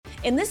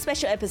In this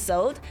special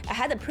episode, I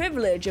had the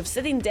privilege of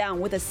sitting down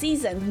with a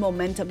seasoned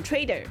momentum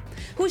trader,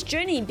 whose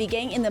journey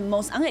began in the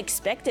most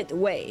unexpected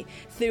way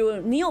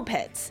through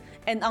Neopets,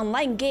 an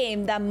online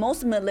game that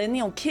most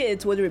millennial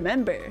kids would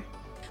remember.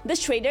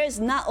 This trader is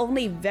not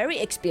only very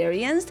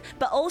experienced,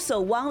 but also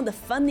one of the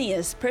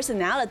funniest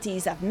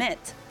personalities I've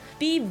met.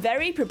 Be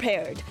very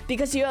prepared,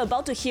 because you're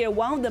about to hear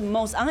one of the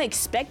most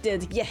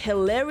unexpected yet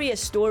hilarious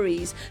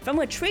stories from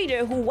a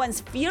trader who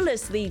once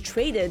fearlessly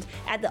traded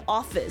at the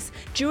office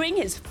during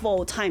his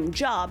full-time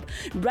job,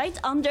 right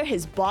under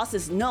his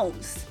boss's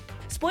nose.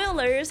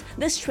 Spoilers,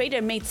 this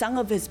trader made some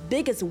of his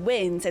biggest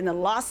wins and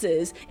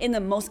losses in the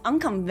most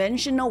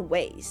unconventional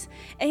ways,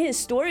 and his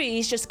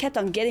stories just kept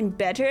on getting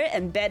better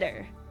and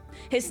better.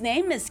 His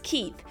name is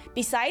Keith.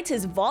 Besides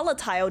his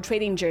volatile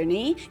trading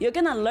journey, you're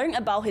gonna learn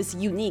about his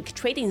unique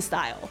trading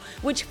style,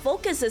 which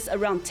focuses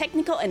around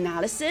technical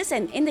analysis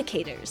and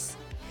indicators.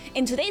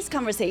 In today's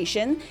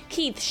conversation,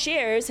 Keith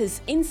shares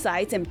his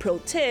insights and pro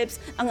tips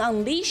on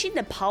unleashing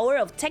the power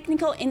of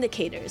technical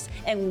indicators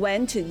and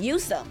when to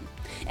use them.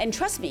 And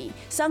trust me,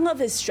 some of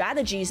his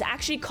strategies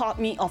actually caught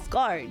me off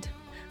guard.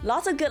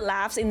 Lots of good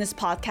laughs in this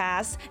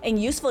podcast and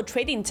useful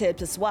trading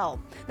tips as well.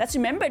 Let's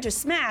remember to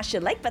smash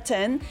the like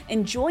button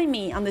and join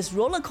me on this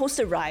roller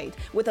coaster ride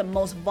with the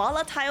most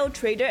volatile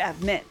trader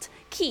I've met,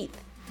 Keith.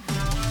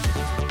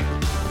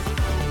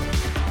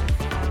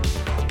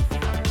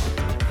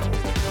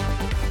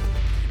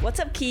 What's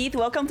up, Keith?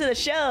 Welcome to the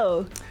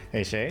show.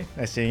 Hey Shay,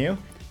 nice seeing you.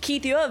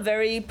 Keith, you're a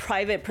very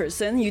private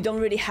person. You don't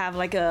really have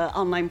like an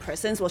online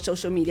presence or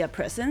social media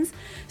presence.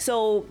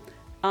 So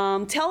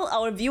tell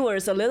our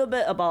viewers a little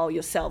bit about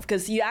yourself,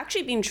 because you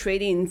actually been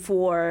trading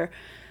for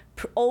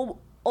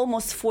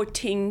almost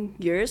 14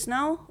 years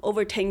now,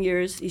 over 10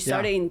 years. You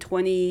started in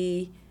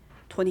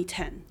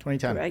 2010.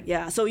 2010. Right?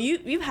 Yeah. So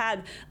you've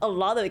had a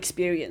lot of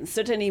experience,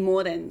 certainly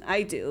more than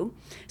I do.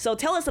 So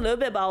tell us a little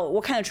bit about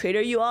what kind of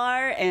trader you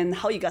are and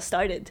how you got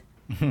started.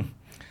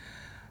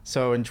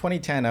 So in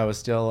 2010, I was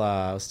still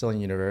in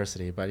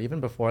university, but even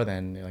before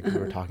then, like we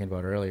were talking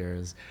about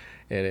earlier,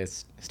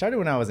 it started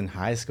when I was in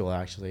high school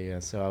actually.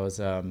 So I was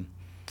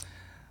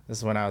this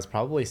is when I was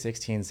probably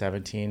 16,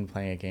 17,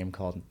 playing a game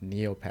called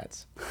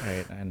Neopets,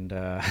 right? And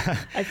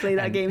I play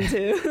that game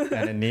too.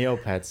 And in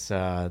Neopets,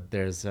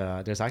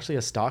 there's actually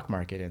a stock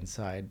market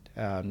inside.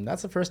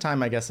 That's the first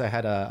time I guess I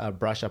had a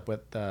brush up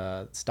with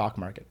the stock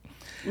market.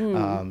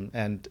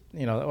 And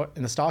you know,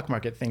 in the stock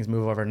market, things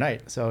move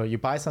overnight. So you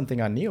buy something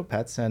on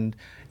Neopets, and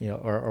you know,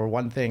 or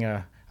one thing,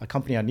 a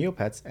company on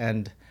Neopets,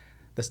 and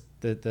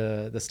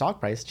the stock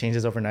price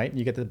changes overnight. And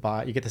you get to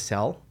buy, you get to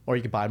sell, or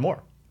you can buy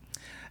more.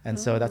 And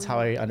so that's how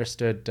I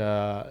understood,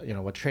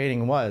 what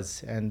trading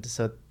was. And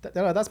so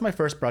that's my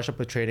first brush up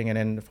with trading. And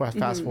then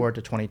fast forward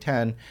to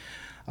 2010,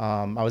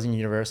 I was in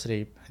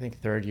university, I think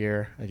third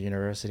year of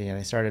university, and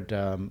I started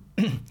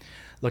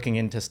looking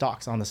into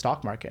stocks on the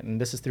stock market.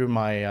 And this is through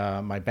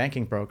my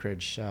banking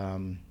brokerage.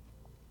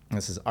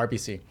 This is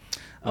RBC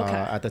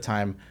at the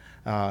time,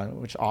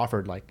 which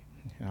offered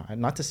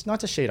not to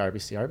shade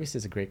RBC. RBC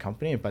is a great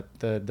company, but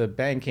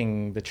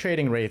the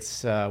trading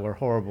rates were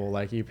horrible.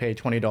 Like you pay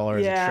 $20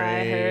 a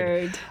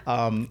trade. I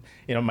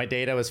heard. My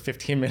data was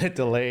 15-minute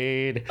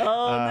delayed. Oh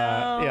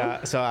no.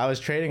 Yeah, so I was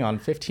trading on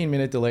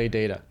 15-minute delayed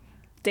data.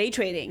 Day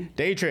trading.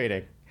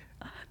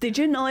 Did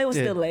you know it was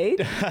delayed?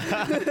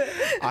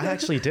 I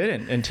actually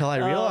didn't until I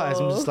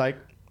realized. I'm just like,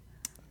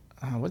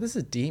 what does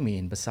a D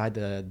mean beside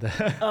the the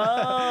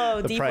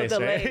D price, for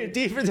delayed. right?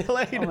 D for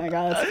delayed. Oh my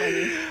God, that's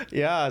funny.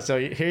 Yeah, so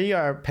here you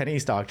are, penny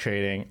stock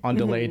trading on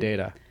delayed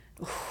data.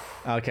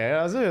 Okay,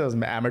 that was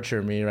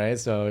amateur me, right?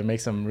 So it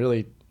makes some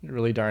really,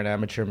 really darn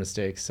amateur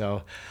mistakes.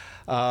 So,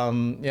 so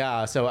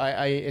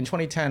I in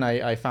 2010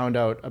 I found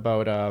out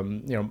about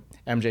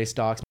MJ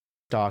stocks.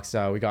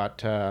 We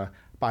got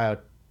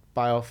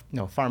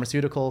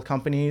pharmaceutical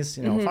companies.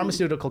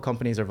 Pharmaceutical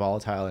companies are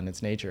volatile in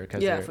its nature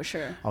because they're for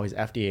sure. always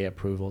FDA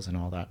approvals and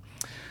all that.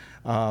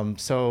 I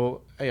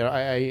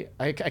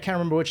can't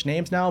remember which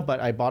names now, but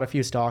I bought a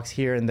few stocks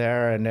here and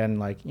there, and then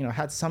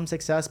had some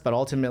success. But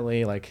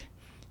ultimately,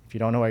 if you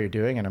don't know what you're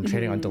doing, and I'm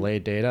trading on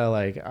delayed data,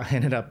 I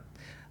ended up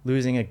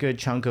losing a good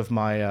chunk of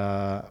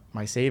my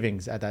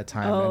savings at that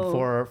time. And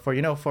for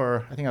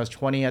I think I was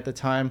 20 at the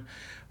time.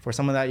 For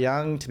someone that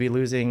young to be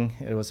losing,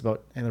 it was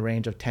about in the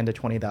range of $10,000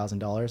 to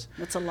 $20,000.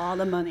 That's a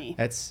lot of money.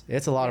 It's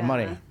a lot of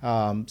money.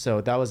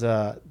 So that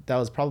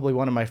was probably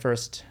one of my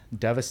first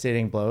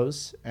devastating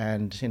blows.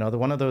 And these are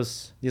one of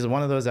those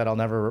that I'll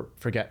never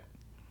forget.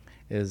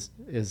 Is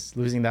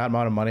losing that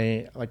amount of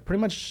money, like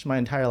pretty much my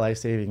entire life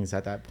savings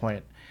at that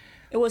point.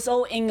 It was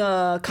all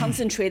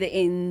concentrated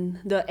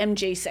in the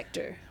MJ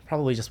sector.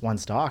 Probably just one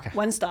stock.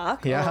 One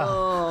stock? Yeah.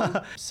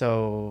 Oh.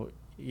 So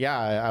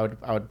yeah,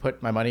 I would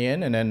put my money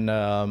in and then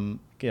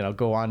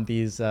go on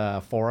these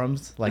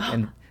forums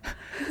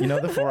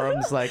the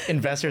forums like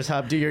Investors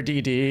Hub, do your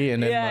DD,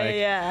 and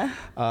then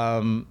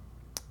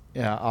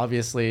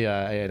obviously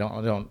I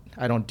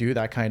don't do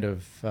that kind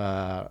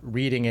of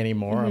reading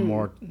anymore. I'm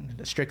more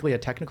strictly a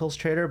technicals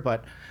trader,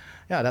 but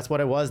yeah, that's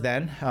what it was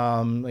then.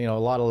 You know,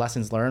 a lot of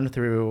lessons learned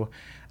through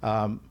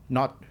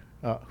not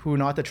who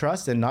not to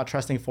trust and not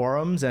trusting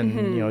forums, and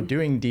you know,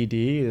 doing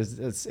DD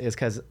is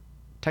because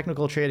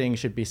technical trading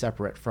should be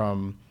separate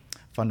from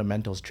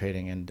fundamentals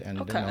trading, and you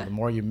know, the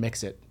more you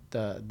mix it,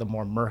 the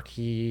more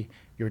murky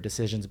your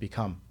decisions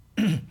become.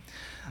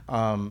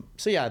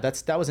 So yeah,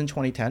 that was in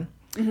 2010.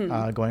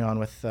 Going on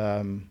with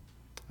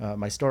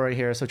my story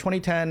here. So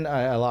 2010,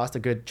 I lost a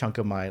good chunk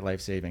of my life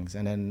savings,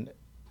 and then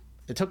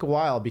it took a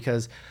while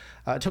because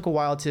it took a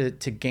while to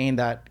gain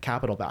that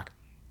capital back.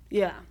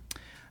 Yeah.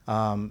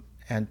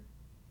 And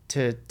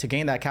to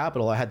gain that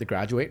capital, I had to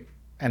graduate,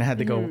 and I had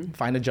to go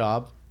find a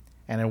job,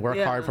 and then work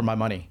hard for my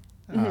money,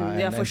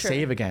 and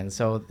save again.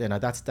 So you know,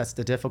 that's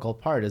the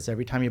difficult part. Is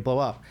every time you blow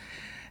up,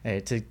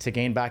 to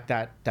gain back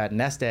that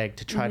nest egg,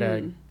 to try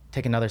to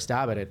take another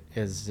stab at it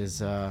is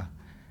it's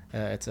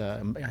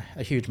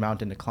a huge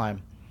mountain to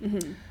climb.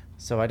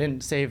 So I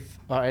didn't save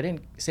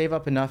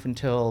up enough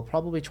until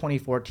probably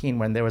 2014,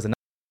 when there was another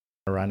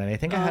run, and I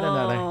think I had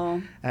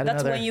another.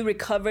 That's when you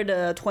recovered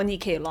a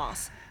 20K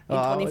loss in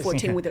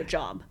 2014 with your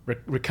job.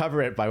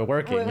 Recover it by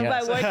working.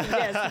 By working,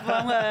 yes,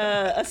 from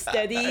a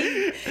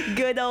steady,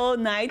 good old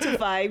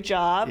 9-to-5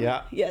 job.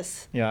 Yeah.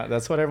 Yes. Yeah,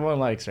 that's what everyone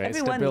likes, right?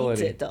 Everyone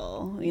Stability. needs it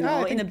though. You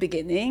know, in the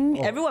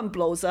beginning, everyone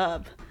blows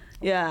up.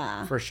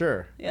 Yeah. For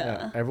sure.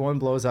 Yeah. Everyone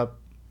blows up,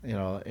 you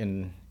know,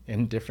 in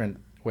different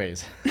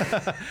ways.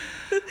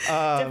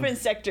 Different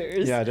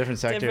sectors. Yeah, different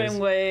sectors. Different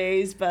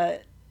ways,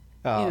 but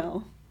you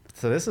know.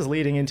 So this is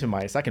leading into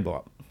my second blow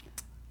up.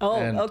 Oh,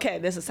 okay.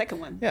 There's a second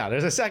one. Yeah,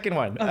 there's a second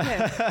one.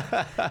 Okay.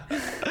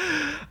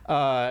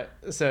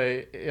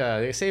 So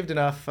I saved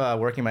enough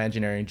working my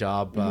engineering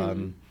job,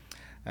 and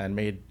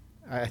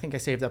I think I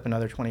saved up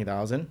another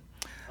 20,000.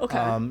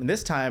 Okay.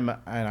 This time,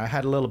 and I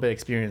had a little bit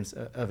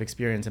of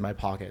experience in my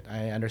pocket.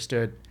 I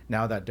understood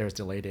now that there's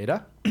delay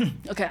data.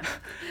 Okay.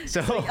 So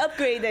you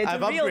upgraded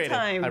to real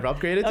time. I've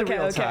upgraded to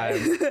real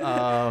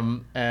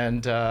time.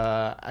 And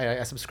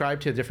I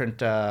subscribed to different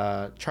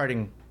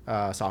charting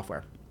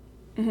software.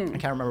 I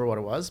can't remember what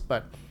it was,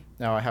 but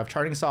now I have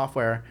charting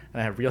software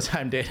and I have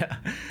real-time data.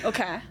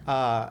 Okay.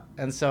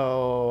 And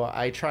so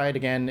I tried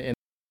again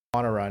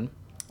on a run.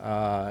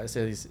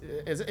 So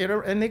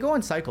and they go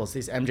in cycles,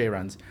 these MJ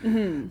runs,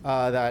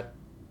 that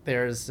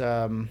there's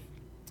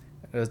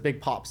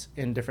big pops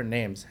in different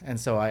names. And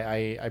so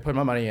I put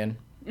my money in.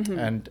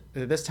 And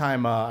this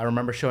time I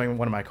remember showing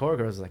one of my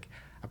coworkers, like,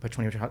 I put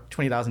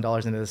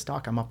 $20,000 into this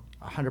stock. I'm up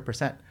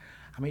 100%.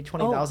 I made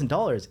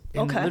 $20,000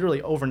 in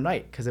literally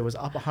overnight, because it was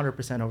up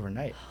 100%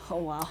 overnight. Oh,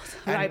 wow.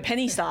 Right,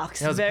 penny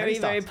stocks.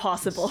 Very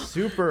possible.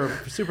 Super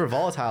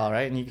volatile,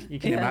 right? And you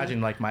can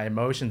imagine like my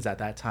emotions at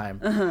that time.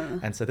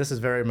 And so this is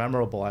very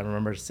memorable. I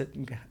remember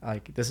sitting,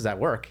 like, this is at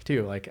work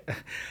too. Like,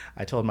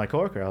 I told my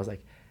coworker, I was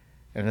like,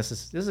 and this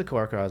is a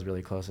coworker I was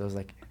really close to. I was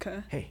like,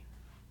 hey,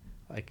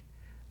 like,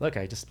 look,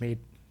 I just made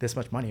this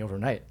much money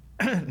overnight.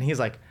 And he's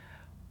like,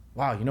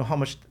 wow, you know how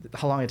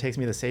long it takes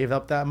me to save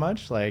up that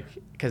much? Like,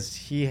 because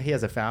he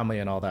has a family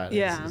and all that.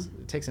 Yeah.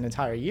 It takes an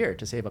entire year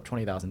to save up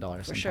 $20,000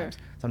 sometimes. For sure.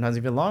 Sometimes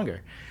even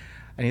longer.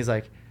 And he's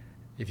like,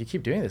 if you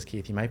keep doing this,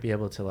 Keith, you might be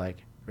able to,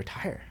 like,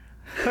 retire.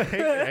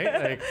 Right?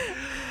 Like,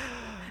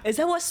 is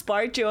that what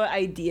sparked your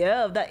idea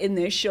of that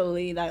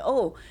initially? Like,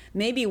 oh,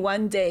 maybe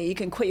one day you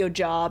can quit your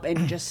job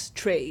and just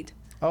trade.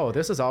 Oh,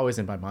 this is always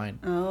in my mind.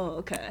 Oh,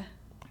 okay.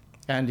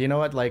 And you know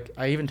what? Like,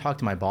 I even talked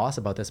to my boss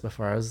about this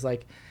before. I was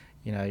like,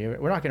 you know,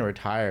 we're not going to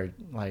retire,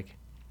 like,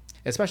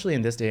 especially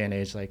in this day and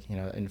age, like, you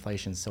know,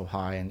 inflation's so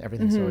high and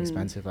everything's so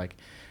expensive. Like,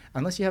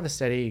 unless you have a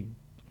steady,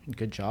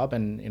 good job,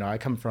 and, you know, I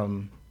come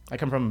from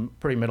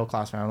pretty middle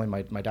class family.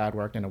 My dad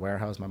worked in a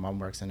warehouse. My mom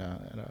works in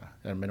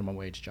a minimum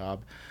wage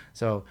job.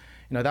 So,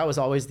 you know, that was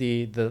always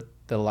the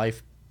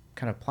life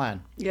kind of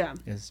plan. Yeah.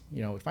 Is,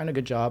 you know, find a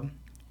good job,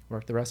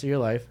 work the rest of your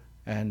life,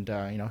 and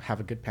you know, have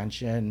a good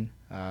pension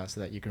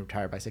so that you can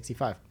retire by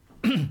 65.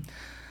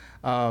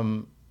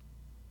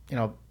 You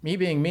know, me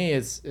being me,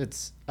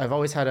 I've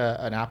always had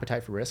an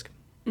appetite for risk.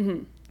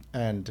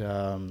 And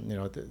you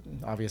know,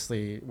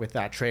 obviously with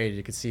that trade,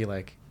 you could see,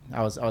 like,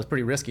 I was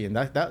pretty risky, and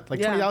that like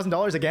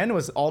 $20,000 again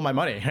was all my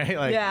money, right?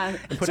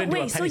 Like,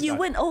 so you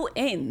went all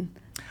in?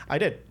 I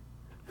did.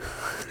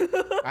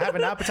 I have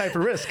an appetite for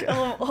risk.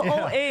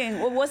 All in.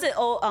 Was it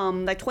all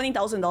like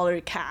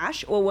 $20,000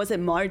 cash, or was it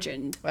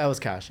margined? That was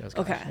cash.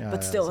 Okay, yeah,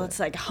 but still, that's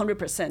like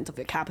 100% of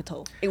your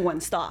capital in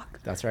one stock.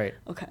 That's right.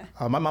 Okay.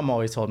 My mom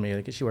always told me,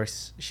 like,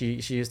 she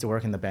used to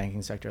work in the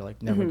banking sector,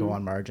 like, never go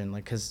on margin,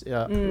 like, because you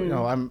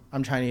know,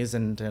 I'm Chinese,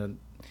 and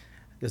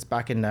this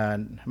back in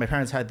my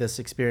parents had this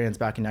experience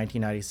back in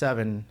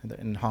 1997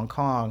 in Hong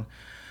Kong,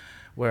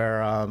 where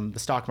the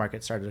stock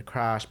market started to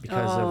crash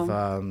because of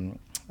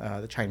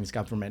the Chinese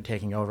government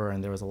taking over,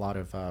 and there was a lot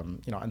of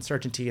you know,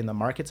 uncertainty in the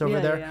markets over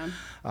there.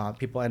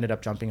 People ended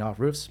up jumping off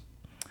roofs,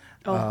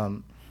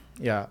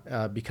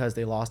 because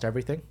they lost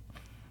everything.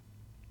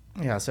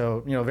 Yeah,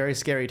 so, you know, very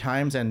scary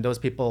times, and those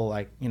people,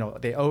 like, you know,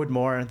 they owed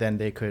more than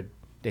they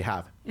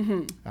have.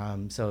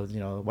 So, you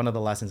know, one of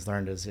the lessons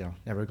learned is, you know,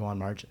 never go on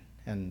margin.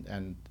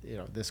 and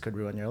this could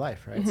ruin your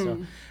life, right? So,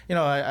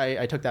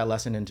 I took that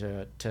lesson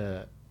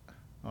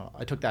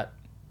I took that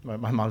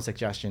my mom's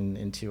suggestion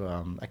into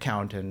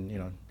account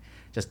and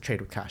just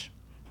trade with cash.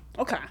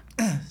 Okay.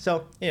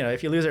 So,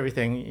 if you lose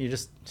everything, you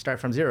just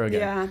start from zero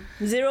again.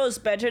 Yeah. Zero is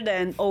better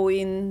than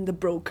owing the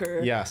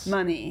broker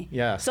money.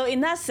 Yes. So in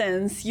that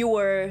sense, you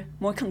were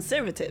more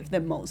conservative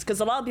than most,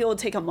 because a lot of people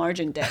take a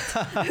margin debt.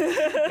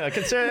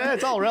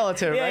 It's all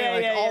relative,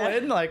 right? All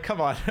in, like, come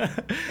on.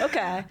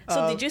 Okay.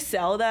 So did you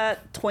sell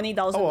that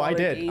 $20,000? Oh, I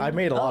did. game? I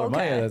made a lot of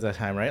money at that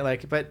time, right?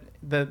 Like, but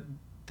the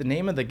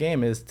name of the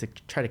game is to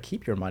try to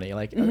keep your money.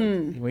 Like,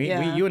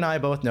 you and I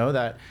both know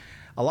that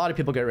a lot of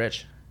people get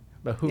rich.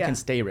 But who can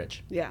stay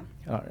rich? Yeah.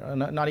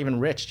 Not even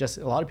rich. Just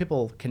a lot of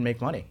people can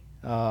make money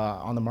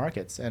on the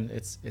markets, and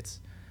it's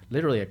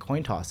literally a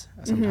coin toss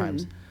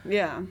sometimes.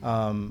 Yeah.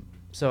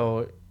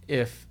 So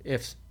if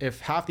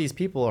half these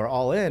people are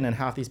all in and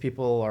half these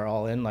people are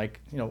all in,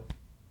 like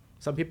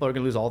some people are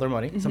going to lose all their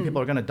money. Some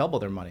people are going to double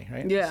their money,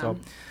 right? Yeah. So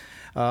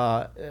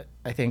I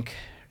think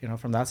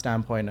from that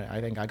standpoint, I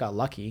think I got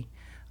lucky.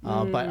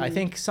 But I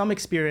think some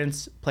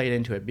experience played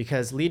into it,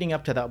 because leading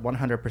up to that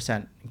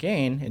 100%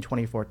 gain in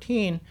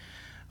 2014,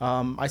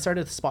 I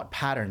started to spot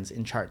patterns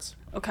in charts.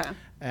 Okay.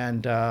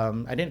 And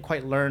I didn't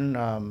quite learn.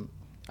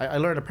 I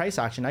learned a price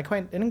action. I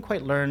didn't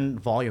quite learn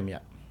volume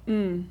yet.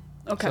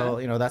 Okay.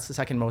 So that's the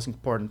second most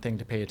important thing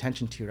to pay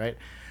attention to, right?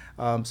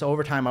 So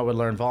over time I would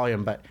learn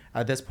volume, but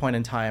at this point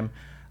in time,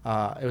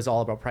 it was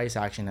all about price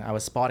action. I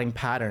was spotting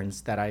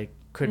patterns that I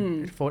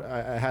could.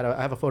 I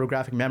have a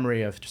photographic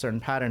memory of certain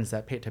patterns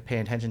to pay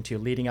attention to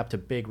leading up to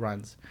big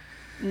runs.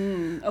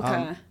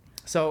 Okay.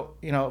 So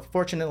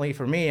fortunately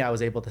for me, I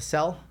was able to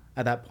sell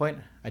at that point.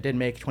 I did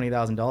make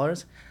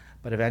 $20,000,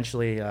 but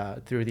eventually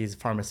through these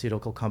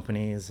pharmaceutical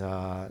companies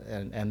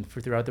and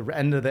throughout the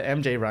end of the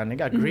MJ run, it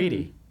got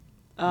greedy.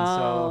 And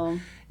so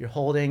you're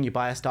holding, you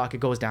buy a stock, it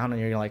goes down,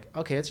 and you're like,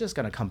 okay, it's just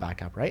gonna come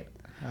back up, right?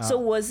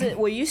 So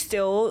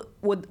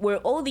were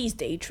all these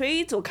day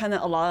trades, or kind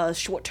of a lot of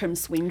short-term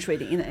swing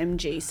trading in the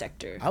MJ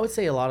sector? I would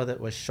say a lot of it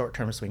was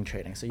short-term swing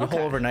trading. So you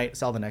hold overnight,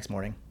 sell the next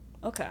morning.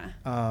 Okay.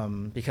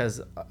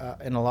 Because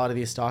in a lot of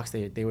these stocks,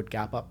 they would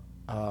gap up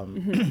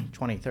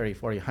 20, 30,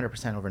 40,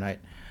 100% overnight.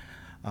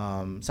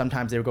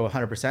 Sometimes they would go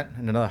 100%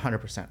 and another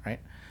 100%,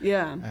 right?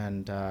 Yeah.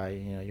 And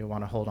you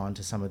want to hold on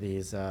to some of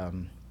these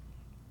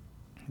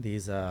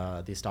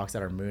stocks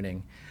that are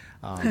mooning.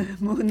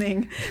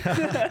 Mooning.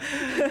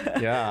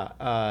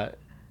 Yeah.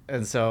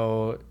 And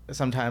so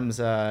sometimes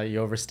you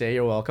overstay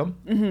your welcome,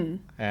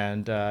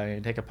 and you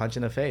take a punch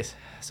in the face.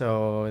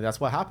 So that's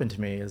what happened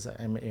to me. Is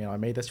I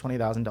made this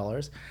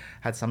 $20,000,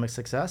 had some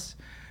success,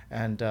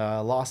 and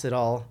lost it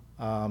all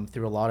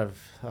through a lot of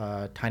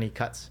tiny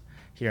cuts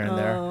here and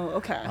there. Oh,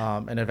 okay.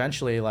 And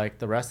eventually, like,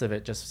 the rest of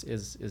it just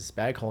is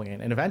bag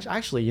holding. And eventually,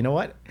 actually, you know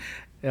what?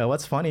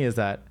 What's funny is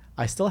that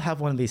I still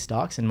have one of these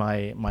stocks in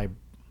my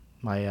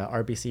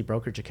RBC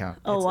brokerage account.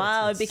 Oh,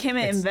 wow. It became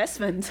an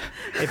investment.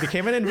 It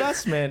became an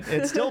investment.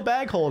 It's still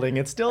bag holding.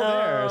 It's still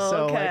there.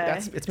 So okay.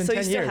 It's been 10 years. So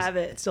you still have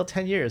it? It's still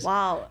 10 years.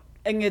 Wow.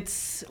 And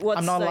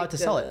I'm not allowed to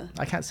sell it.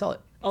 I can't sell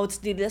it. Oh, it's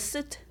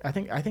delisted? I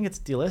think it's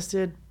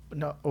delisted,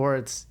 or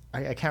it's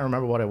I can't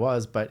remember what it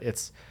was, but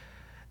it's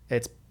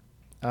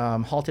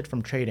halted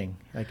from trading.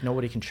 Like,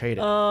 nobody can trade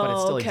it, but it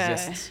still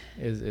exists.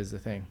 Is the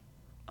thing.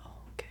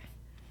 Okay.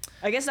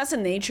 I guess that's the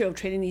nature of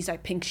trading these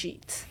like pink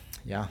sheets.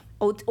 Yeah.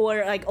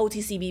 Or like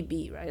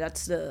OTCBB, right?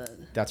 That's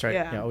right.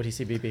 Yeah,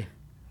 OTCBB.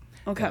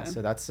 Okay. Yeah,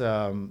 so that's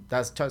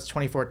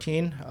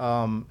 2014,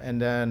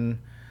 and then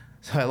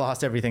so I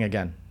lost everything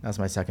again. That's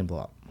my second blow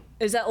up.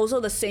 Is that also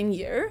the same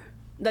year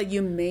that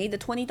you made the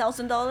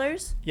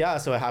 $20,000? Yeah,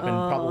 so it happened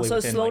probably. So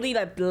within slowly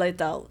like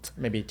bled out.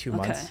 Maybe 2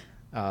 months.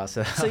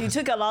 So you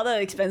took a lot of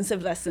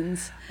expensive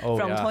lessons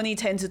from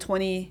 2010 to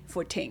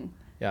 2014.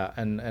 Yeah,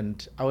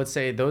 and I would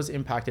say those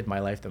impacted my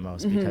life the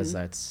most because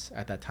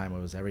at that time it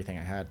was everything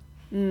I had.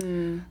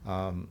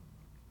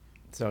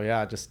 So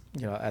yeah, just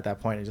at that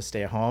point, I just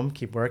stay at home,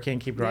 keep working,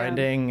 keep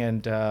grinding,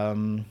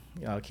 and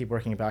keep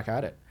working back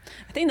at it.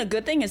 I think the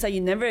good thing is that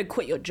you never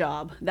quit your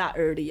job that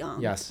early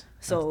on. Yes.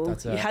 So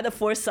you had the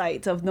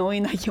foresight of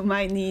knowing that you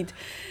might need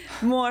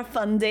more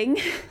funding.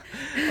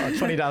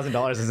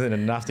 $20,000 isn't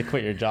enough to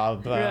quit your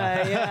job.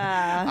 Right,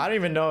 yeah. I don't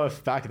even know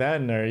if back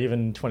then or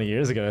even 20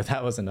 years ago if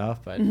that was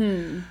enough. But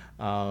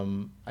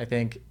I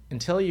think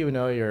until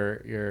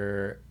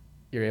you're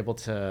able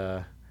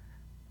to,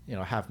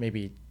 have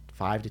maybe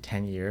 5 to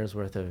 10 years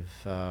worth of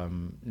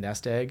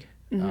nest egg,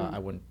 I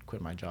wouldn't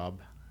quit my job.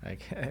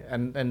 Like,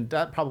 and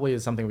that probably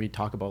is something we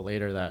talk about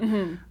later, that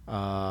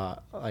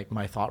like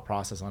my thought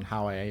process on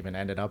how I even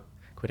ended up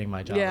quitting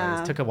my job.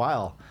 It took a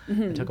while.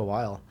 It took a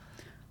while.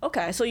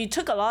 Okay, so you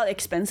took a lot of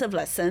expensive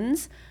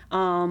lessons.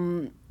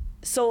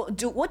 So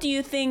what do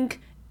you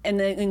think, and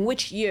then in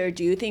which year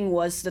do you think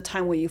was the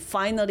time where you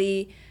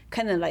finally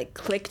kind of like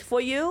clicked for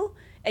you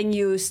and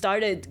you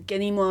started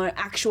getting more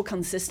actual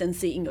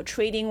consistency in your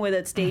trading, whether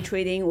it's day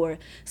trading or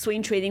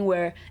swing trading,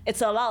 where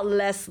it's a lot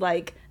less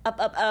like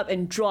up,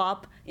 and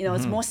drop.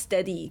 It's more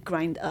steady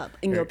grind up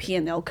in your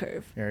P&L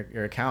curve.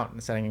 Your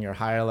account, setting your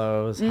higher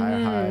lows,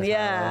 higher highs,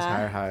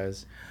 higher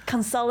highs.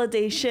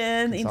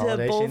 Consolidation into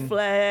a bull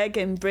flag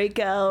and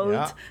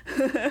breakout.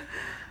 Yeah.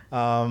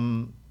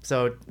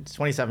 So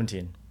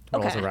 2017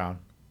 rolls around.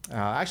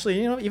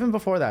 Actually, even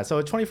before that.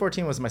 So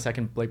 2014 was my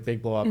second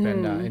big blow up,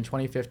 and in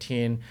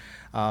 2015,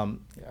 I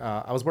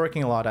was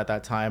working a lot at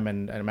that time,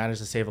 and I managed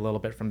to save a little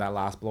bit from that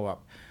last blow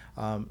up.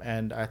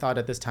 And I thought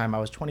at this time, I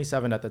was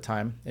 27 at the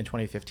time in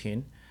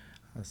 2015.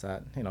 That's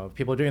that,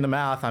 people are doing the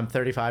math. I'm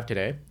 35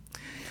 today.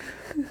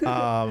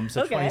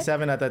 So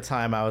 27 at that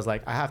time, I was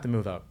like, I have to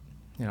move out.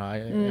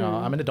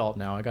 I'm an adult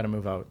now. I got to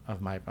move out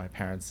of my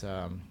parents'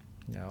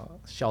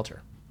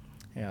 shelter.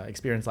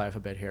 Experience life a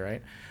bit here,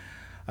 right?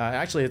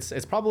 Actually,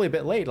 it's probably a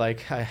bit late.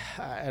 Like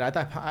at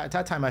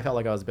that time, I felt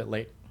like I was a bit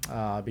late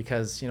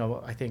because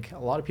I think a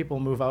lot of people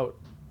move out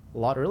a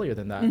lot earlier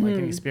than that, like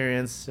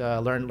experience,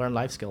 learn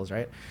life skills,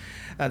 right?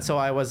 And so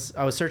I was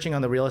searching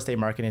on the real estate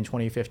market in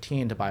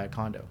 2015 to buy a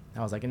condo.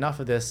 I was like, enough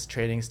of this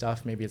trading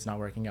stuff. Maybe it's not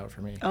working out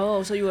for me.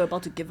 Oh, so you were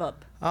about to give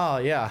up? Oh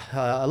yeah,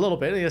 a little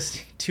bit.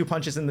 Just two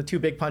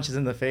big punches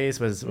in the face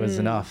was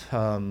enough.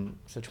 So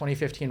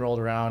 2015 rolled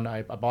around.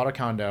 I bought a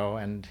condo,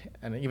 and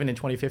even in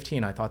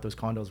 2015, I thought those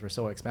condos were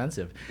so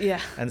expensive.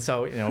 Yeah. And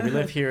so we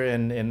live here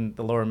in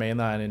the Lower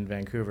Mainland in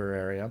Vancouver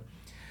area.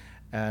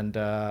 And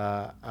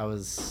I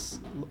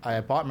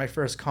bought my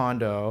first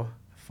condo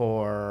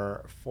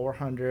for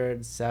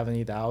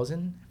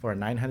 $470,000 for a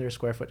 900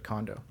 square foot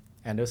condo.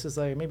 And this is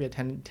like maybe a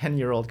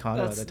 10-year-old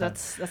condo at the time.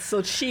 That's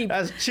so cheap.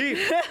 That's cheap.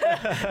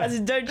 That's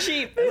dirt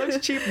cheap. It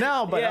looks cheap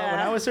now, but when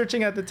I was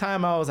searching at the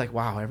time, I was like,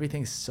 wow,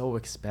 everything's so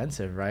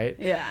expensive, right?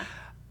 Yeah.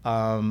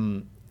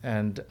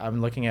 And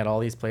I'm looking at all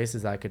these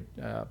places I could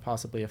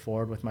possibly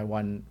afford with my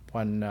one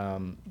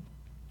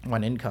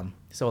income,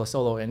 so a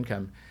solo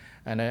income.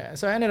 And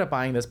so I ended up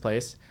buying this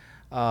place.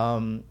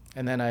 And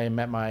then I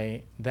met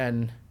my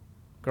then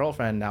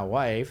girlfriend, now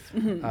wife,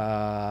 in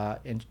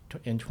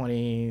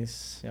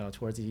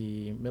towards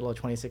the middle of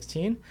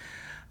 2016.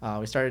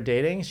 We started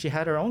dating. She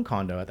had her own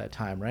condo at that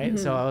time, right?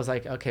 So I was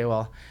like, okay,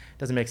 well, it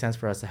doesn't make sense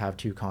for us to have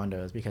two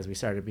condos because we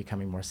started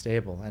becoming more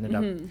stable. Ended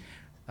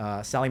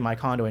up selling my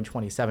condo in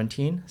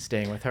 2017,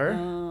 staying with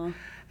her.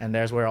 And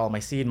there's where all my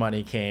seed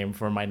money came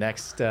for my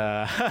next...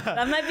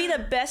 That might be the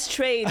best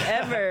trade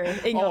ever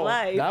in your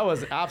life. That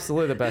was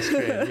absolutely the best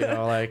trade.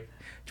 Like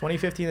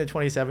 2015 to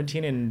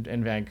 2017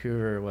 in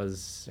Vancouver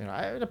was,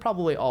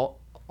 probably all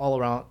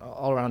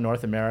around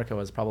North America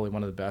was probably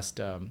one of the best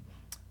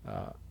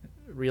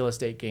real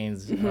estate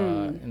gains.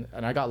 And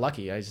I got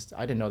lucky. I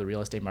didn't know the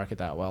real estate market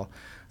that well.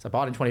 So I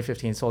bought in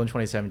 2015, sold in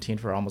 2017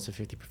 for almost a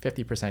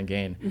 50%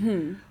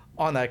 gain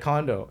on that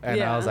condo.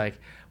 And I was like,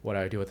 what do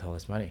I do with all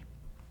this money?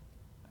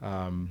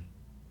 I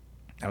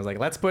was like,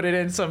 let's put it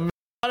in some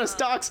lot of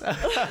stocks. This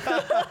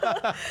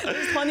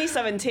is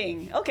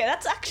 2017. Okay,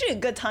 that's actually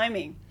good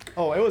timing.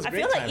 Oh, it was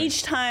great timing. I feel like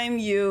each time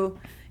you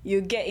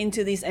get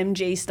into these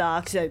MJ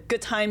stocks,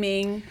 good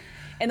timing,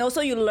 and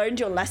also you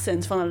learned your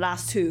lessons from the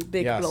last two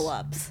big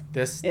blow-ups.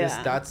 That's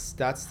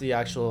the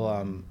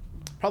actual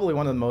probably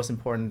one of the most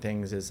important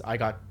things is I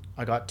got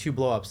two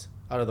blow-ups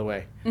out of the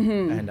way,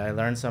 and I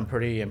learned some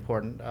pretty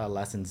important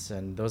lessons,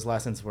 and those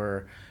lessons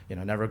were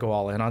never go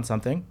all in on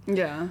something.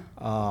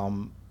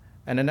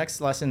 And the next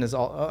lesson is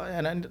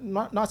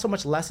not so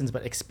much lessons,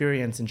 but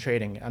experience in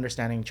trading,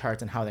 understanding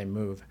charts and how they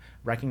move,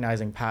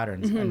 recognizing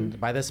patterns. And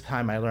by this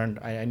time,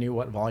 I knew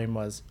what volume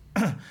was.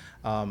 I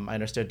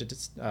understood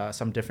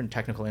some different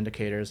technical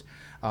indicators,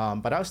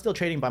 but I was still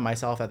trading by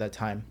myself at that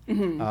time,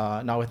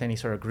 not with any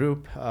sort of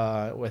group,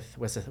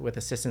 with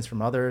assistance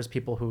from others,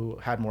 people who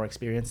had more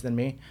experience than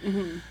me.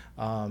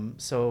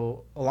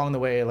 So along the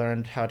way, I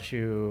learned how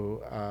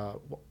to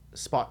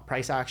spot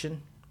price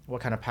action,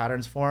 what kind of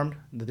patterns formed,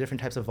 the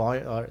different types of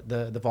volume,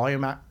 the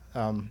volume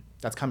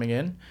that's coming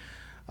in,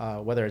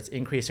 whether it's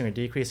increasing or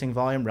decreasing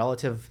volume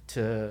relative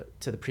to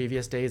the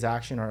previous day's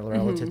action or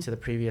relative to the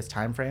previous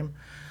time frame,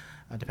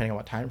 depending on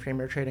what time frame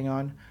you're trading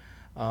on.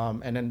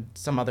 And then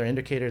some other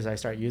indicators I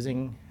started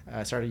using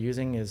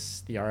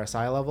is the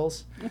RSI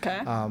levels.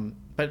 Okay.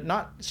 But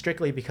not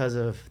strictly because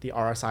of the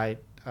RSI,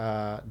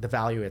 the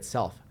value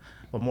itself,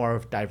 but more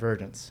of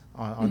divergence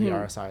on the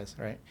RSIs,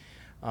 right?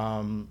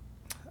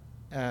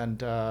 And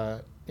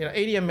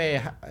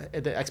ADMA,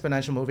 the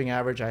exponential moving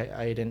average,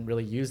 I didn't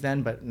really use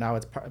then, but now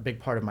it's a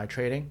big part of my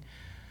trading.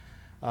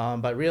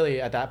 But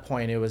really, at that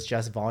point, it was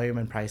just volume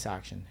and price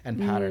action and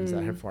patterns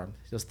that had formed.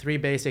 Those three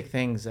basic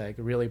things that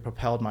really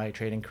propelled my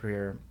trading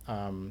career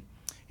in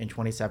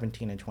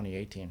 2017 and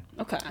 2018.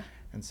 Okay.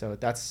 And so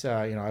that's,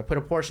 I put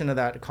a portion of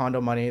that condo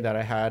money that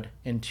I had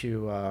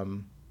into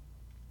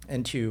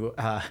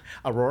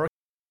Aurora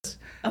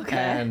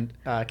and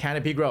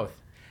Canopy Growth.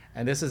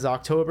 And this is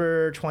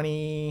October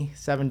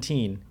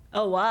 2017.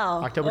 Oh,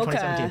 wow. October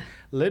 2017.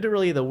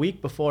 Literally the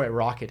week before it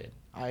rocketed.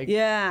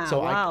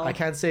 So wow. I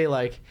can't say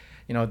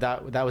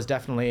that was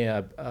definitely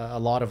a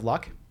lot of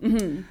luck.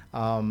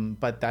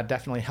 But that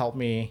definitely helped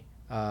me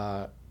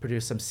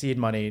produce some seed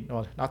money,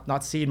 well,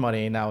 not seed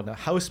money, now the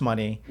house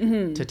money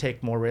to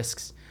take more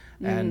risks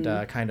and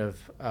kind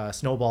of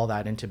snowball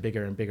that into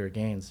bigger and bigger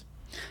gains.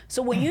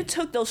 So when you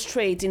took those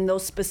trades in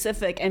those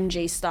specific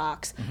MJ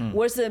stocks,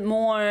 was it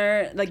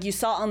more like you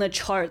saw on the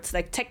charts,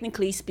 like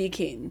technically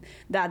speaking,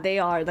 that they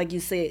are, like you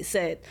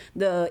said,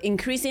 the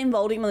increasing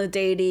volume on the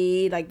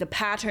daily, like the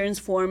patterns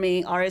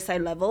forming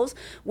RSI levels?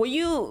 Were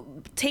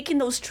you taking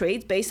those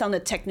trades based on the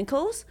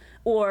technicals,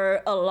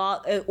 or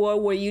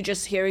were you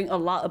just hearing a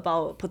lot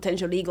about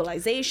potential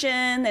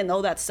legalization and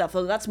all that stuff?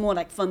 So that's more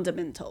like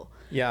fundamental.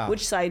 Yeah.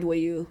 Which side were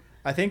you?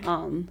 I think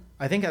at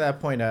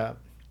that point. I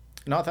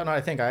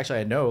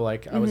know,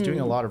 like I was doing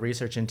a lot of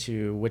research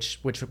into which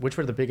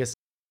were the biggest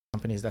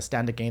companies that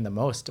stand to gain the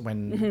most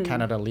when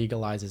Canada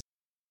legalizes.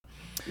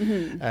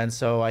 And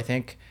so I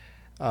think,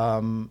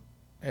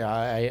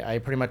 I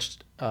pretty much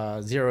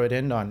zeroed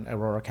in on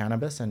Aurora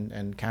Cannabis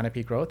and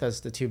Canopy Growth as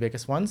the two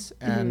biggest ones.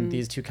 And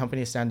these two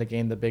companies stand to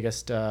gain the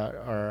biggest,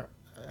 or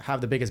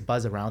have the biggest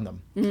buzz around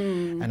them.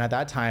 And at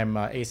that time,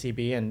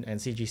 ACB and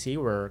CGC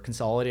were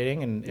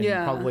consolidating and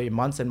probably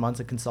months and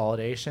months of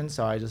consolidation.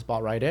 So I just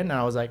bought right in, and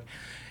I was like,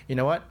 you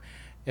know what?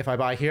 If I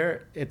buy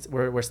here,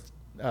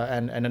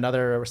 and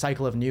another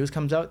cycle of news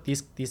comes out,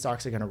 these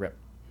stocks are gonna rip.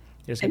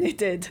 And they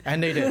did.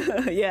 And they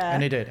did. Yeah.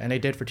 And they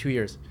did for 2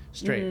 years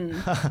straight.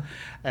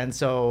 And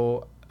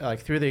so,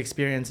 like through the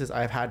experiences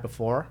I've had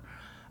before,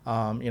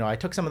 I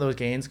took some of those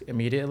gains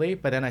immediately,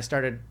 but then I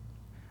started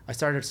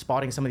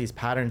spotting some of these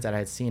patterns that I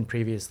had seen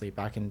previously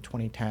back in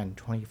 2010,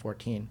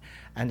 2014.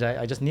 And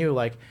I just knew,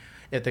 like,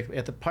 if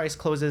the price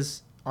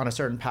closes on a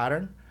certain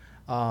pattern,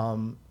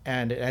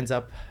 and it ends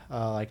up,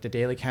 like the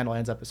daily candle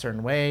ends up a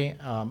certain way,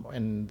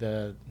 and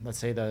let's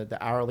say the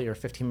hourly or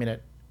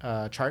 15-minute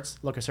charts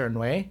look a certain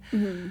way,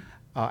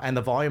 and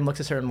the volume looks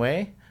a certain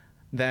way,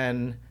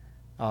 then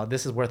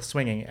this is worth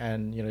swinging.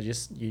 And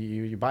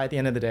you buy at the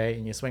end of the day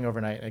and you swing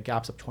overnight, and it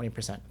gaps up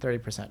 20%,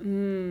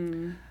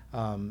 30%.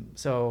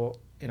 So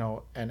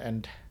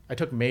and I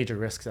took major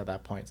risks at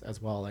that point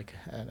as well, like,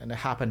 and it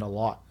happened a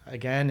lot,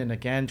 again and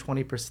again,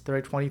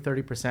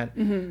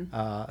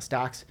 30%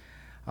 stacks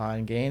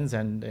in gains.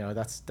 And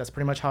that's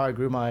pretty much how I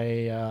grew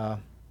my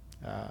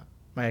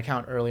my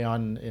account early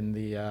on in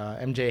the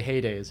MJ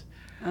heydays.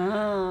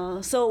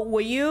 So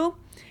were you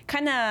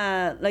kind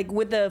of like,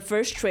 with the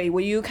first trade,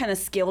 were you kind of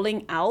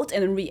scaling out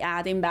and then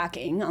re-adding back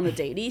in on the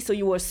daily? So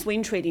you were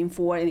swing trading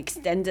for an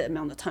extended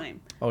amount of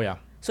time? Oh yeah.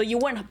 So you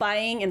weren't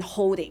buying and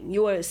holding.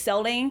 You were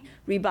selling,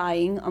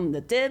 rebuying on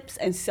the dips,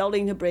 and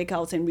selling the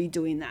breakouts and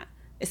redoing that,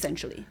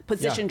 essentially.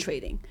 Position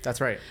trading.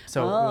 That's right.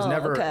 So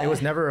it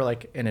was never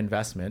like an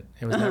investment.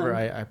 It was never,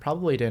 I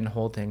probably didn't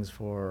hold things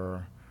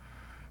for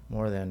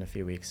more than a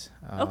few weeks.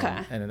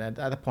 And at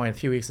that point, a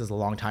few weeks is a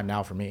long time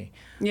now for me.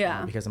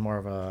 Yeah. Because I'm more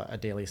of a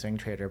daily swing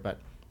trader,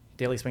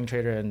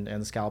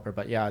 and scalper.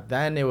 But yeah,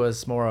 then it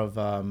was more of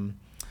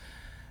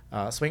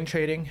swing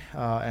trading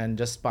and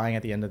just buying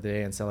at the end of the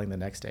day and selling the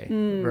next day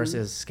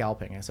versus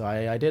scalping. So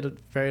I did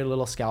very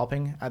little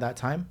scalping at that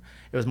time.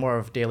 It was more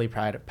of daily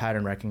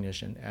pattern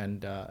recognition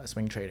and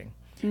swing trading.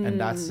 And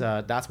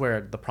that's where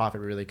the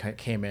profit really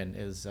came in,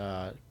 is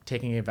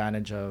taking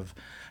advantage of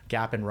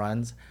gap and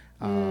runs,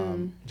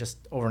 just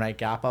overnight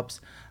gap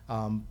ups,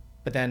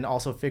 but then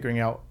also figuring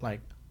out, like,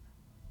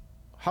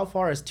 how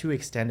far is too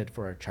extended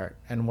for a chart,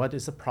 and what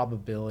is the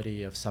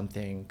probability of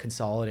something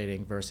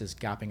consolidating versus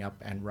gapping up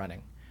and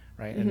running,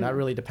 right? And that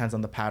really depends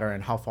on the pattern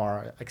and how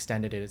far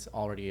extended it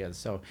already is.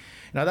 So,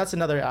 that's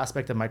another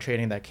aspect of my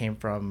trading that came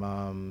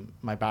from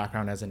my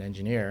background as an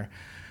engineer,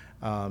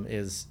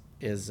 is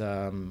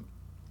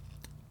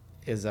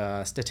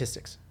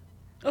statistics.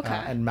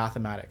 And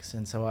mathematics.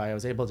 And so I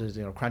was able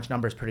to crunch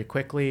numbers pretty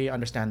quickly,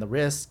 understand the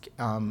risk,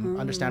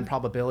 understand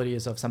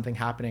probabilities of something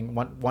happening,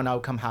 one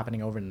outcome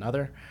happening over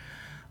another.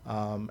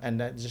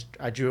 And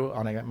I drew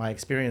on my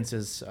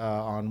experiences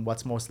on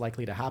what's most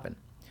likely to happen.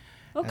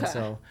 And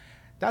so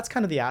that's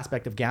kind of the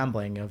aspect of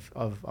gambling,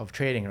 of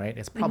trading, right?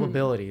 It's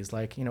probabilities.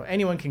 Like,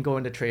 anyone can go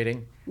into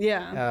trading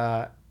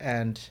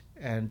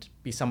and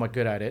be somewhat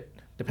good at it,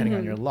 depending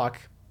on your luck,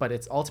 but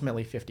it's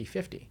ultimately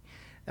 50-50.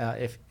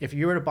 If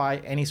you were to buy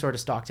any sort of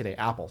stock today,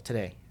 Apple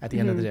today, at the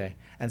end of the day,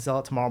 and sell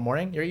it tomorrow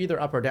morning, you're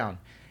either up or down.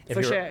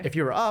 If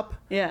you were up,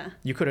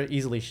 you could have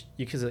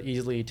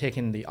easily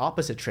taken the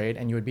opposite trade,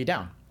 and you would be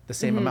down the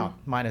same amount,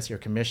 minus your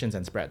commissions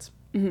and spreads.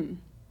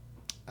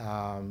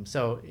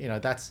 So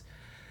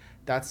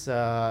that's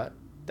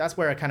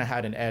where I kind of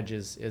had an edge,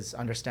 is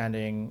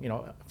understanding,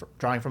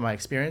 drawing from my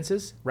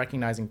experiences,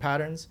 recognizing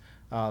patterns,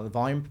 the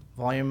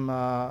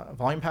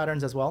volume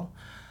patterns as well.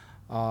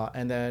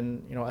 And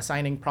then,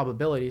 assigning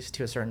probabilities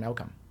to a certain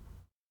outcome.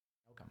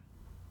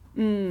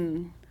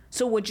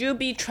 So would you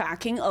be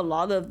tracking a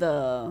lot of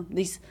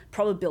these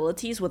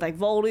probabilities with, like,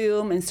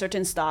 volume and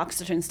certain stocks,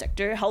 certain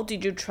sector? How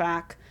did you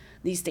track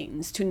these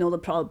things to know the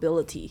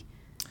probability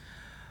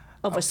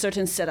of a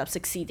certain setup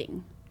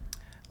succeeding?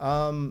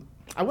 I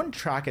wouldn't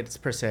track it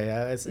per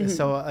se.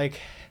 So,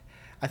 like,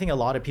 I think a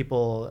lot of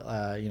people,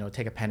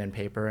 take a pen and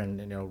paper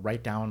and,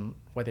 write down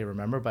what they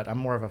remember, but I'm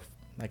more of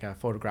like a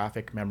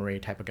photographic memory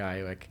type of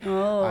guy. Like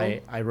Oh.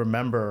 I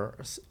remember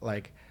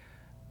like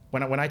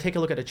when I take a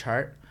look at a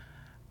chart,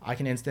 I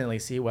can instantly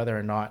see whether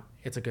or not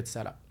it's a good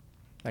setup.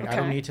 Like I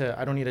don't need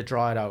to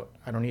draw it out.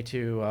 I don't need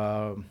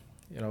to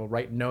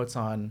write notes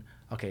on,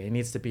 okay, it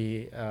needs to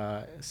be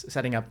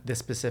setting up this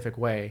specific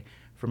way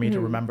for me to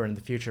remember in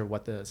the future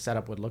what the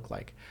setup would look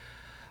like.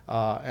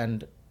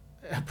 And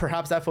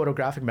perhaps that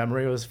photographic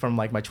memory was from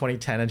like my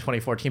 2010 and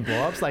 2014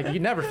 blowups. Like you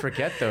never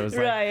forget those.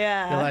 Like, Right,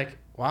 yeah. You're like,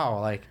 wow,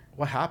 like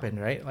what happened,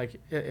 right?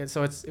 Like it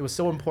was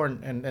so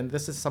important. And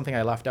this is something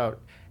I left out,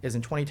 is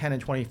in 2010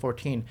 and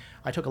 2014,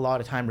 I took a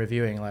lot of time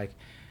reviewing like,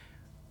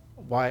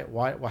 what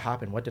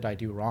happened? What did I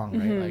do wrong,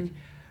 right? Like,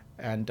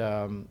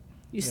 and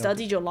you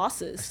studied your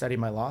losses. I studied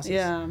my losses.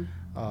 Yeah.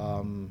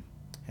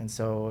 And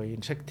so you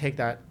take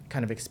that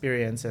kind of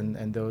experience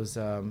and those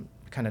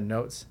kind of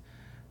notes,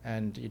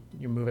 and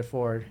you move it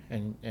forward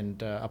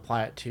and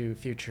apply it to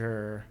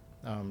future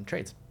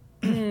trades.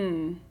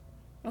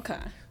 Okay.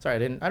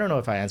 Sorry, I don't know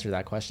if I answered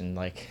that question.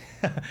 Like,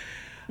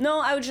 No,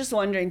 I was just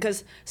wondering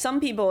because some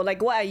people,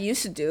 like what I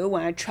used to do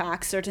when I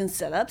track certain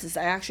setups is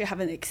I actually have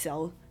an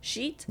Excel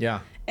sheet.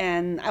 yeah,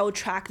 And I will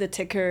track the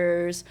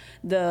tickers,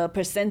 the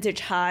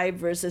percentage high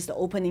versus the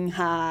opening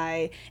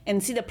high,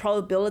 and see the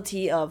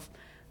probability of,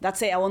 let's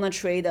say I want to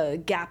trade a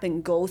gap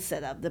and go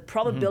setup, the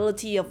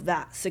probability of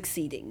that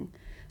succeeding.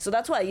 So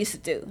that's what I used to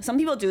do. Some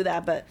people do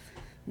that, but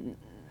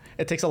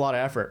it takes a lot of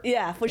effort.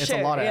 yeah, for It's sure.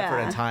 a lot of yeah. effort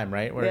and time,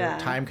 right? Where Yeah.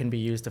 time can be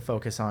used to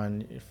focus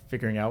on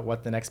figuring out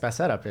what the next best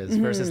setup is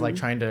versus like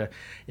trying to,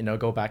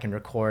 go back and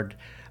record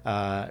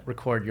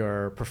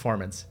your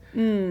performance.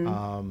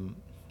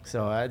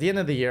 So at the end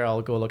of the year,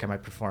 I'll go look at my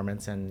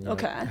performance and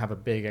have a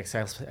big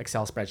Excel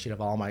spreadsheet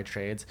of all my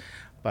trades.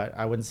 But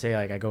I wouldn't say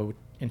like I go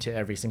into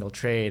every single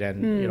trade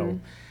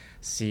and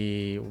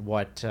see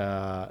what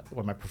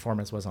my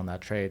performance was on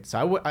that trade.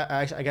 So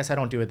I guess I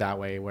don't do it that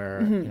way where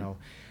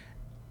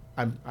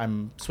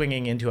I'm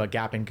swinging into a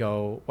gap and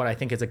go, what I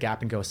think is a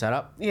gap and go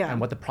setup, Yeah. and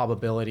what the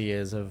probability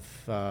is of,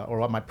 or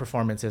what my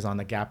performance is on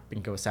the gap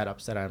and go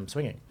setups that I'm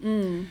swinging.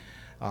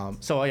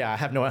 So yeah, I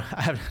have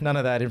none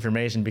of that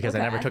information because I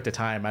never Okay. took the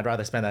time. I'd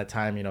rather spend that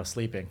time,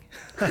 sleeping,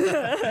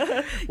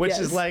 which Yes.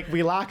 is like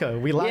we lack Yeah,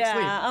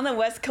 sleep. on the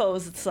West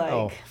Coast, it's like,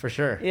 Oh, for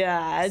sure.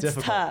 yeah, it's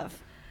difficult.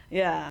 tough.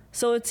 Yeah.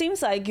 So it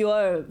seems like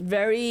you're a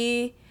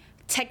very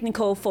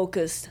technical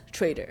focused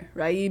trader,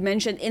 right? You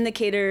mentioned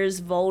indicators,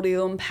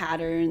 volume,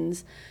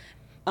 patterns.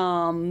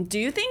 Do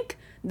you think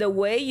the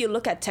way you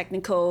look at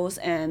technicals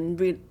and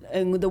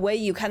the way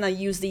you kind of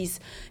use these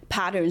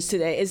patterns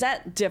today, is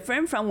that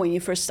different from when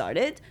you first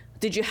started?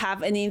 Did you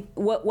have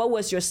what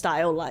was your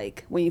style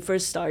like when you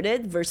first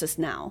started versus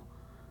now?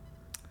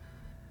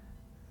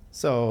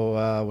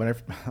 So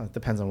it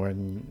depends on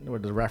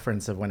what the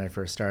reference of when I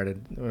first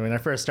started. When I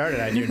first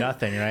started, I knew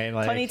nothing, right?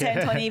 Like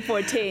 2010,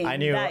 2014. I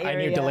knew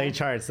delayed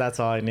charts.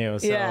 That's all I knew.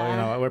 So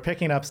Yeah. we're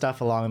picking up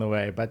stuff along the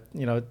way. But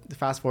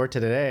fast forward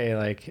to today,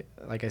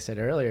 like I said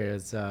earlier,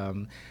 is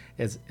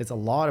it's a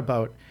lot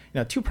about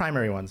two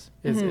primary ones.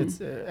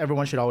 It's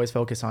everyone should always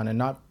focus on, and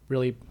not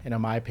really,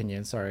 my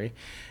opinion. Sorry,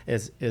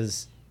 is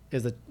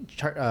the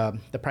chart,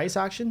 the price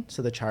action,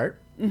 so the chart,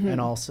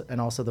 and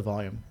also the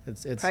volume.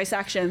 It's Price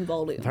action,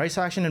 volume. price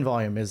action and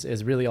volume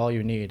is really all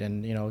you need.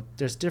 And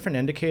there's different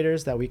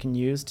indicators that we can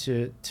use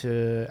to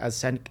as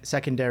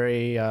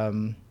secondary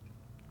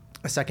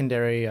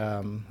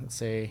let's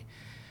say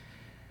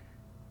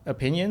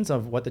opinions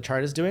of what the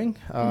chart is doing.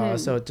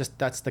 So just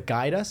that's to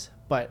guide us.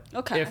 But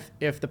Okay.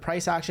 if the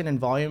price action and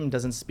volume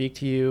doesn't speak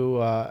to you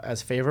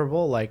as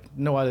favorable, like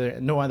no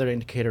other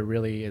indicator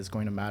really is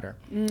going to matter.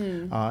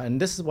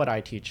 And this is what I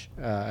teach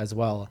as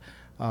well.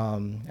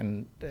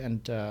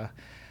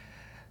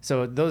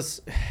 So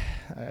those,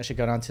 I should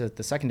go down to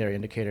the secondary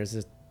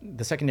indicators.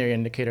 The secondary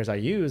indicators I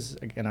use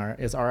again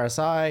is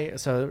RSI.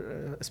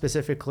 So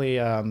specifically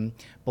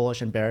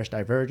bullish and bearish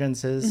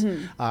divergences.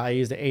 I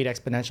use the 8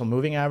 exponential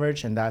moving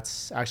average, and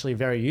that's actually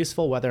very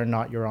useful whether or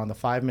not you're on the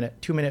 5-minute,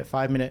 2-minute,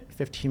 5-minute,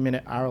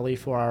 15-minute, hourly,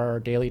 4-hour,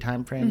 daily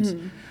time frames.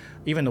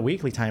 Even the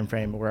weekly time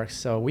frame works.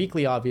 So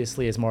weekly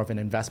obviously is more of an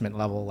investment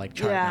level like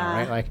chart now,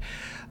 right? Like,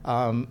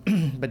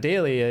 but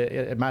daily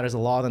it matters a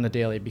lot on the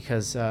daily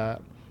because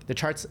the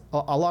charts,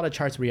 a lot of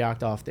charts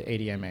react off the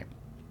ADMA.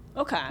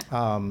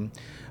 Okay.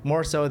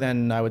 More so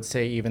than I would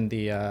say even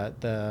the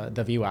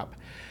VWAP.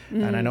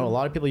 And I know a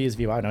lot of people use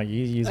VWAP. I know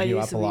you use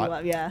VWAP a lot.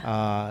 VWAP,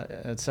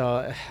 yeah.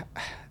 So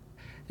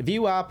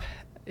VWAP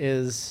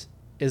is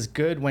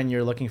good when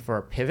you're looking for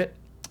a pivot.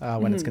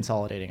 When it's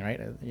consolidating, right?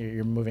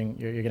 You're moving,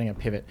 you're getting a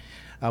pivot.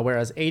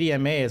 Whereas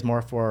ADMA is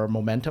more for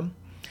momentum.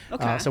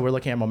 Okay. So we're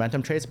looking at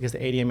momentum trades because the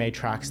ADMA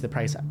tracks the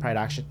price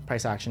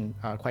action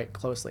quite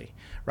closely,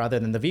 rather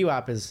than the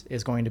VWAP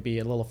is going to be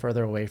a little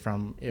further away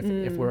from if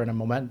we're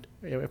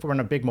in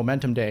a big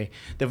momentum day,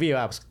 the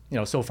VWAP's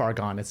so far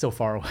gone, it's so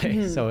far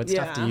away, so it's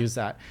tough to use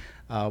that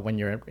when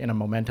you're in a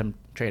momentum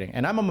trading.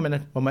 And I'm a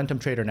momentum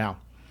trader now.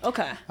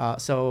 Okay.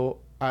 So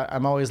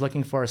I'm always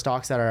looking for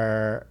stocks that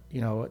are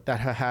that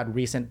have had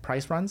recent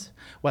price runs,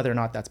 whether or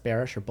not that's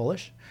bearish or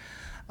bullish.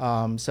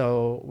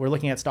 So we're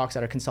looking at stocks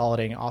that are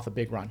consolidating off a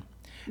big run.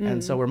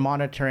 And so we're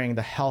monitoring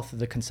the health of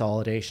the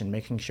consolidation,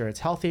 making sure it's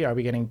healthy. Are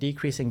we getting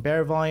decreasing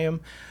bear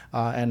volume?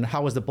 And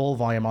how was the bull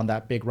volume on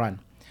that big run?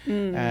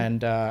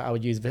 And I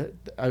would use a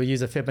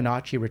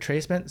Fibonacci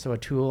retracement, so a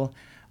tool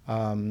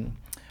on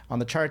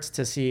the charts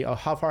to see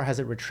how far has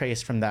it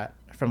retraced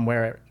from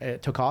where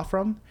it took off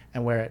from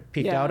and where it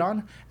peaked out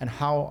on, and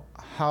how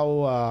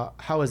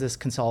is this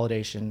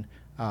consolidation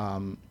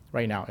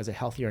right now? Is it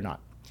healthy or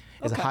not?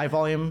 Is it high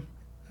volume?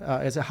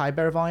 Is it high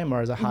bear volume,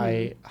 or is it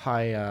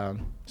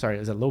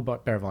is it low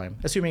bear volume?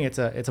 Assuming it's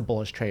a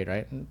bullish trade,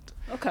 right?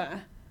 Okay.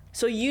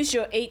 So use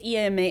your 8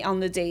 EMA on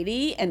the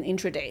daily and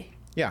intraday.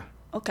 Yeah.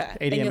 Okay.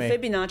 8 and EMA. your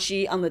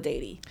Fibonacci on the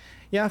daily.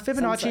 Yeah,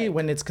 Fibonacci like-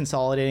 when it's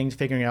consolidating,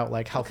 figuring out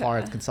like how far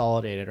it's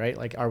consolidated, right?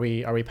 Like, are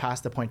we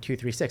past the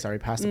 0.236? Are we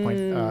past the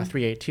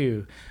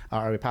 0.382?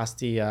 Are we past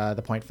the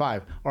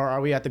 0.5? Or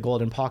are we at the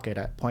golden pocket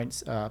at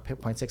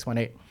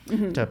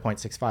 0.618 to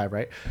 0.65,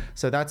 right?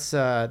 So that's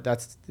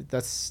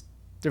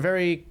they're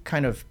very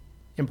kind of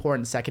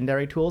important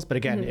secondary tools. But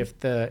again, if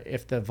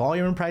the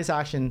volume and price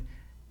action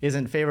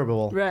isn't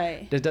favorable,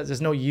 right, there's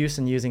no use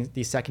in using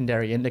these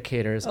secondary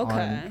indicators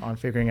Okay. on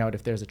figuring out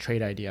if there's a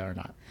trade idea or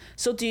not.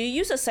 So do you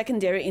use the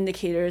secondary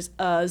indicators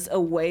as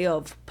a way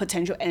of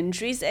potential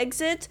entries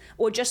exit,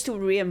 or just to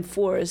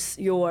reinforce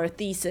your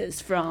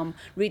thesis from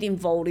reading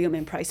volume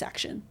and price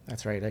action?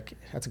 That's right. Like,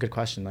 that's a good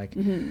question. Like,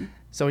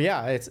 so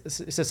yeah,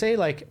 so say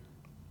like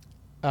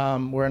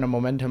we're in a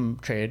momentum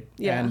trade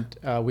and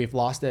we've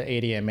lost the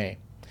 80 MA. Okay.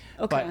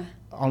 But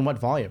on what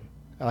volume?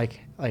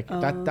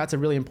 That's a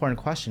really important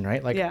question,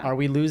 right? Like, are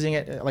we losing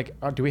it? Like,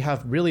 do we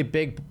have really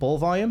big bull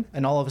volume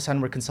and all of a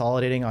sudden we're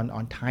consolidating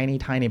on tiny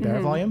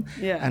bear volume?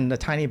 Yeah. And the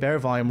tiny bear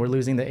volume, we're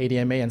losing the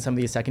ADMA and some of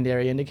these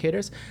secondary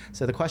indicators.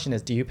 So the question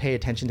is, do you pay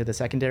attention to the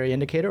secondary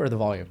indicator or the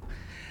volume?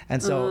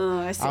 And so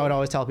I would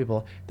always tell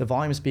people the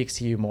volume speaks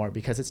to you more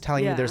because it's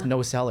telling you there's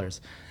no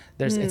sellers.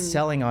 It's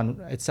selling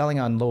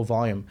on low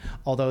volume.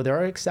 Although there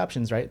are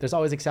exceptions, right? There's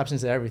always exceptions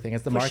to everything.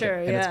 It's the market,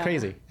 and it's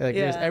crazy. Like,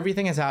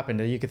 everything has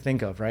happened that you could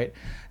think of, right?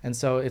 And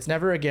so it's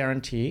never a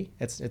guarantee.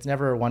 It's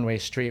never a one-way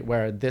street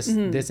where this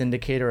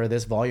indicator or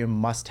this volume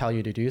must tell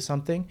you to do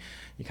something.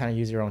 You kind of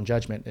use your own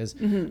judgment.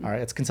 All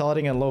right, it's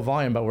consolidating at low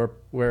volume, but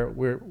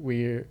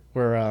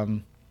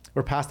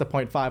we're past the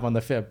 0.5 on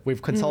the fib.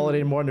 We've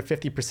consolidated more than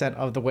 50%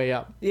 of the way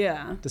up.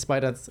 Yeah.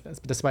 Despite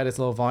its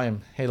low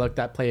volume. Hey, look,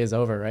 that play is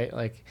over, right?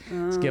 Like,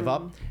 let's give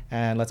up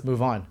and let's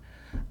move on.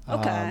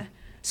 Okay.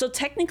 So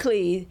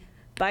technically,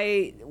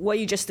 by what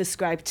you just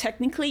described,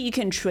 technically you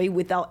can trade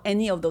without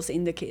any of those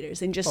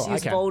indicators and just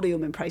use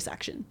volume and price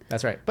action.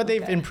 That's right. But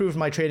they've improved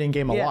my trading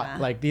game a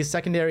lot. Like, these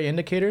secondary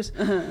indicators,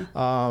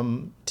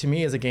 to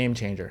me, is a game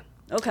changer.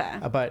 Okay.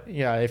 But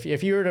yeah,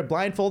 if you were to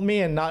blindfold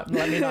me and not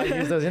let me not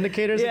use those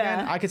indicators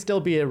again, I could still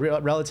be a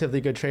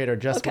relatively good trader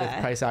just with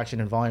price action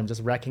and volume,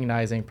 just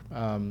recognizing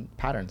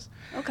patterns.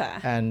 Okay.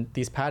 And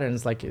these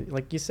patterns, like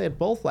you said,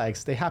 bull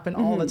flags, they happen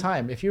all the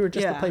time. If you were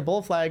just to play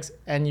bull flags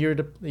and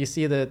you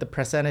see the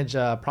percentage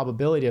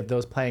probability of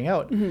those playing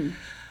out, you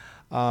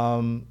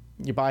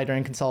buy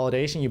during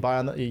consolidation,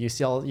 you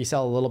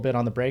sell a little bit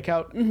on the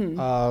breakout,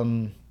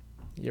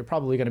 you're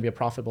probably going to be a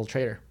profitable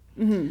trader.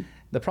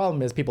 The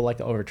problem is people like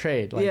to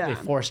overtrade. Like, they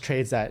force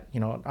trades that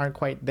aren't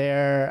quite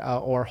there,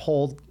 or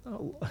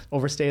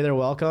overstay their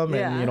welcome,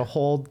 and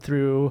hold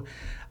through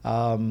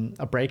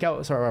a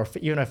breakout or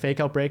even a fake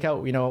out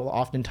breakout.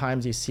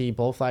 Oftentimes you see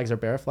bull flags or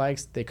bear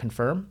flags. They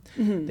confirm,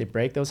 they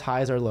break those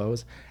highs or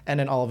lows, and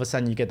then all of a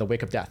sudden you get the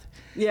wake of death.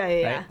 Yeah.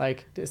 Right?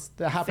 Like,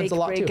 that happens Fake a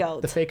lot breakout.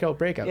 too. The fake out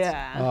breakouts.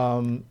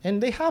 Yeah.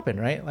 And they happen,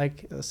 right?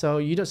 Like, so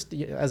you just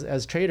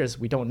as traders,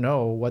 we don't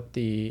know what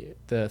the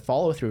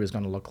follow through is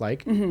going to look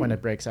like when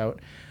it breaks out,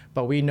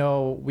 but we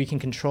know we can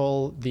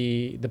control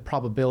the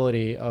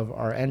probability of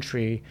our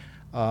entry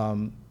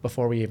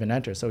before we even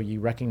enter. So you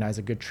recognize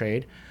a good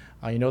trade.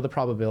 You know the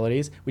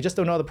probabilities. We just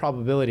don't know the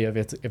probability of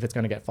if it's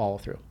going to get follow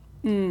through.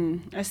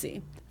 I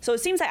see. So it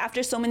seems like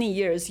after so many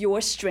years,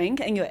 your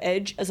strength and your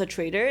edge as a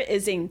trader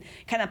is in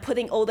kind of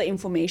putting all the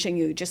information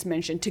you just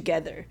mentioned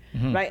together,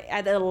 right?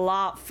 At a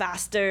lot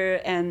faster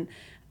and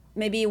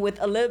maybe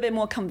with a little bit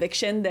more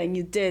conviction than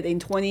you did in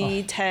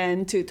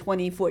 2010 to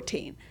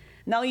 2014.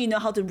 Now you know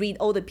how to read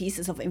all the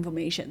pieces of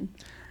information.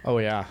 Oh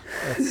yeah.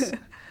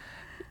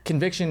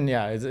 Conviction,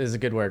 is a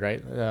good word,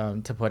 right?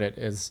 To put it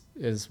is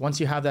once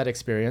you have that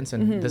experience,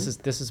 and this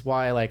is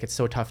why, like, it's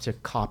so tough to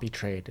copy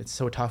trade. It's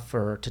so tough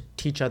to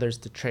teach others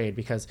to trade,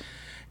 because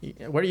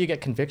where do you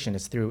get conviction?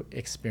 It's through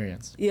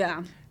experience.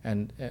 Yeah.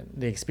 And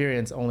the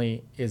experience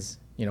only is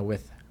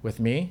with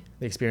me.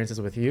 The experience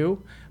is with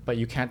you, but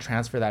you can't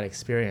transfer that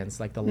experience.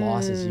 Like, the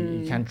losses,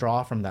 you can't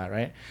draw from that,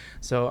 right?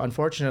 So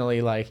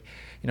unfortunately, like,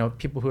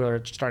 people who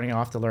are starting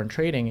off to learn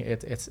trading,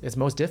 it's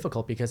most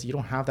difficult because you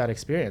don't have that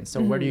experience.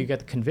 So where do you get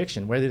the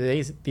conviction? Where do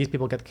these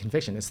people get the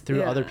conviction? It's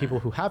through other people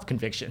who have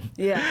conviction.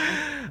 Yeah.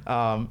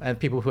 And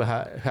people who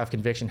have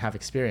conviction have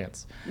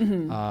experience.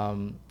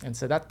 And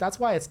so that's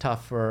why it's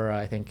tough for,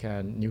 I think,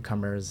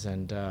 newcomers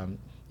and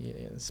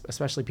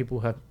especially people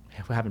who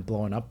haven't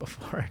blown up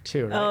before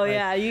too. Right? Oh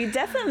yeah, you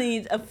definitely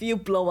need a few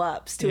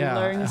blow-ups to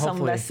learn some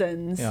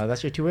lessons.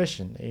 That's your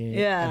tuition.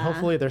 Yeah. And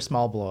hopefully they're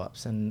small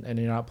blow-ups, and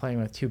you're not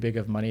playing with too big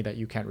of money that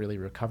you can't really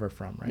recover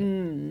from,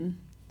 right?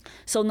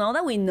 So now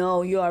that we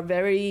know you are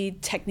very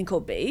technical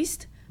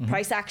based,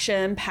 price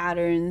action,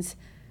 patterns,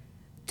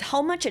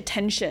 how much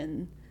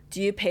attention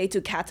do you pay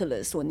to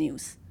catalyst or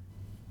news?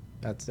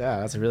 That's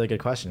a really good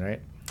question,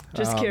 right?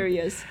 Just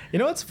curious. You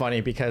know, it's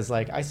funny because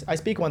like I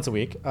speak once a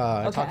week.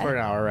 I talk for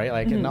an hour, right?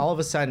 Like, and all of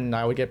a sudden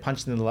I would get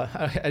punched in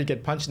I'd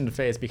get punched in the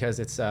face because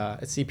it's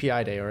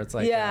CPI day, or it's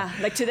like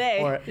like today.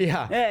 Or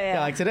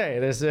like today.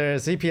 There's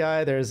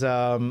CPI. There's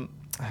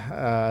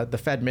the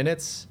Fed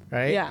minutes,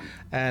 right? Yeah.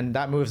 And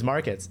that moves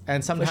markets.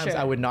 And sometimes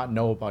I would not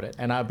know about it,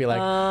 and I'd be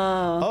like,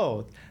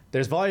 oh,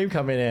 there's volume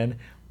coming in.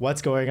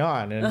 What's going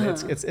on? And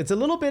it's a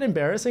little bit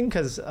embarrassing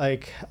because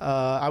like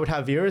I would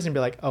have viewers and be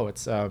like, oh,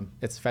 it's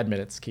Fed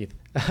minutes, Keith.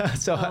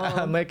 So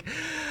I'm like,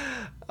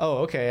 oh,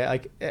 okay.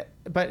 Like,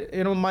 but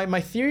you know,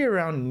 my theory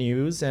around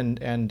news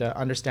and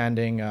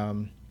understanding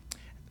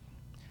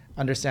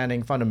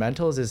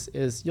fundamentals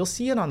is you'll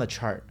see it on the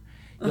chart.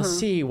 You'll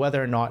see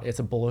whether or not it's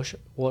bullish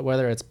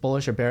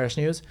or bearish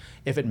news,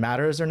 if it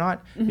matters or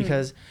not,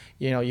 because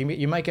you know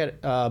you might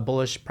get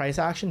bullish price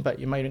action, but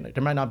there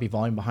might not be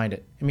volume behind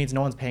it. It means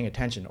no one's paying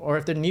attention. Or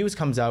if the news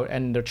comes out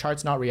and the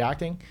chart's not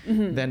reacting,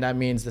 then that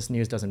means this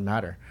news doesn't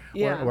matter,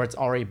 or it's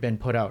already been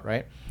put out,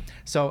 right?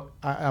 So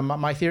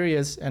my theory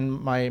is,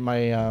 and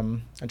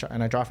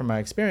I draw from my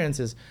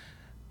experience is,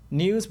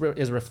 news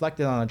is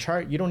reflected on a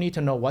chart. You don't need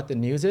to know what the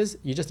news is.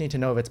 You just need to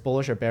know if it's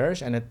bullish or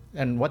bearish,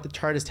 and what the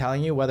chart is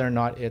telling you, whether or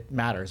not it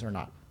matters or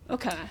not.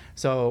 Okay.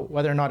 So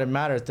whether or not it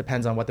matters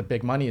depends on what the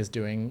big money is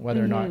doing,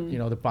 whether or not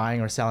the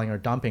buying or selling or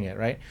dumping it,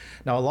 right?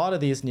 Now a lot of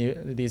these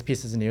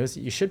pieces of news,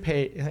 you should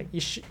pay.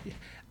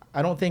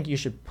 I don't think you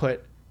should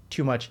put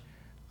too much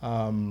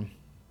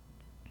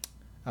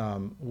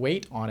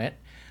weight on it,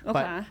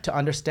 but to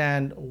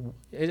understand,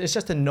 it's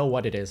just to know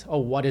what it is. Oh,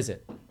 what is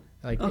it?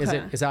 Like, is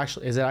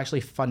it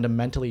actually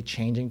fundamentally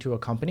changing to a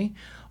company,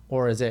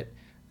 or is it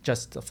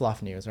just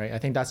fluff news, right? I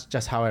think that's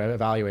just how I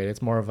evaluate it.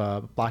 It's more of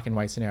a black and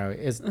white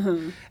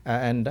scenario.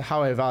 And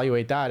how I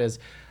evaluate that is,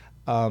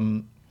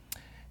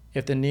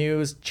 if the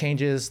news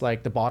changes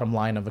like the bottom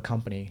line of a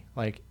company,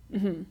 like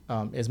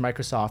is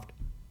Microsoft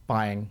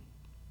buying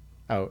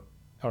out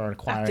or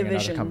acquiring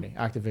another company,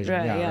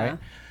 Activision,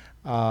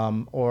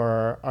 right?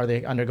 Or are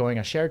they undergoing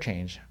a share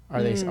change?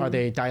 Are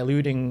they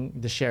diluting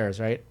the shares,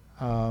 right?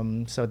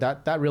 So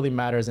that really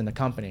matters in the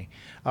company.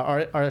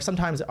 Or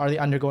sometimes are they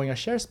undergoing a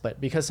share split?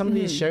 Because some of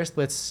these share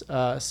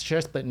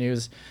split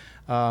news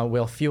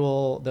will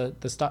fuel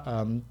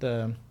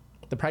the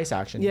price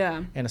action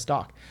in a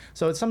stock.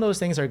 So some of those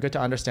things are good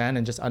to understand,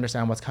 and just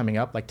understand what's coming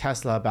up. Like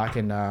Tesla back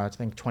in I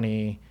think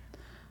 2020.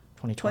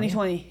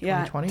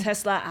 Yeah. 2020?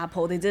 Tesla,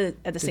 Apple, they did it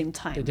at the same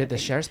time. They did the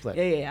share split.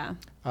 Yeah.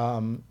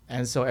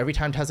 And so every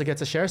time Tesla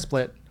gets a share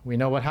split, we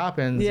know what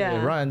happens.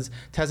 It runs.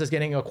 Tesla's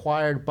getting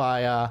acquired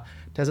by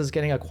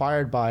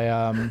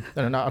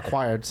no, not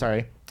acquired,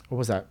 sorry. What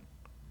was that?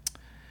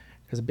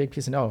 There's a big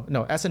piece of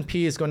no,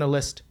 S&P is going to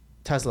list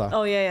Tesla.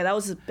 Oh yeah, that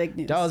was big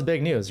news. That was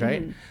big news,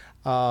 right?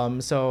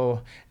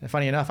 So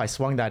funny enough, I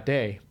swung that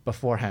day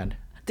beforehand.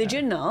 Did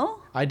you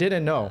know? I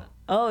didn't know.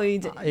 Oh,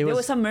 there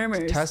was some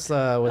murmurs.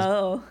 Tesla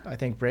was, I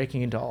think,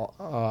 breaking into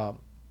all.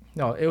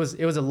 No, it was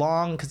a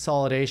long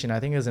consolidation. I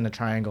think it was in a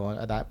triangle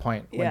at that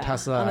point when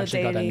Tesla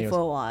actually got that news. For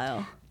a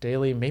while.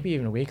 Daily, maybe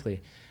even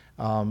weekly.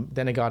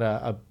 Then it got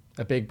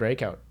a big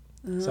breakout.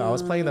 So I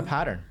was playing the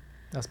pattern.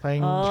 I was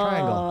playing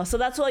triangle. So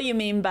that's what you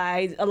mean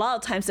by a lot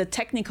of times the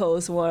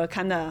technicals will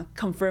kind of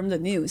confirm the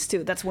news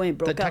too. That's when it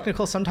broke out. The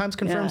technical sometimes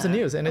confirms the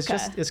news, and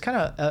it's kind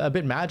of a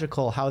bit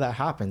magical how that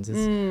happens.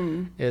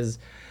 Is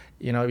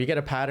you get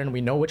a pattern,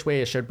 we know which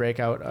way it should break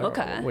out, or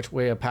which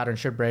way a pattern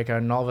should break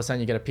out, and all of a sudden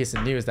you get a piece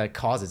of news that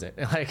causes it.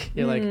 Like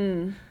you're like,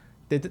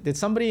 did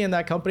somebody in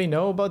that company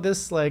know about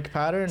this like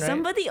pattern? Right?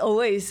 Somebody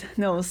always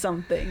knows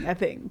something, I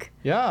think.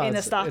 Yeah, in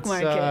the stock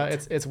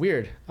market, it's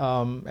weird,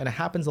 and it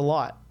happens a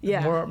lot.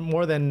 Yeah,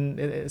 more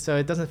than so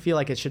it doesn't feel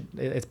like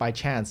it's by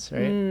chance,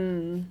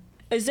 right?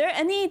 Is there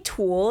any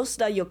tools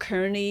that you're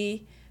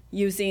currently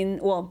using?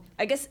 Well,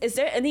 I guess, is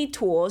there any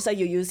tools that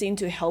you're using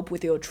to help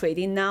with your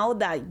trading now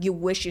that you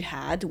wish you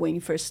had when you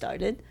first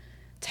started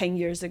 10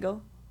 years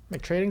ago?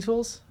 Like trading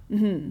tools?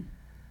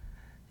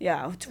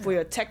 Yeah, for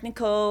your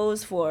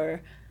technicals,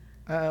 for...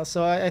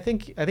 So I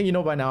think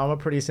by now I'm a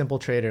pretty simple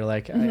trader.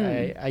 Like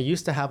I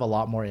used to have a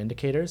lot more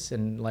indicators,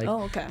 and like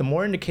the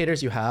more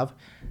indicators you have,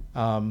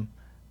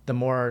 the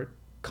more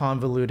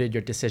convoluted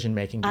your decision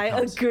making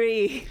becomes. I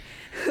agree.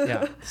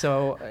 Yeah.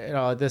 So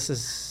this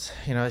is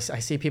I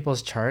see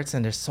people's charts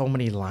and there's so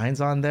many lines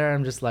on there.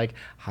 I'm just like,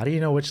 how do you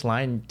know which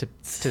line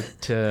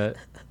to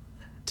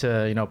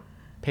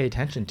pay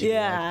attention to?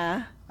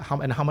 Yeah.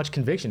 Like, how much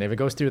conviction? If it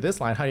goes through this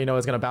line, how do you know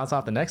it's going to bounce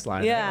off the next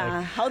line? Yeah. Right?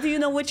 Like, how do you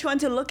know which one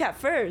to look at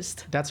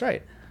first? That's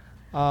right.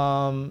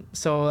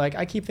 So like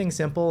I keep things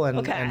simple,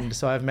 and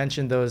so I've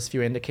mentioned those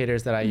few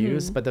indicators that I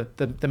use, but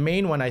the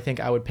main one I think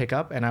I would pick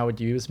up and I would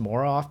use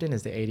more often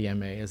is the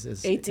ADMA.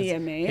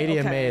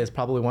 ADMA is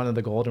probably one of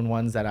the golden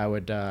ones that I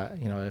would,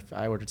 if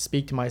I were to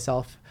speak to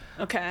myself,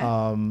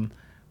 when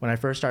I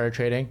first started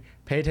trading,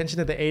 pay attention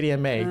to the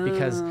ADMA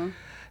because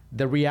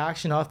the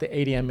reaction off the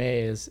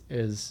ADMA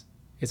is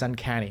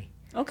uncanny.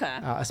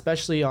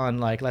 Especially on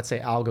like, let's say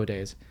algo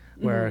days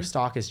where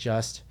stock is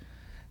just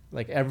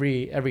like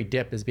every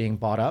dip is being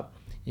bought up.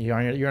 You're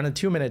on a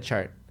 2-minute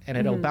chart and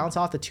it'll bounce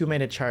off the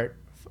 2-minute chart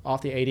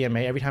off the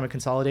ADMA every time it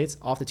consolidates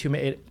off the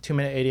 2-minute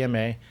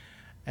ADMA,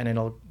 and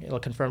it'll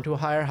confirm to a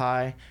higher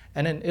high,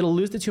 and then it'll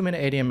lose the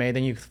 2-minute ADMA.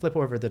 Then you flip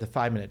over to the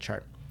 5-minute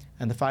chart,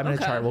 and the 5-minute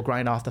chart will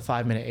grind off the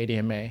 5-minute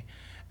ADMA,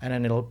 and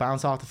then it'll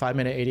bounce off the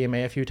 5-minute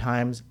ADMA a few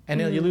times, and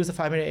then you lose the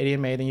 5-minute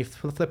ADMA. Then you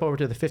flip over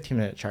to the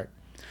 15-minute chart.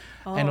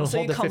 And it'll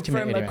hold the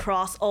 15-minute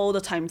across all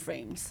the time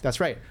frames. That's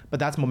right,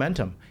 but that's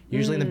momentum.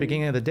 Usually in the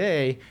beginning of the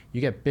day,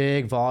 you get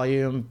big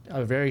volume,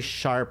 very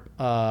sharp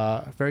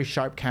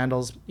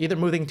candles, either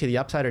moving to the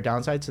upside or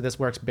downside. So this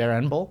works bear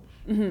and bull.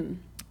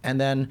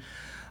 And then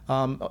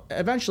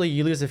eventually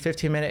you lose the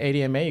 15-minute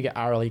ADMA, you get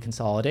hourly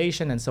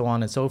consolidation, and so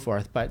on and so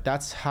forth. But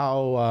that's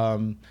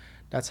how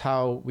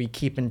we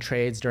keep in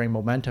trades during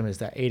momentum, is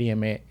that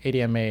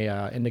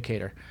ADMA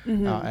indicator,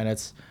 and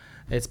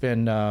it's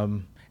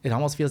been. It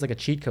almost feels like a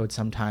cheat code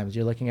sometimes.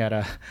 You're looking at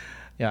a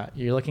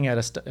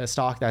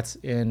stock that's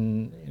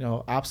in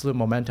absolute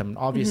momentum.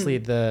 Obviously,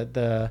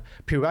 the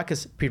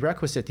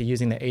prerequisite to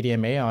using the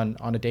ADMA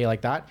on a day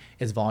like that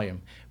is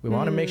volume. We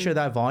want to make sure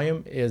that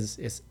volume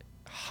is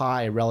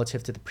high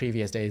relative to the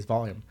previous day's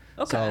volume.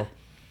 So,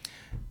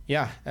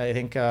 yeah, I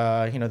think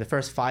the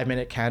first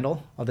 5-minute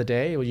candle of the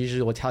day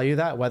will tell you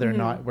that whether or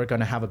not we're going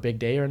to have a big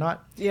day or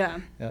not.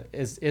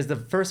 Is the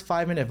first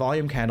 5-minute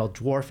volume candle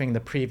dwarfing the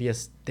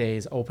previous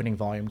day's opening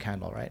volume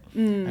candle, right?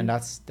 And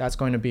that's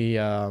going to be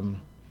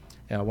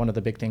one of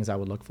the big things I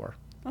would look for.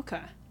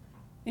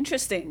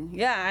 Interesting.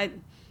 Yeah,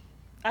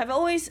 I've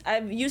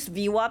used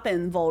VWAP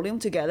and volume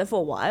together for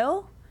a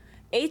while.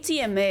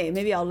 ATMA,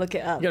 maybe I'll look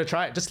it up. You gotta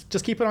try it.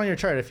 Just keep it on your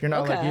chart if you're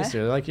not like used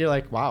to it. You're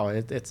like, wow,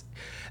 it's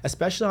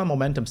especially on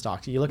momentum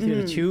stocks. You look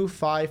through the 2,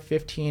 5,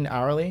 15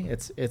 hourly.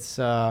 It's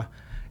a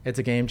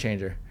game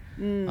changer.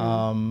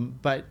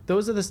 But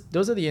those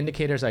are the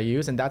indicators I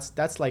use, and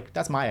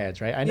that's my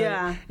edge, right? I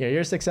know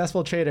you're a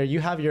successful trader. You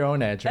have your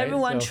own edge, right?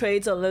 Everyone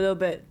trades a little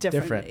bit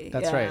differently.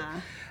 That's right.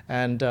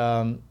 And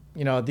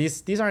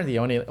these aren't the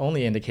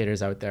only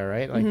indicators out there,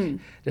 right? Like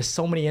there's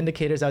so many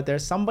indicators out there.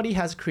 Somebody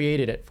has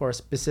created it for a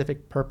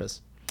specific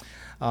purpose.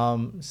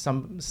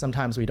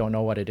 Sometimes we don't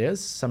know what it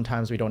is.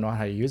 Sometimes we don't know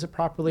how to use it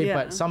properly,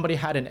 but somebody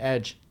had an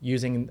edge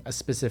using a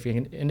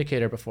specific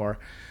indicator before.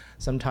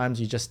 Sometimes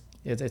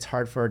it's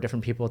hard for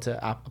different people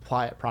to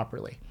apply it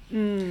properly.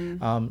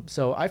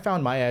 So I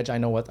found my edge. I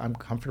know what I'm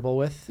comfortable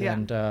with,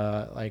 and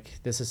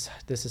this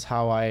is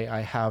how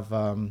I have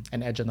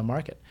an edge in the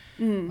market.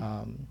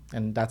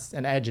 And that's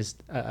an edge is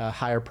a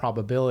higher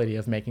probability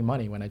of making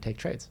money when I take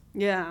trades.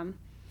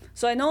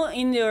 So I know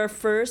in your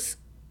first,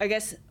 I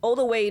guess, all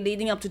the way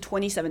leading up to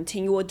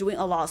 2017, you were doing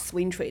a lot of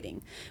swing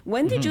trading.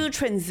 When did you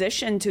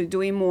transition to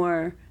doing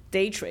more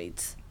day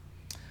trades?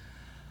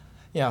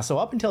 Yeah, so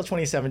up until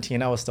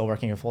 2017, I was still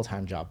working a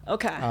full-time job.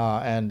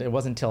 And it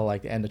wasn't until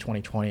like the end of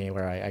 2020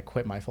 where I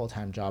quit my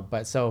full-time job.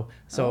 But so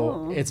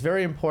it's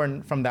very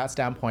important from that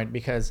standpoint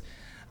because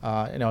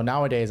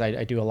nowadays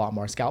I do a lot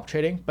more scalp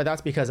trading, but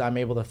that's because I'm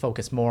able to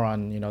focus more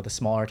on the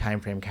smaller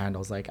time frame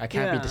candles. Like I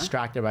can't be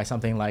distracted by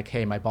something like,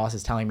 hey, my boss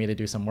is telling me to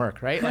do some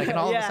work, right? Like, and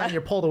all of a sudden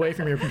you're pulled away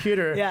from your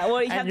computer.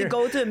 Well, you have to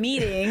go to a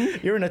meeting.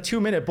 You're in a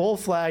 2-minute bull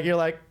flag. You're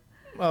like,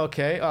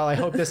 okay, well, I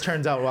hope this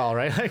turns out well,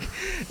 right? Like,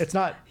 it's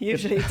not...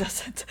 Usually it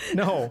doesn't.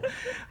 No.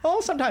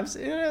 Well, sometimes,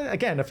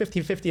 again, a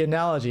 50-50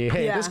 analogy.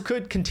 Hey, this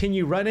could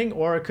continue running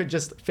or it could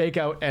just fake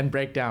out and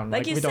break down.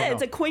 Like you said,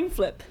 it's a coin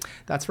flip.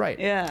 That's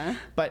right.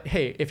 But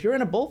hey, if you're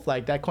in a bull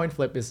flag, that coin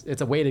flip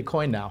it's a weighted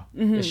coin now.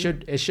 It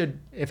should,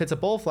 if it's a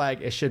bull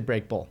flag, it should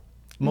break bull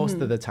most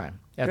of the time.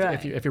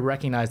 If you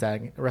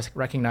recognizing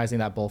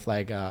that bull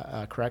flag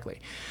correctly.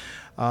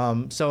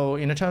 So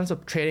in terms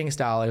of trading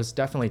style, it was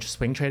definitely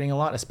swing trading a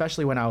lot,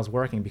 especially when I was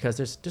working, because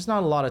there's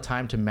not a lot of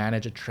time to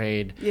manage a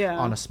trade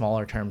on a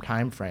smaller term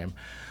time frame.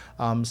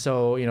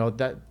 So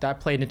that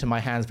played into my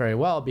hands very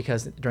well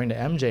because during the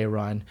MJ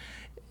run,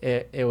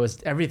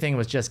 everything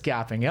was just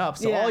gapping up.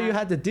 So all you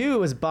had to do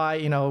was buy.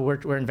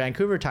 We're in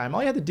Vancouver time.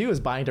 All you had to do was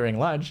buy during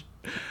lunch.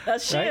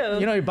 That's true. Right?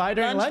 You buy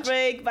during lunch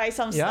break, buy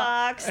some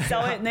stocks,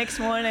 sell it next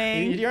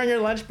morning. You're on your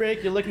lunch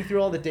break. You're looking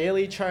through all the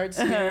daily charts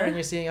here, and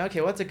you're seeing,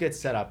 okay, what's a good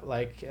setup?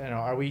 Like,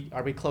 are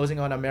we closing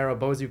on a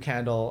Marubozu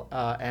candle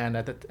and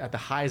at the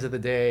highs of the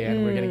day,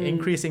 and we're getting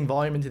increasing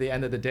volume into the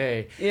end of the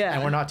day,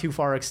 and we're not too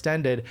far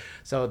extended,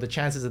 so the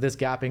chances of this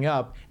gapping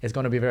up is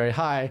going to be very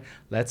high.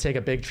 Let's take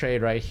a big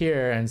trade right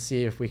here and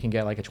see if we can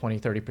get like a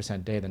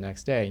 20-30% day the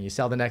next day. And you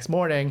sell the next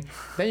morning,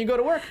 then you go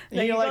to work.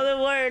 Then you go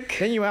to work.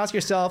 Then you ask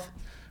yourself,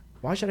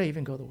 why should I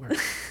even go to work?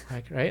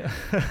 Like, right?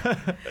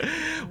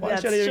 Why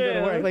That's should I even go to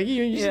true. work? Like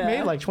you just Yeah.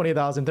 made like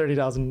 20,000,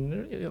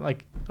 30,000,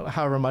 like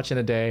however much in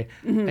a day.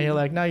 And you're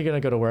like, now you're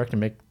going to go to work and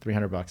make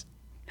 $300.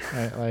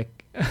 Right?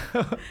 Like,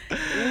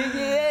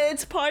 Yeah,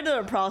 it's part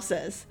of the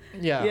process.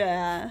 yeah.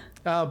 Yeah.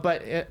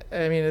 But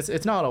I mean,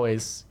 it's not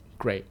always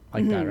great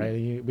like that,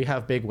 right? We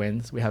have big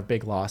wins, we have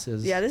big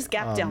losses. Yeah, there's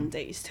gap down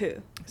days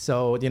too.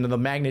 So, the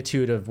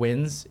magnitude of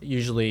wins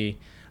usually,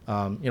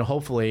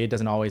 hopefully it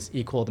doesn't always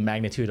equal the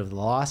magnitude of the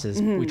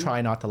losses. We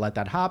try not to let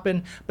that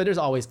happen, but there's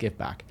always give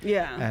back.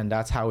 Yeah. And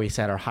that's how we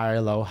set our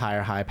higher low,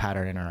 higher high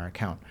pattern in our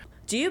account.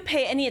 Do you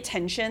pay any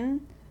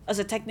attention as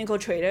a technical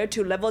trader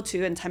to level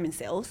 2 and time and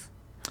sales?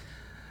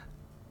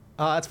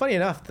 It's funny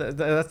enough,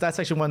 that's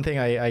actually one thing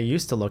I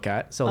used to look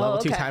at. So level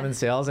 2 okay. time and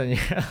sales, and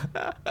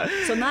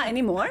So not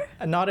anymore?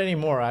 not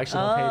anymore. I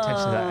actually don't pay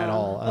attention to that at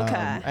all.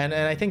 Okay. And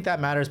I think that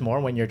matters more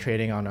when you're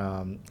trading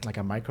on like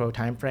a micro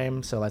time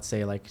frame. So let's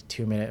say like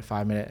 2 minute,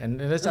 5 minute, and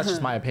that's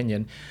just my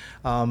opinion.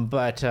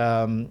 But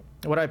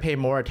what I pay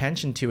more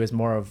attention to is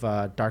more of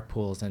dark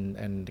pools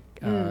and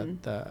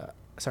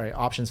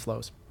options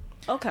flows.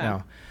 Okay.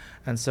 Now.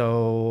 And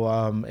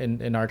so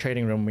in our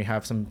trading room, we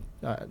have some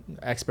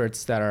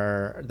experts that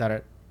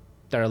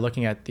are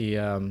looking at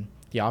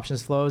the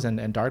options flows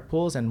and dark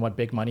pools and what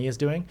big money is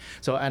doing.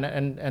 So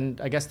and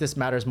I guess this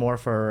matters more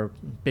for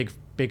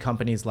big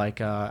companies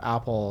like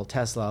Apple,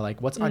 Tesla,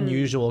 like what's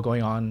unusual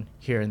going on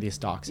here in these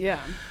stocks. Yeah.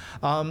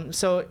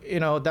 So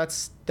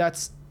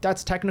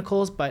that's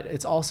technicals, but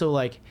it's also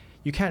like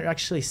you can't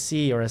actually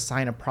see or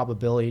assign a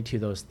probability to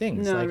those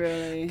things. No, like,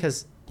 really.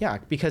 Because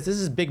this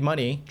is big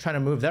money trying to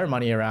move their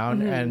money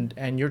around,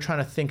 and you're trying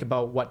to think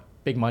about what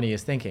big money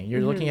is thinking.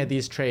 You're looking at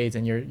these trades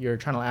and you're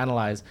trying to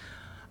analyze,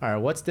 all right,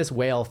 what's this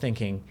whale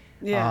thinking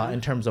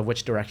in terms of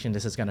which direction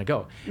this is going to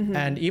go?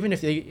 And even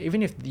if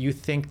you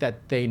think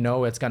that they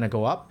know it's going to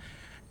go up,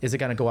 is it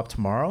going to go up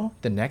tomorrow,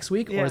 the next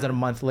week, or is it a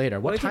month later?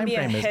 What time frame is? Or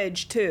it can be a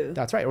hedge too.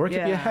 That's right, or it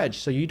could be a hedge.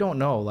 So you don't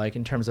know, like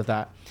in terms of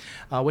that,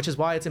 which is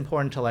why it's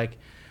important to like.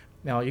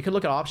 Now you could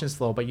look at options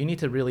flow, but you need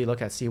to really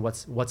look at see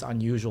what's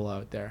unusual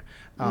out there.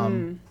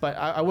 But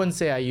I wouldn't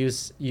say I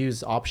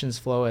use options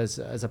flow as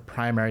a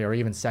primary or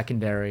even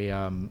secondary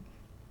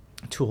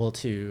tool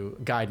to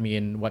guide me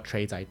in what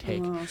trades I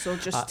take. Oh, so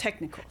just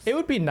technicals. It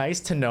would be nice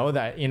to know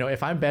that,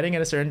 if I'm betting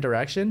in a certain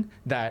direction,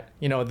 that,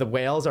 the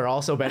whales are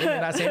also betting in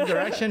that same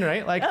direction,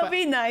 right? Like, That'd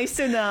be nice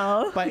to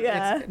know.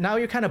 but now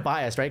you're kind of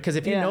biased, right? Because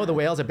if you know the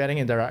whales are betting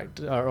in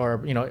direct, or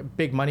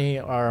big money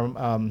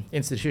or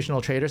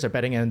institutional traders are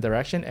betting in a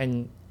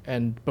direction,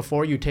 and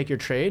before you take your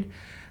trade,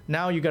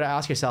 now you got to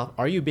ask yourself,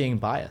 are you being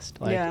biased?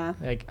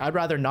 Like I'd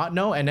rather not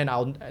know, and then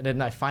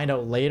I find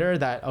out later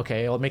that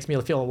okay, well, it makes me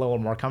feel a little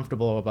more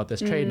comfortable about this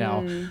trade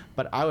now.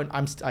 But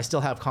I still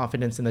have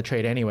confidence in the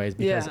trade anyways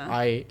because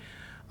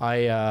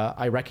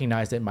I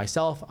recognized it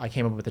myself. I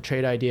came up with the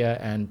trade idea,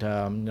 and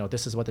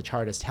this is what the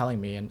chart is telling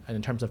me, and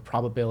in terms of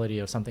probability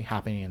of something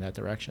happening in that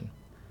direction.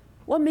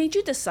 What made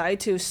you decide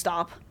to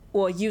stop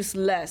or use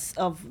less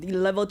of the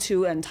level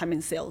 2 and time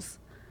and sales?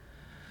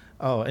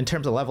 Oh, in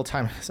terms of level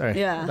time, sorry.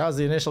 Yeah. That was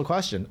the initial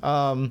question.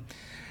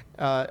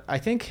 I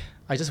think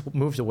I just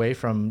moved away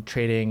from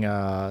trading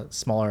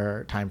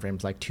smaller time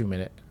frames like 2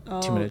 minute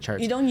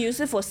charts. You don't use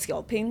it for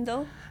scalping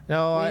though?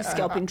 No, You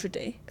scalp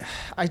intraday?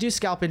 I do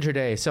scalp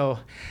intraday. So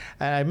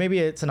maybe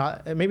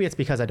it's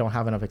because I don't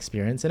have enough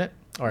experience in it,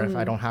 or if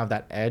I don't have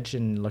that edge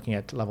in looking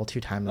at level 2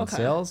 time and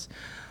sales.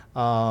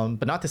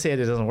 But not to say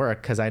that it doesn't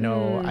work, because I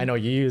know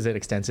you use it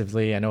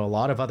extensively. I know a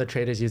lot of other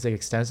traders use it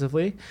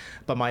extensively,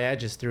 but my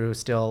edge is through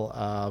still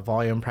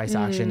volume, price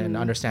action, and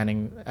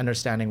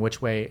understanding which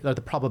way, like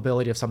the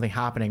probability of something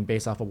happening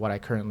based off of what I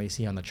currently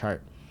see on the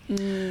chart.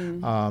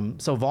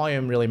 So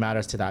volume really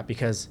matters to that,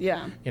 because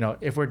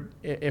if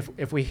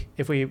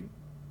we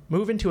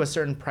move into a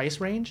certain price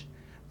range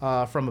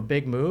from a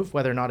big move,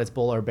 whether or not it's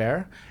bull or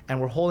bear,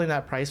 and we're holding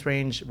that price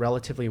range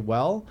relatively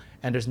well,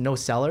 and there's no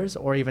sellers,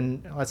 or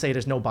even let's say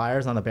there's no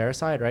buyers on the bear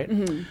side, right?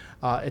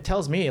 It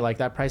tells me like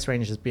that price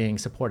range is being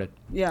supported.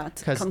 Yeah,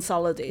 it's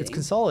consolidating. It's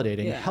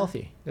consolidating,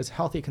 healthy. There's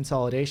healthy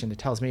consolidation. It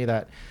tells me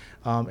that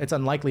it's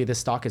unlikely this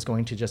stock is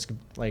going to just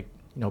like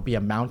be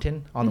a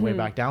mountain on the way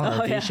back down,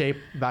 or V-shape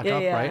back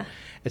up, right?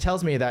 It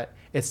tells me that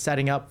it's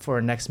setting up for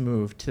a next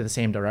move to the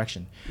same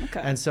direction. Okay.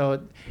 And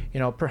so,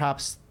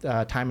 perhaps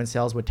time and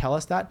sales would tell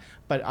us that,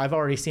 but I've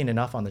already seen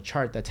enough on the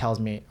chart that tells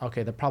me,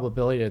 okay, the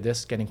probability of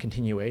this getting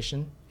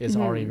continuation is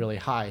already really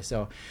high.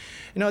 So,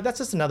 that's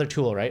just another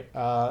tool, right?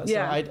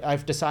 So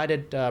I've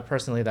decided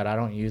personally that I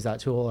don't use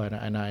that tool,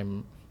 and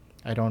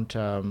I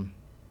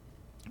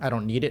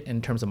don't need it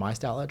in terms of my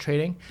style of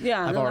trading.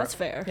 Yeah, that's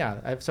fair.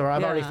 Yeah, I've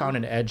already found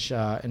an edge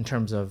in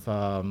terms of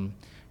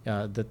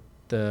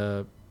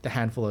the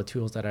handful of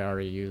tools that I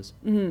already use.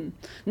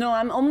 No,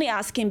 I'm only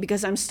asking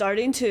because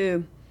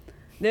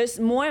there's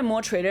more and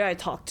more traders I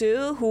talk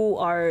to who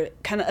are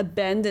kind of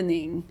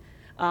abandoning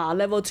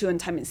level 2 and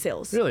time and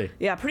sales. Really?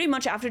 Yeah, pretty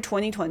much after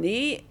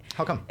 2020.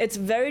 How come? It's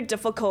very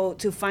difficult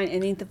to find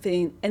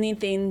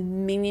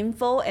anything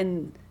meaningful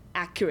and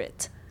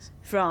accurate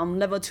from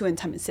level 2 and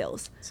time and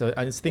sales. So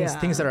it's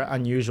things that are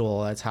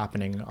unusual that's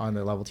happening on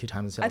the level 2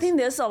 time and sales. I think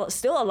there's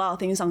still a lot of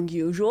things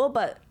unusual,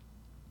 but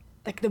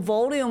like the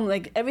volume,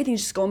 like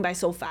everything's just going by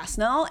so fast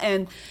now.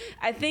 And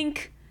I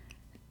think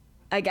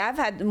like I've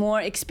had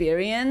more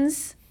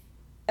experience,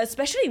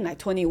 especially in like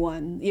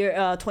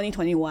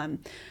 2021,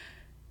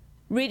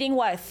 reading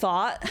what I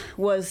thought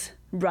was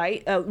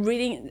right,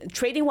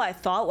 trading what I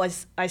thought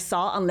was I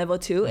saw on level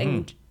 2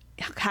 and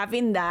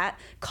having that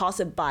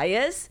cause a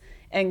bias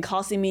and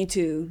causing me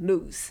to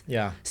lose.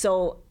 Yeah.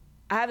 So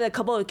I have a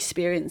couple of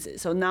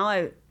experiences. So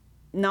now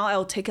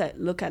I'll take a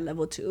look at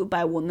level 2, but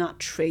I will not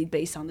trade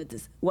based on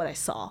what I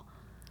saw.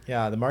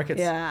 Yeah, the market's...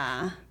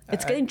 Yeah.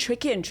 It's getting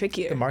trickier and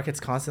trickier. The market's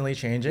constantly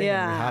changing,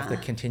 and we have to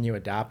continue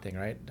adapting,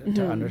 right?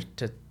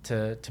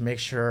 To make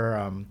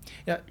sure.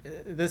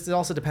 This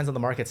also depends on the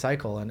market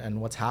cycle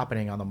and what's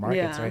happening on the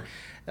markets, right?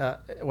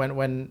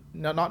 When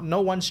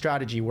no one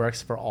strategy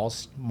works for all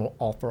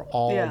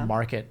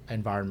market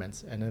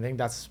environments, and I think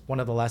that's one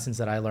of the lessons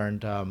that I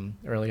learned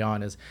early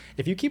on is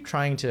if you keep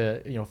trying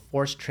to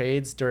force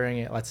trades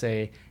during, let's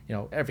say,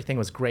 everything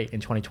was great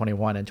in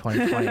 2021 and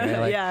 2020, right?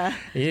 Like,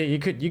 you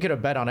could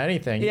have bet on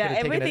anything.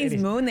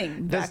 Everything's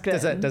mooning. Does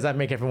that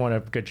make everyone a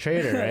good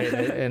trader, right?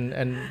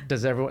 and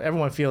does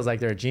everyone feels like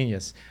they're a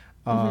genius?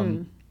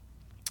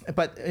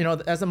 But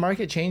as the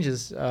market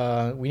changes,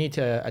 we need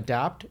to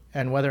adapt,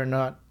 and whether or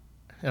not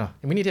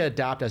we need to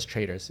adapt as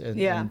traders,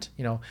 and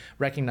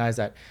recognize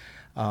that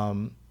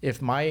if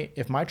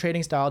my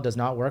trading style does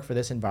not work for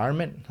this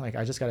environment, like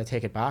I just got to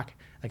take it back.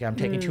 Like I'm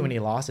taking too many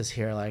losses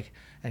here,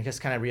 and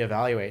just kind of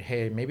reevaluate.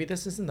 Hey, maybe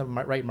this isn't the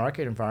right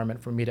market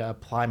environment for me to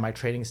apply my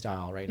trading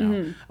style right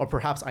now, or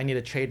perhaps I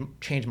need to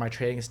change my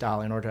trading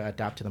style in order to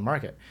adapt to the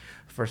market.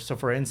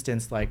 For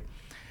instance, like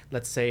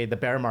let's say the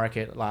bear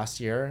market last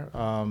year,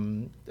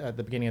 at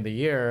the beginning of the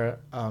year,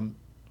 I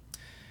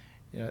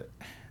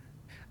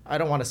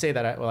don't want to say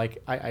that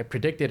I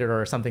predicted it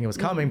or something was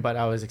coming, but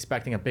I was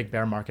expecting a big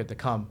bear market to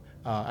come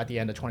at the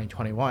end of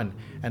 2021,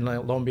 and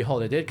lo and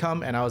behold, it did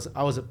come, and I was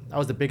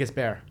the biggest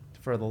bear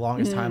for the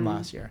longest time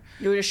last year.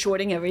 You were just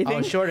shorting everything. I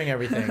was shorting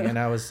everything, and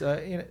I was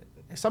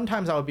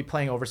sometimes I would be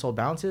playing oversold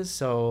bounces,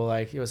 so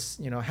like it was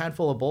a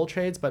handful of bull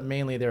trades, but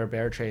mainly they were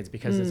bear trades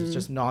because this was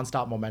just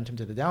nonstop momentum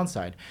to the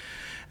downside,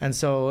 and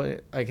so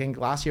I think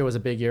last year was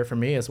a big year for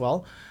me as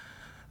well,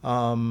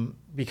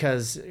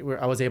 because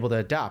I was able to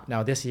adapt.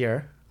 Now this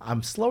year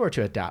I'm slower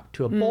to adapt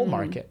to a bull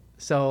market.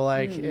 So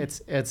like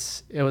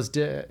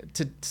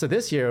so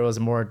this year was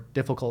a more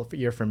difficult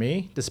year for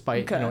me,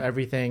 despite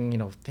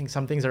everything.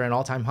 Some things are in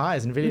all-time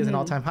highs. Nvidia's in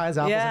all-time highs.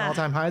 Apple's in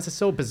all-time highs. It's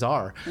so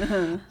bizarre.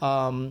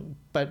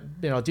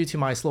 But due to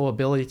my slow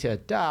ability to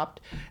adapt,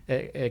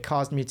 it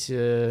caused me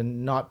to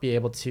not be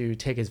able to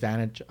take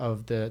advantage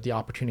of the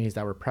opportunities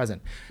that were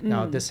present.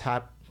 Now this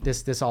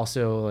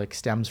also like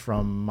stems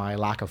from my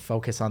lack of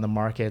focus on the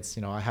markets.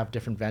 I have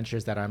different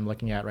ventures that I'm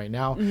looking at right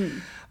now,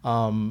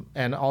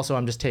 and also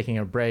I'm just taking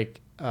a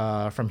break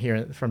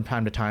from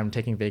time to time,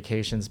 taking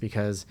vacations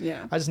because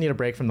I just need a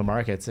break from the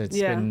markets.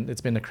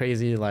 It's been a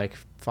crazy like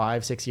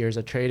 5-6 years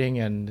of trading,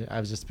 and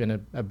I've just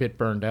been a bit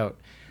burned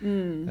out.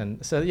 And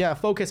so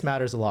focus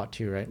matters a lot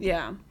too, right?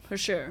 Yeah, for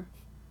sure.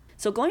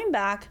 So going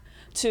back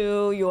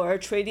to your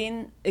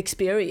trading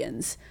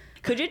experience,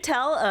 could you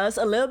tell us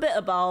a little bit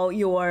about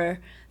your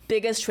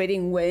biggest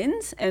trading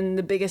wins and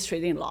the biggest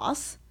trading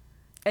loss?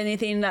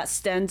 Anything that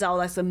stands out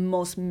as the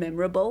most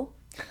memorable?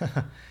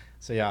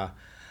 So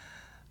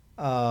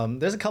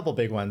there's a couple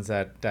big ones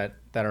that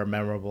are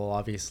memorable,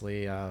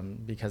 obviously,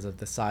 because of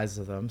the size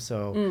of them.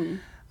 So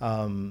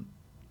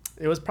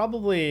it was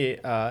probably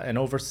an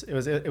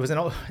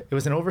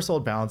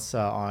oversold bounce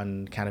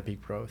on Canopy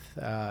Growth.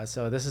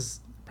 So this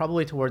is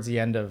probably towards the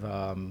end of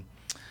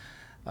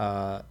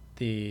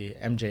the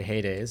MJ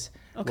heydays,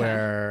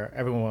 where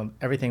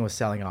everything was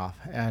selling off,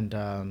 and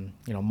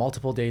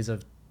multiple days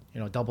of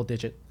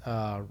double-digit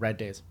red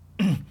days.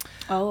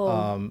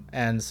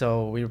 And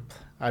so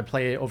I'd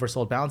play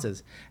oversold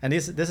bounces, and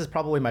this is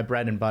probably my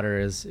bread and butter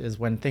is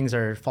when things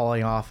are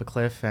falling off a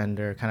cliff and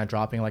they're kind of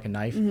dropping like a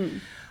knife.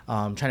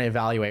 Trying to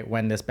evaluate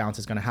when this bounce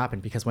is going to happen,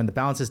 because when the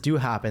bounces do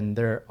happen,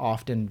 they're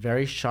often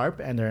very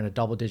sharp and they're in a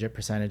double-digit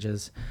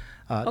percentage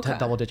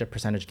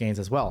gains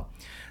as well.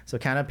 So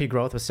Canopy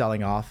Growth was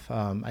selling off.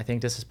 I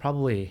think this is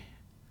probably,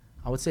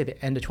 I would say,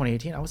 the end of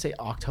 2018. I would say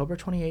October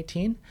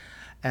 2018.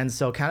 And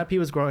so Canopy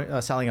was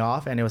selling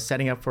off, and it was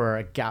setting up for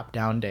a gap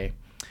down day.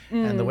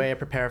 And the way I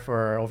prepare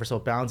for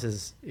oversold bounce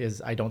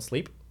is I don't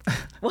sleep.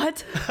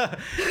 What?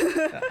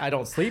 I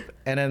don't sleep.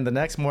 And then the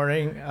next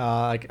morning,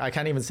 I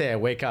can't even say I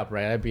wake up,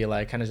 right? I'd be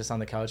like kind of just on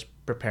the couch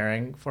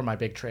preparing for my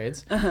big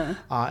trades.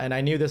 And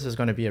I knew this was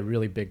going to be a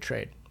really big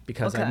trade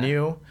because I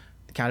knew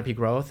the Canopy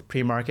Growth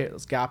pre-market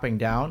was gapping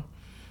down.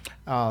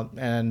 At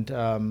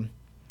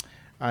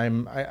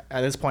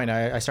this point,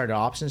 I started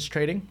options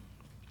trading.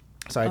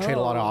 So I trade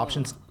a lot of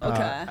options.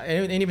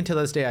 And even to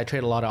this day, I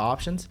trade a lot of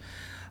options.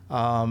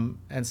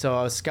 And so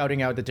I was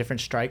scouting out the different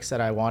strikes that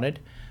I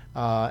wanted.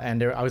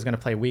 and I was going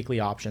to play weekly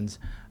options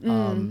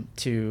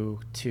to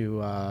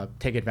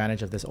take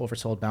advantage of this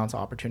oversold bounce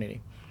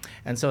opportunity.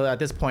 And so at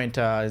this point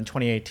in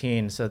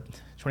 2018, so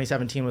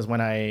 2017 was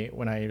when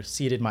I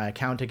seeded my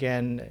account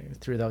again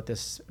throughout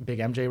this big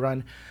MJ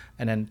run,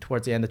 and then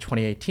towards the end of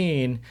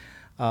 2018,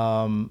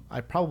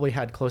 I probably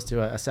had close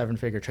to a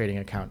 7-figure trading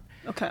account.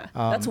 Okay,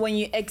 that's when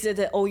you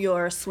exited all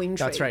your swing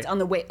trades right. on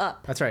the way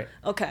up. That's right.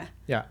 Okay.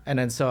 Yeah, and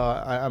then so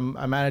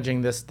I'm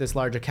managing this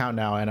large account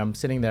now, and I'm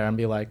sitting there and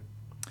be like,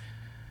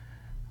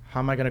 how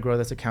am I going to grow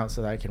this account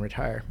so that I can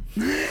retire?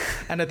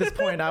 And at this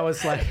point, I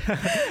was like,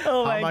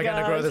 how am I going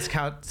to grow this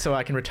account so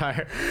I can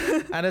retire?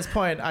 At this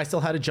point, I still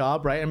had a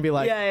job, right? And be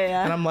like,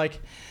 and I'm like,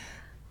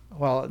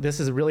 well, this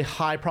is a really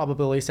high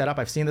probability setup.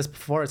 I've seen this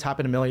before. It's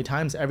happened a million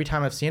times. Every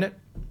time I've seen it,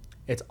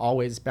 it's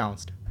always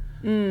bounced.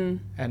 And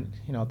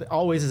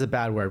always is a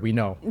bad word. We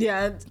know.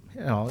 Yeah.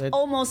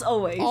 Almost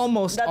always.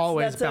 Almost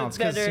always bounce,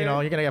 because you're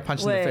gonna get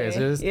punched in the face.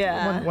 It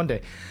was one day.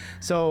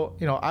 So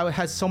I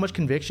had so much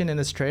conviction in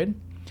this trade.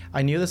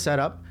 I knew the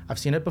setup. I've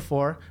seen it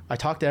before. I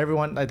talked to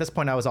everyone. At this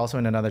point, I was also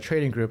in another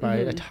trading group.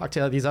 I talked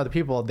to these other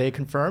people. They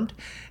confirmed.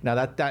 Now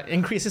that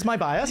increases my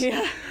bias.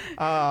 Yeah.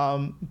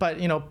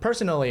 But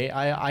personally,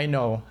 I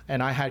know,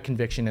 and I had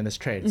conviction in this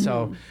trade.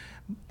 So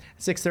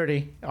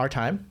 6:30 our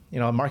time.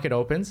 Market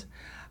opens.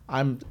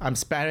 I'm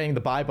spamming the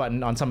buy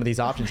button on some of these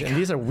options, and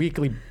these are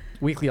weekly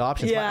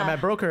options. Yeah. My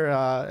broker,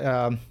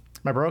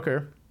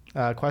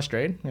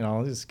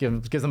 Questrade, just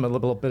gives them a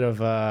little bit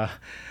of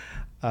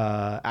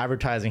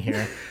advertising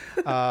here.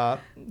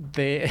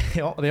 They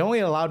only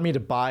allowed me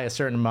to buy a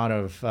certain amount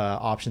of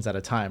options at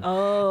a time.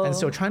 Oh. And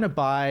so trying to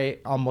buy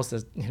almost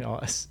a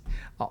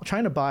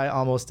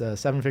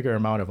 7-figure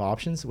amount of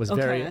options was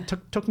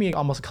took me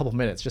almost a couple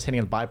minutes just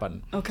hitting the buy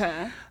button.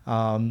 Okay.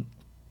 And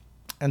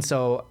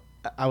so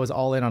I was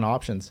all in on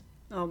options.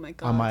 Oh my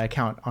God. On my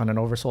account on an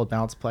oversold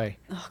bounce play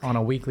on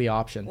a weekly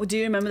option. Well, do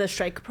you remember the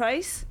strike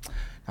price?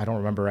 I don't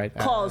remember right.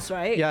 Calls,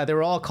 right? Yeah, they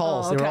were all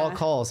calls. Oh, okay. They were all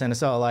calls, and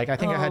so I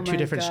think I had 2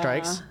 different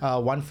strikes.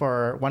 One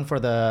for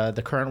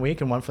the current week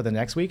and one for the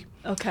next week.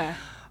 Okay,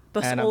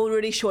 but it's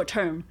already short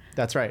term.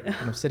 That's right. And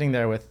I'm sitting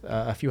there with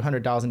a few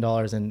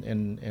 $100,000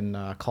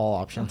 in call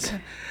options. Okay.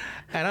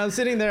 And I'm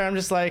sitting there. I'm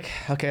just like,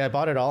 okay, I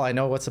bought it all. I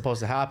know what's supposed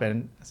to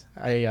happen.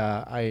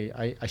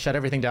 I shut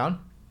everything down.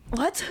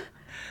 What?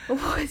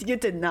 What? You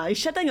did not. You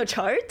shut down your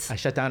charts? I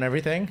shut down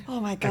everything. Oh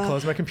my God. I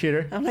closed my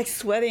computer. I'm like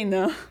sweating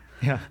now.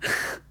 Yeah.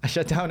 I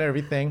shut down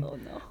everything. Oh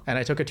no. And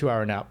I took a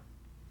 2-hour nap.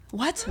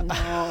 What? No.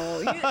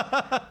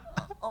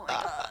 Oh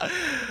my God.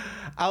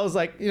 I was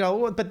like,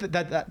 but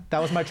that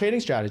was my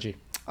trading strategy.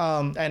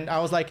 And I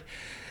was like,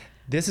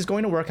 this is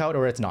going to work out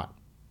or it's not.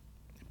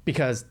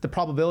 Because the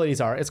probabilities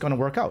are it's going to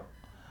work out.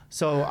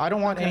 So I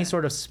don't want any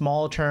sort of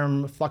small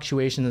term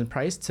fluctuations in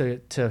price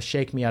to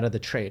shake me out of the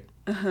trade.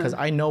 Because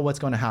I know what's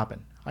going to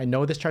happen. I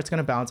know this chart's going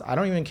to bounce. I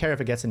don't even care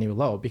if it gets a new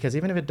low, because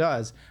even if it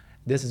does,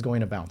 this is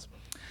going to bounce.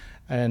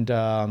 And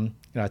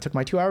I took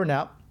my 2-hour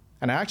nap,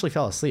 and I actually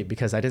fell asleep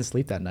because I didn't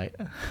sleep that night.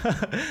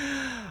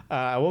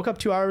 I woke up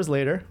 2 hours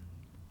later,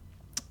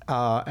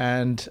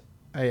 and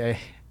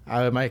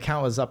my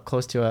account was up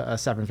close to a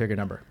 7-figure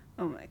number.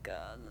 Oh my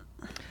God.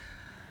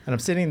 And I'm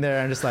sitting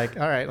there and just like,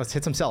 all right, let's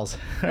hit some sells.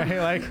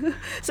 Right?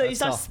 So you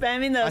start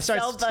spamming the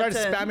sell button. I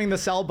started spamming the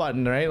sell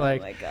button, right?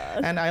 Oh my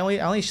God. And I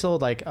only sold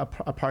like a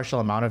partial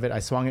amount of it. I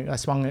swung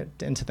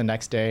it into the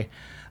next day,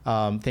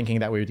 thinking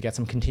that we would get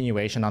some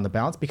continuation on the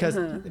bounce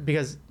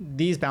because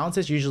these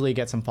bounces usually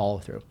get some follow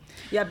through.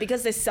 Yeah,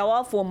 because they sell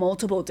off for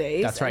multiple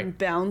days. That's right. And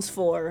bounce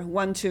for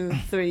 1, 2,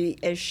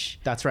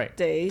 3-ish. That's right.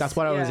 Days. That's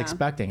what I was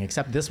expecting,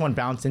 except this one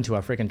bounced into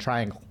a freaking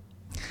triangle.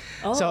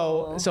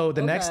 Oh, so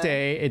the next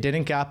day it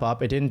didn't gap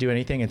up, it didn't do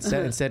anything.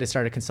 Instead it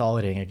started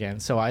consolidating again.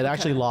 So I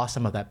actually lost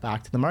some of that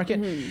back to the market.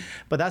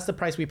 But that's the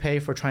price we pay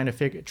for trying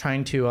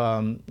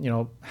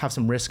to have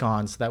some risk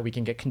on so that we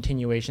can get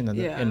continuation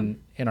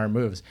in our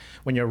moves.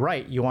 When you're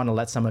right, you want to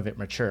let some of it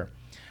mature.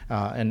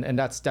 And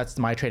that's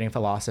my trading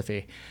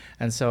philosophy.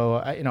 And so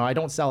I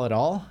don't sell it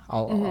all.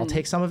 I'll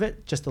take some of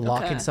it just to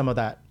lock in some of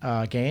that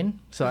gain.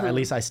 So at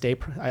least I stay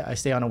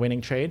on a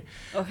winning trade.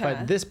 Okay.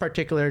 But this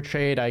particular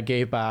trade, I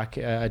gave back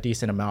a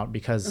decent amount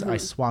because I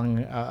swung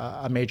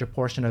a major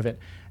portion of it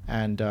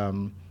and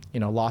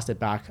lost it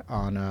back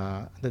on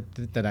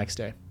the next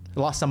day.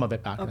 Lost some of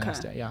it back the next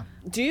day. Yeah.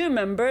 Do you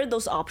remember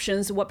those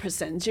options? What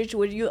percentage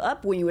were you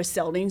up when you were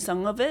selling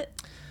some of it?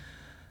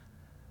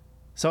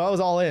 So I was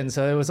all in.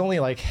 So it was only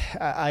like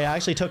I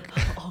actually took.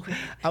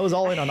 I was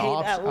all in on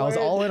options. I was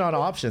all in on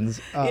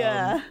options.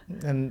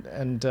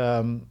 And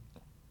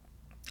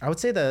I would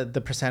say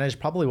the percentage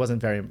probably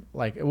wasn't very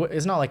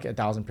it's not like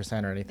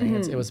 1,000% or anything.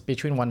 It was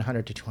between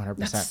 100 to 200%.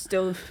 That's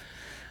still.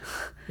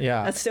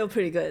 Yeah, that's still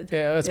pretty good.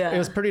 Yeah, it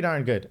was pretty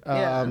darn good.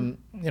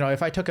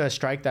 If I took a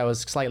strike that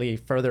was slightly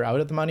further out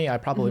of the money, I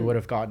probably would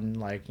have gotten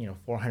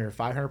 400,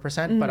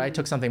 500%. But I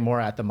took something more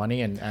at the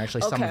money, and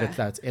actually some of it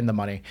that's in the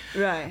money.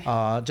 Right.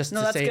 That's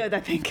good. I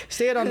think.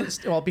 Stay it on.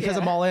 Because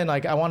I'm all in.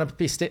 I want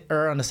to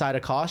err on the side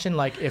of caution.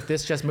 If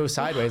this just moves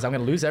sideways, I'm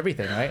going to lose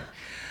everything, right?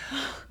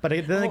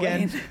 But then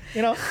again,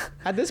 you know,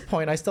 at this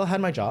point, I still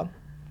had my job.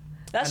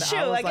 That's true.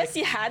 I guess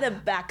you had a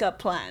backup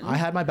plan. I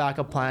had my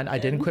backup plan. I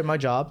didn't quit my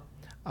job.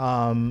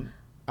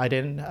 I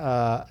didn't,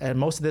 and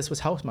most of this was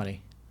house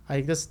money.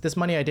 This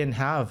money I didn't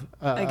have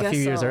a few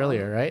years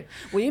earlier, right?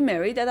 Were you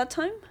married at that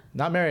time?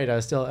 Not married. I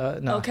was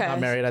still not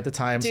married at the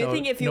time. Do you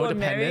think if you were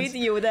married,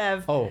 you would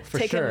have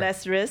taken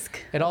less risk?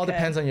 It all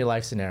depends on your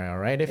life scenario,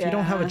 right? If you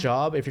don't have a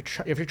job, if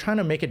you're trying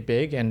to make it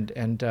big and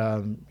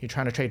you're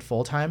trying to trade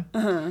full time,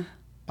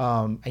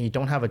 and you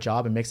don't have a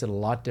job, it makes it a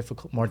lot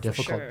more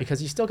difficult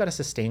because you still got to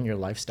sustain your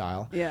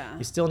lifestyle. Yeah.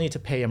 You still need to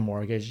pay a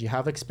mortgage. You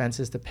have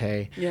expenses to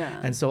pay. Yeah.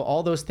 And so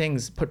all those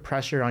things put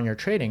pressure on your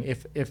trading.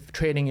 If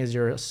trading is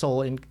your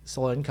sole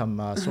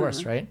income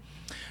source, right?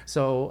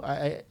 So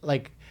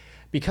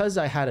because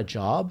I had a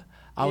job,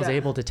 I was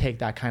able to take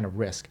that kind of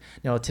risk.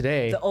 You know,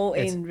 today the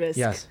all-in risk.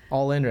 Yes,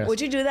 all-in risk.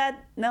 Would you do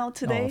that now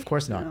today? No, of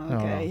course not. Oh,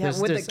 okay. No. Yeah,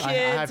 with the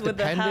kids, with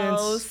the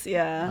house.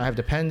 Yeah. I have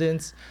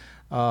dependents.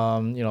 You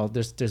know,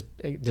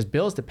 there's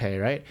bills to pay,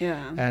 right?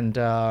 Yeah. And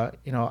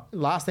you know,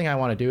 last thing I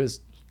want to do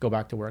is go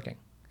back to working.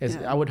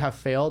 I would have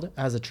failed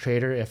as a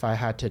trader if I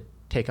had to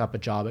take up a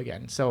job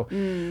again. So,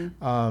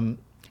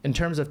 in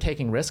terms of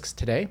taking risks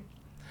today,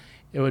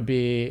 it would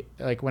be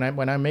like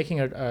when I'm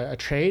making a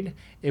trade,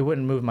 it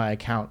wouldn't move my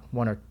account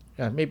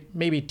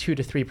maybe 2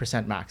 to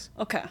 3% max.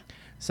 Okay.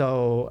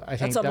 So I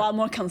think that's a lot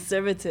more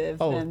conservative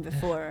than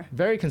before.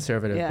 Very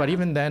conservative. Yeah. But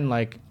even then,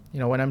 like, you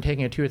know, when I'm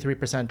taking a 2 or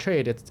 3%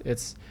 trade,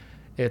 it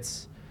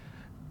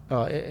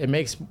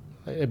makes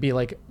it be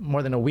like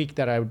more than a week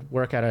that I would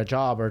work at a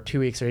job, or 2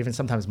 weeks, or even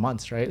sometimes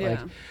months, right? Yeah. Like,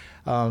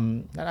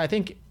 and I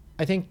think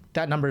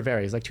that number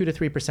varies, like 2 to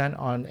 3%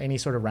 on any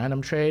sort of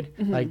random trade,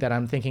 like that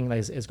I'm thinking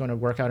is going to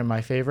work out in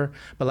my favor.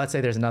 But let's say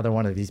there's another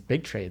one of these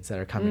big trades that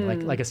are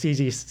coming, like a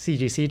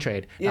CGC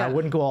trade. Yeah. I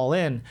wouldn't go all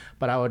in,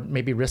 but I would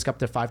maybe risk up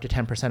to 5 to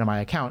 10% of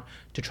my account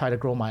to try to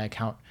grow my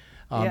account.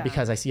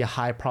 Because I see a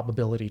high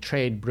probability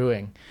trade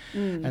brewing.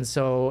 And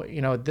so,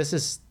 you know,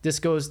 this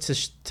goes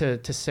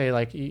to say,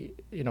 like, you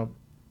know,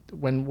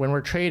 when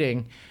we're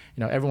trading,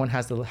 you know, everyone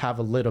has to have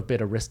a little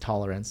bit of risk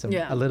tolerance and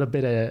a little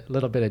bit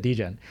of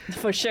degen.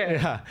 For sure.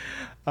 Yeah.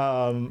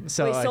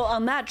 So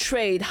on that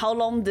trade, how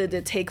long did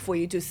it take for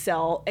you to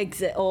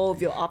exit all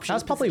of your options? That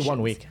was probably positions?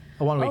 1 week.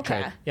 A 1 week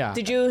trade. Yeah.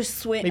 Did you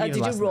swing? Did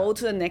you roll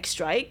to the next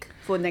strike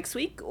for next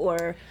week,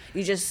 or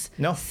you just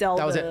sell?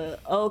 That was it.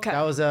 Oh, okay.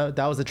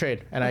 That was the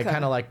trade, and I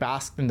kind of like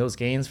basked in those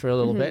gains for a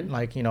little bit.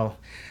 Like, you know,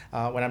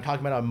 when I'm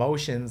talking about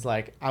emotions,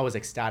 like, I was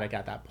ecstatic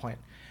at that point.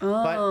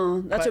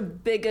 Oh, that's your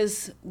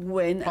biggest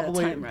win at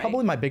the time, right?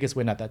 Probably my biggest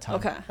win at that time.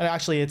 Okay. And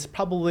actually,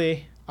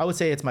 I would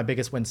say it's my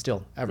biggest win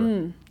still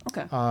ever.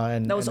 Okay.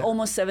 And that was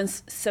almost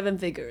seven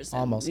figures.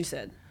 Almost. You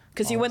said,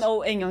 because you went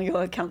all in on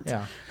your account.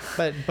 Yeah,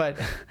 but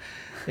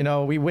you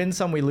know, we win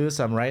some, we lose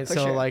some, right?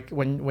 So like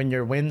when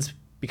your wins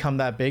become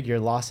that big, your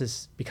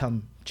losses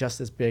become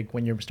just as big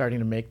when you're starting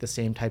to make the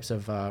same types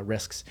of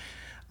risks.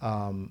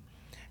 And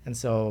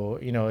so,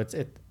 you know,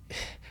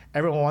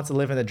 everyone wants to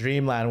live in the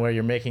dreamland where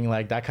you're making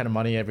like that kind of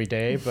money every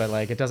day, but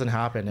like it doesn't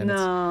happen. And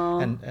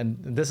and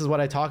this is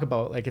what I talk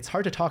about. Like, it's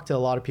hard to talk to a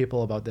lot of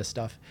people about this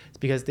stuff. It's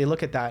because they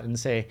look at that and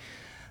say,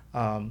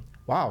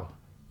 wow,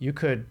 you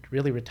could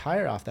really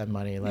retire off that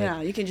money. Like,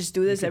 yeah, you can just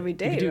do this every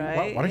day,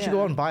 right? Why don't you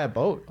go out and buy a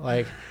boat,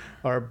 like,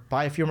 or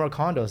buy a few more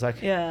condos?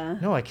 Like,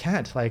 no, I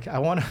can't. Like,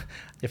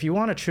 if you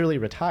want to truly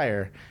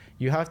retire,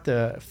 you have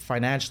to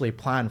financially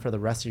plan for the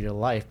rest of your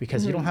life,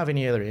 because you don't have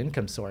any other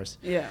income source.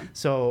 Yeah.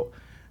 So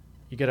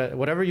you gotta,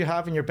 whatever you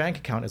have in your bank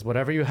account is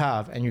whatever you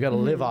have, and you gotta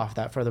live off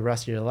that for the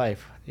rest of your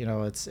life. You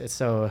know, it's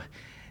a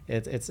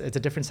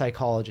different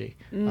psychology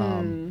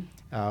when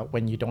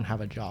you don't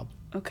have a job.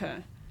 Okay.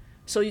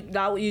 So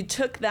now you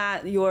took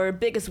your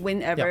biggest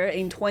win ever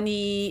in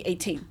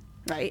 2018,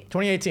 right?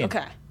 2018.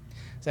 Okay.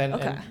 And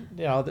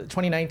you know,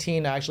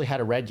 2019 I actually had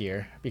a red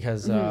year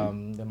because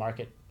the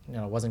market, you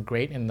know, wasn't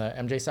great in the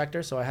MJ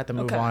sector, so I had to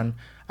move on.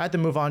 I had to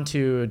move on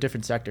to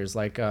different sectors,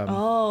 like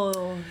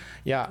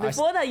yeah.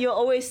 Before that, you're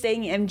always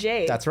staying in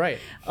MJ. That's right.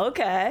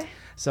 Okay.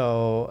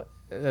 So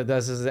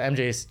this is the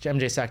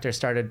MJ sector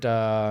started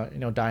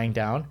dying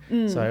down.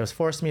 So it was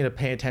forced me to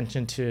pay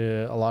attention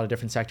to a lot of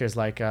different sectors,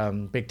 like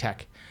big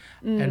tech,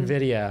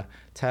 NVIDIA,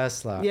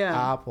 Tesla,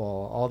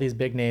 Apple, all these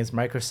big names,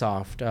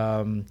 Microsoft.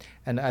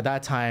 And at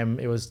that time,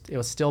 it was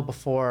still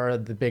before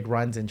the big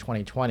runs in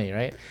 2020,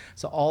 right?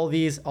 So all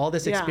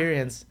this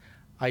experience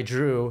I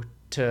drew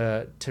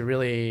to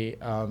really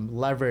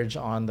leverage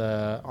on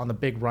the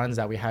big runs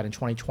that we had in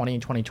 2020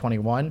 and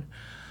 2021,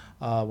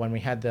 when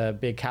we had the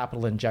big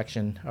capital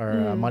injection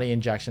or money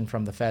injection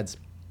from the feds.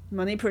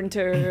 Money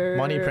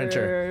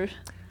printer.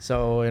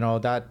 So, you know,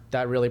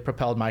 that really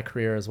propelled my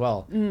career as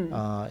well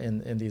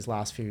in these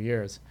last few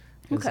years.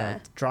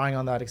 Drawing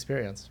on that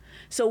experience.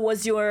 So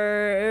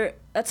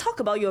let's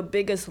talk about your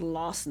biggest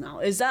loss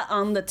now. Is that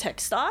on the tech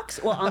stocks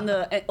or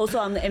also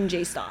on the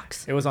MJ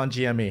stocks? It was on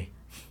GME.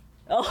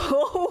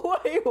 Oh,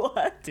 wait,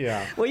 what?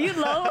 Yeah. Were you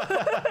long?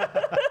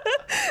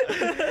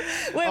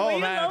 Were you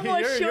long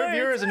or short? Your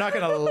viewers are not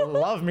going to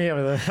love me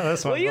over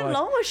this one. Were you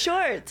long or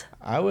short?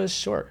 I was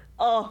short.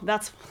 Oh,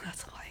 that's why.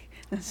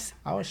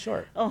 I was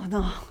short. Oh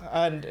no.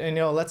 And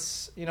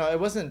it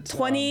wasn't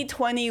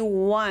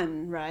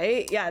 2021,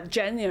 right? Yeah,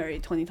 January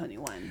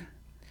 2021.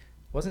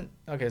 wasn't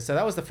okay. So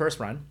that was the first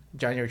run,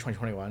 January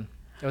 2021.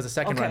 It was the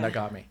second run Okay. that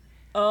got me.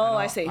 Oh,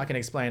 I see. I can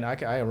explain.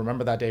 I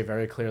remember that day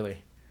very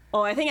clearly.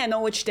 Oh, I think I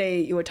know which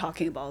day you were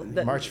talking about.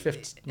 March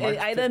 5th. It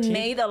either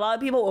made a lot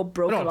of people or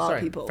broke a lot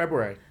of people.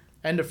 February.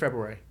 End of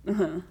February.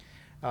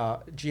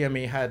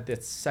 GME had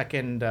its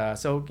second.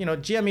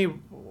 GME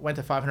went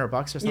to $500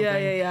 or something.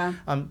 Yeah.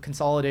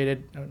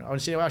 Consolidated. I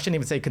shouldn't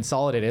even say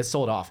consolidated. It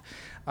sold off,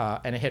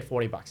 and it hit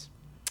 $40.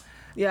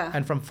 Yeah.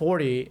 And from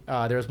 40,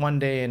 there was one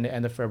day in the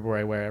end of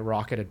February where it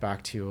rocketed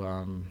back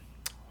to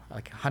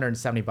like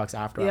 $170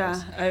 after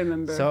hours. Yeah, I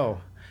remember. So,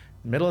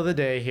 middle of the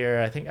day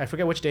here, I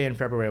forget which day in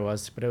February it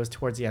was, but it was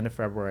towards the end of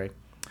February.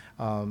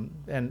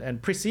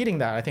 And preceding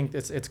that, I think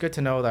it's good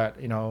to know that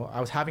I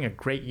was having a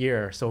great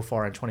year so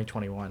far in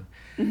 2021,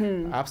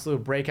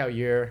 absolute breakout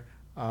year,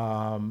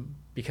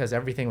 because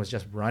everything was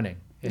just running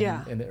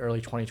in the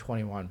early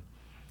 2021,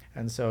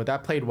 and so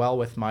that played well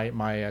with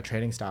my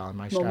trading style and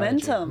my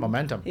strategy.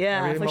 Momentum.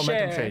 Yeah, for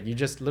momentum sure. trade. You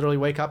just literally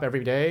wake up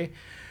every day.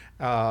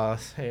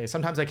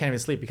 Sometimes I can't even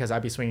sleep because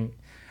I'd be swinging.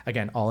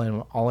 Again, all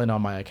in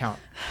on my account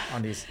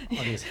on these.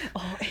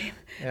 All in.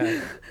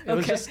 Yeah.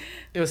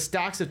 It was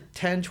stacks of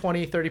 10,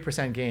 20,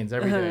 30% gains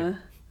every day.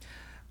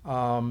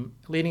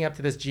 Leading up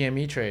to this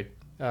GME trade.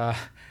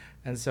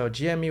 And so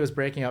GME was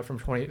breaking out from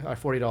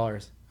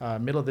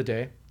 $40, middle of the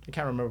day. I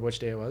can't remember which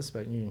day it was,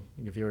 but you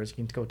viewers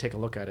can go take a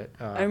look at it.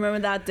 I remember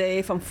that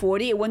day from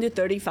 40, it went to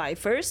 35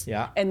 first.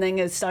 Yeah. And then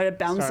it started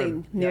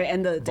bouncing near the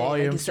end of the day.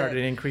 Volume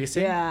started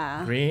increasing.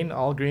 Yeah.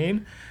 All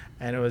green.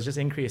 And it was just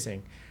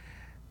increasing.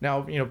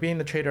 Now, being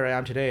the trader I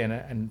am today,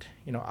 and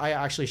I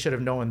actually should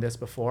have known this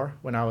before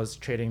when I was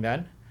trading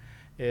then,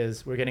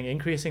 is we're getting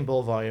increasing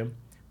bull volume.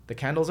 The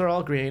candles are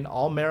all green,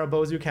 all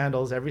Marubozu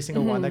candles, every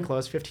single one that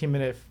closed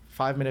 15-minute,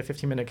 5-minute,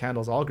 15-minute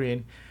candles, all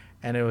green,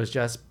 and it was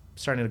just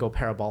starting to go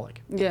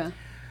parabolic. Yeah.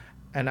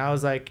 And I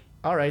was like,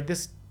 all right,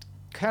 this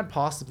can't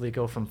possibly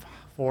go from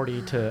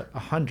 40 to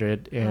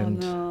 100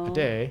 in a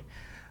day.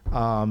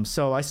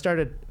 So I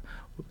started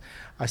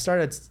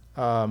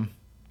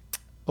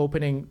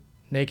opening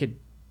naked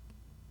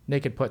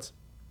puts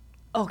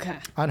Okay.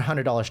 on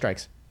 $100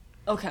 strikes.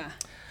 Okay.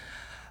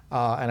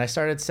 And I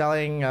started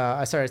selling,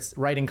 I started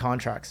writing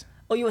contracts.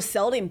 Oh, you were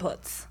selling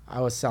puts.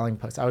 I was selling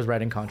puts. I was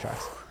writing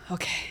contracts.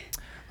 Okay.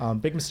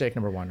 Big mistake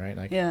number one, right?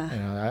 Like,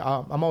 Yeah.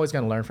 I'm always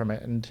going to learn from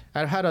it. And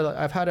I've had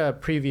a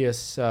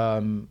previous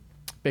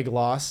big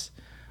loss.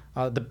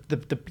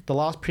 The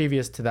loss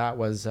previous to that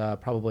was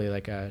probably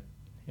like a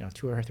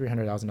 $200,000 or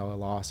 $300,000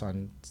 loss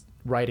on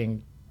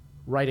writing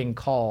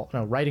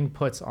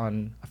puts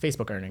on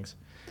Facebook earnings.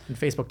 And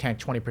Facebook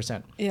tanked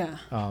 20%. Yeah.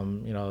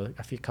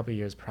 A couple of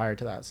years prior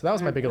to that. So that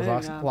was my biggest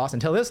loss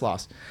until this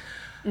loss.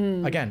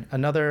 Again,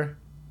 another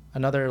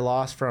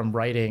loss from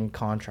writing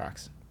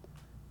contracts.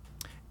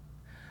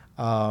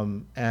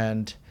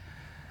 And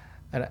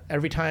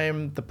every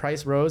time the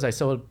price rose, I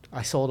sold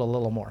a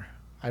little more.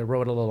 I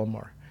wrote a little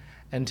more.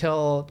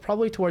 Until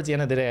probably towards the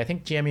end of the day, I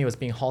think GME was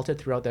being halted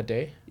throughout that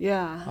day.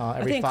 Yeah.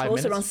 Every I think 5 it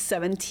closed minutes. around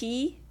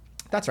 70.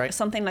 That's right.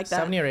 Something like that.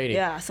 70 or 80.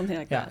 Yeah, something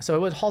like Yeah. that. So it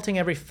was halting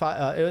every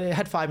it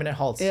had 5-minute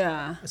halts.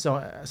 Yeah. So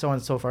on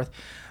and so forth.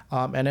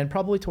 And then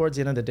probably towards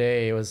the end of the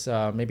day, it was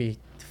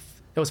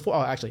it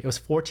was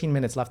 14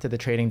 minutes left to the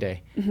trading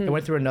day. It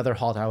went through another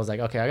halt. And I was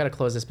like, okay, I got to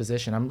close this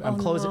position. I'm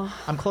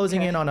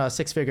closing in on a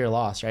 6-figure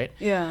loss, right?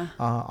 Yeah.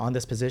 On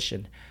this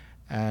position.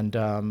 And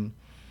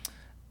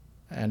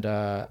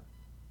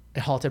it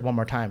halted one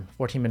more time,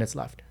 14 minutes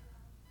left.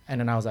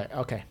 And then I was like,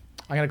 okay,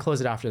 I'm going to close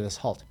it after this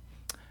halt.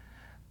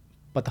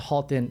 But the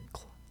halt didn't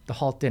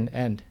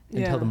end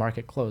until the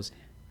market closed.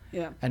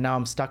 Yeah. And now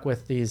I'm stuck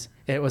with these.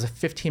 It was a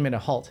 15-minute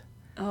halt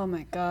Oh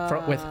my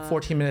God. with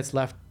 14 minutes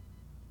left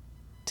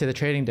to the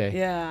trading day.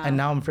 Yeah. And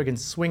now I'm freaking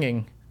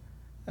swinging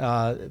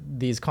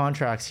these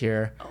contracts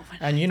here.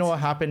 And you know what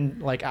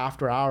happened like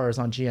after hours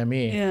on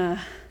GME? Yeah.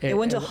 It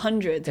went to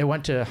 100. It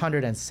went to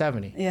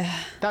 170. Yeah.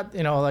 That,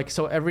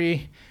 so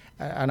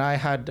and I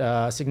had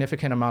a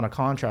significant amount of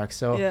contracts.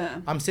 So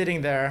I'm sitting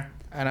there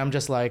and I'm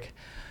just like,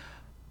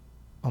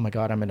 oh my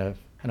God, I'm in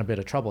a bit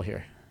of trouble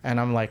here. And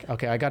I'm like,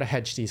 okay, I got to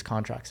hedge these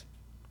contracts.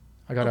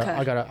 I got to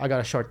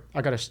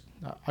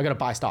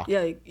buy stock.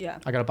 Yeah.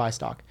 I got to buy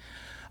stock.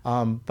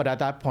 But at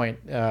that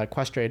point,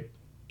 Questrade,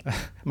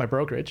 my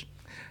brokerage,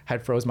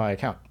 had froze my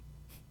account.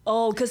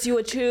 Oh, because you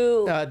were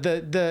too. You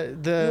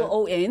were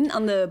all in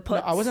on the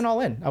puts. No, I wasn't all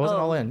in.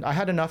 All in. I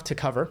had enough to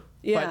cover.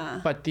 Yeah.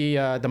 But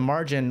the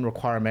margin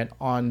requirement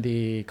on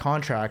the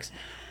contracts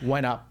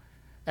went up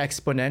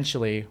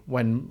exponentially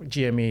when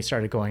GME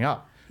started going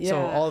up. Yeah. So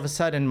all of a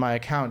sudden, my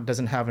account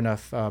doesn't have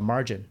enough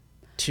margin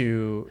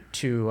to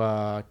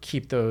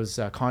keep those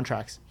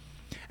contracts,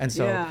 and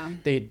so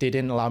they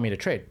didn't allow me to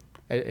trade.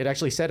 It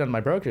actually said on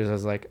my brokerage, I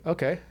was like,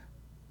 okay,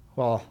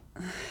 well,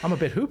 I'm a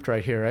bit hooped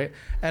right here, right?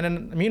 And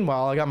then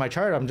meanwhile, I got my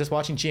chart. I'm just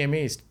watching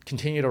GME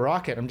continue to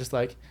rocket. I'm just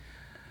like,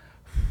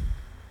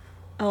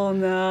 Oh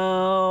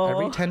no.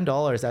 Every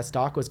 $10 that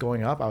stock was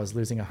going up, I was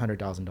losing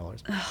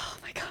 $100,000. Oh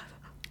my God.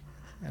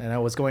 And I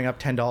was going up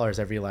 $10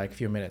 every like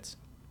few minutes.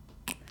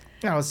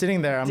 And I was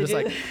sitting there. I'm just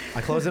like,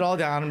 I closed it all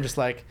down. I'm just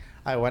like,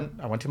 I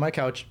went to my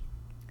couch,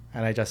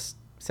 and I just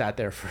sat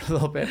there for a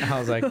little bit. And I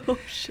was like, Oh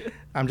shit.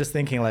 I'm just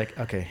thinking like,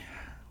 okay,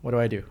 what do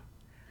I do?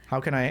 How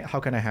can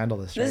I handle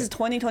this? This is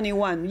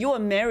 2021. You were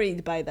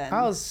married by then,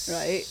 I was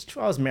right?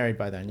 I was married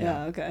by then.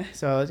 Yeah, okay.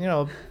 So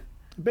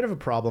a bit of a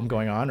problem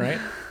going on, right?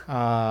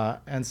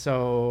 And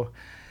so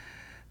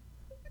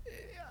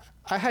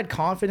I had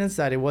confidence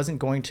that it wasn't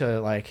going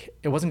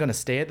to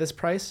stay at this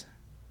price.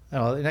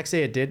 The next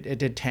day it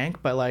did tank,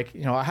 but I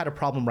had a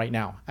problem right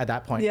now at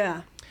that point.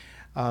 Yeah.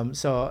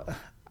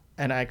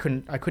 And I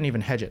couldn't even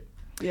hedge it.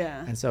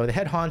 Yeah. And so the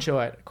head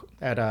honcho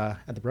at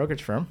the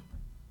brokerage firm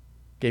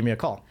gave me a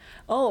call.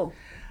 Oh,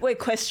 wait,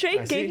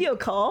 Questrade gave you a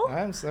call?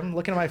 I'm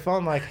looking at my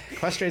phone like,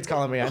 Questrade's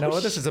calling me. I know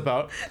what this is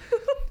about.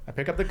 I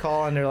pick up the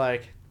call and they're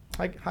like,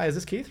 hi, is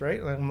this Keith, right?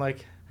 And I'm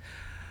like,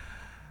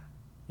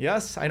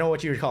 yes, I know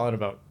what you're calling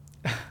about.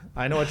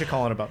 I know what you're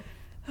calling about.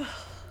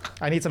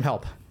 I need some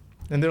help.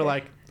 And they're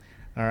like,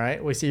 all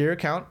right, we see your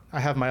account.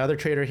 I have my other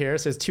trader here.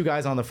 So there's two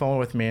guys on the phone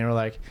with me and we're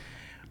like,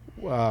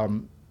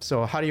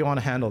 so how do you want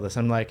to handle this?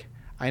 I'm like,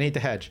 I need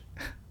to hedge.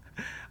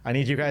 I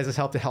need you guys'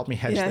 help to help me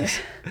hedge this.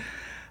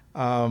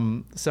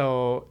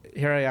 So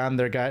here I am.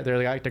 The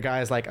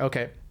guy is like,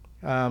 okay,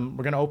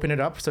 we're gonna open it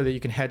up so that you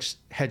can hedge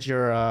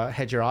your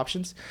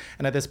options.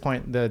 And at this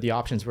point, the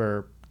options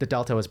were, the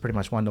delta was pretty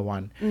much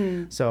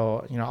 1-to-1.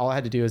 So all I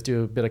had to do is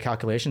do a bit of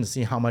calculation to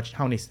see how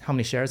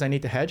many shares I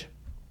need to hedge.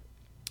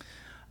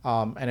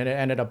 And it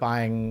ended up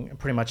buying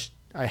pretty much.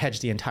 I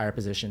hedged the entire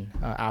position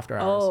after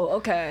hours. Oh,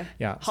 okay.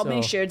 Yeah. How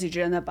many shares did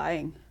you end up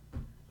buying?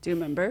 Do you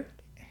remember?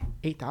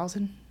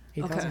 8,000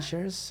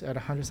 shares at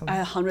 $100 something.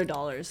 At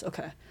 $100.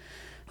 Okay.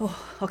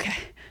 Oh, okay.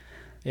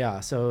 Yeah.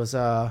 So it was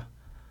a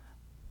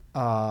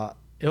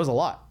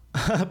lot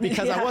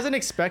because I wasn't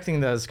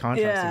expecting those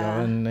contracts to go,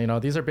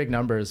 and these are big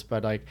numbers,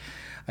 but I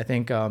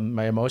think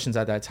my emotions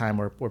at that time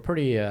were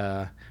pretty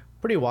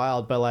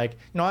wild, but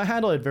I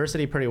handle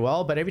adversity pretty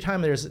well, but every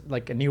time there's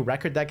a new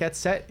record that gets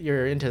set,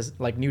 you're into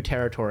new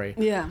territory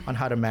on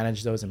how to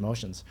manage those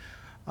emotions.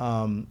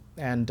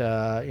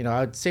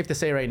 It's safe to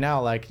say right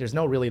now, there's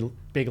no really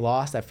big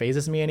loss that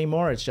phases me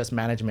anymore. It's just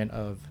management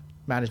of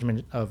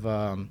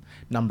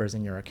numbers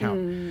in your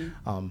account.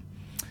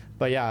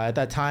 But yeah, at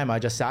that time I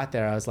just sat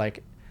there. I was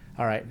like,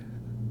 all right,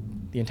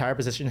 the entire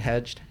position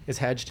is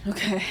hedged.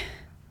 Okay.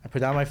 I put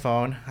down my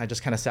phone. I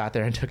just kind of sat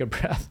there and took a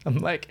breath. I'm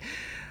like,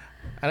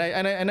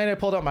 and then I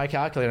pulled out my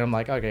calculator. I'm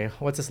like, okay,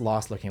 what's this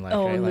loss looking like?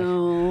 Oh, right?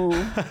 no.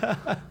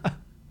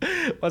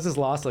 What's this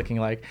loss looking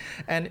like?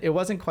 And it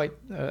wasn't quite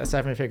a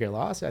 7-figure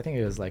loss. I think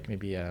it was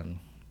maybe I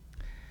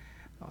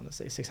want to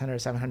say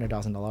 $600,000,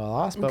 $700,000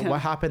 loss. But what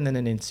happened in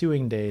the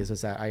ensuing days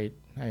was that I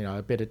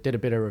did a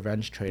bit of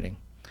revenge trading,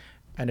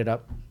 ended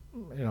up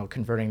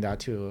converting that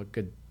to a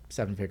good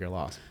 7-figure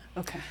loss.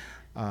 Okay.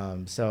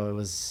 So it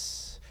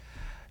was.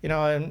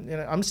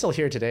 I'm still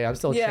here today. I'm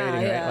still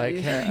trading,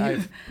 right?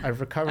 I've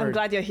recovered. I'm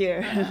glad you're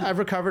here. I've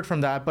recovered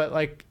from that, but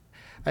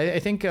I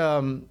think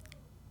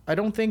I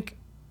don't think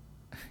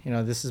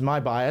this is my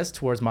bias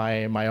towards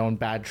my own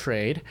bad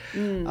trade,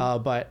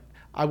 but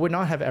I would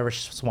not have ever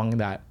swung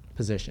that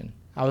position.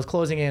 I was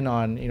closing in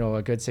on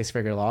a good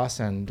 6-figure loss,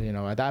 and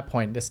at that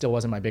point this still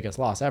wasn't my biggest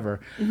loss ever.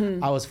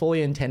 I was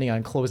fully intending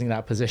on closing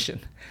that position.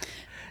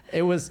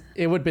 It would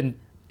have been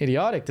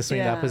idiotic to swing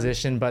that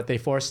position, but they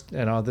forced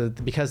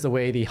because the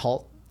way the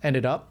halt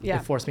ended up, it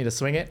forced me to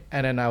swing it,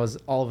 and then I was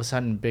all of a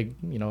sudden big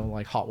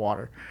hot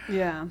water.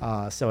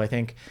 So I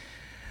think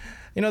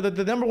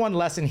the number one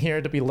lesson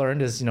here to be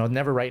learned is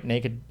never write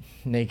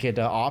naked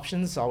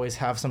options. Always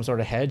have some sort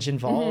of hedge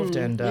involved,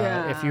 and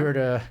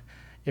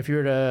if you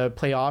were to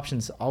play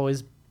options,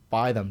 always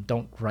buy them,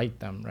 don't write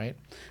them, right?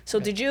 So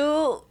did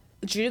you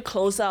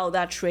close out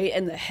that trade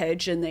and the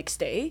hedge the next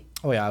day?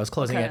 Oh yeah, I was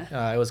closing it.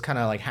 It was kind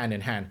of hand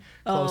in hand.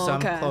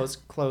 Close,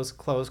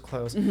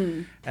 close.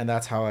 And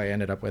that's how I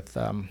ended up with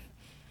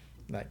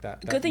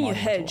that. Good thing you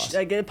hedged.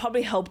 It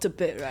probably helped a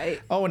bit, right?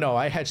 Oh no,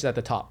 I hedged at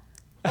the top.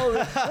 Oh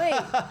wait,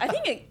 I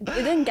think it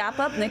didn't gap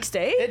up next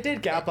day. It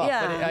did gap up,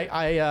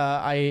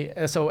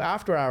 but so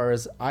after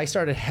hours I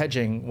started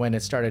hedging when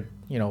it started,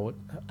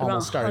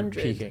 almost started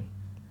 100. peaking.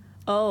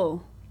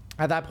 Oh.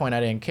 At that point, I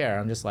didn't care.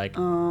 I'm just like,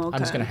 I'm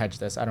just gonna hedge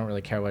this. I don't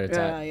really care what it's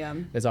at.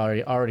 It's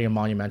already a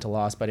monumental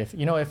loss. But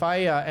if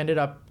I ended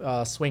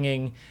up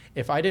swinging,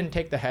 if I didn't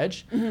take the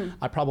hedge,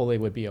 I probably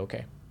would be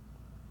okay.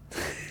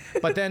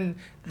 But then,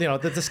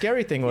 the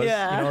scary thing was,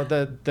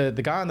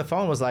 the guy on the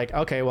phone was like,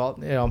 okay, well,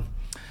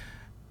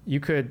 you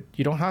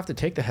don't have to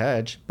take the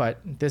hedge, but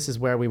this is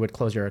where we would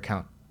close your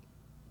account.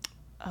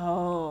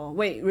 Oh,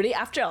 wait, really?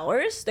 After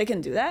hours, they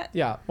can do that?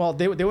 Yeah. Well,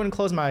 they wouldn't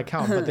close my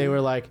account, but they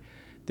were like,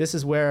 this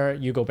is where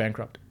you go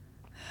bankrupt.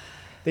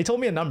 They told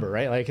me a number,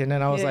 right? And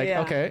then I was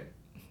okay,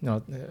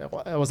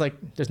 it was like,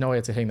 there's no way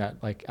it's hitting that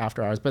like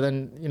after hours. But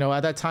then,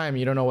 at that time,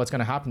 you don't know what's going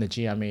to happen to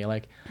GME.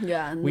 Like,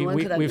 yeah, no one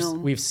could have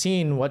known. we've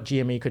seen what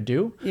GME could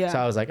do. Yeah. So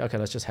I was like, okay,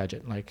 let's just hedge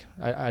it. Like,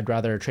 I'd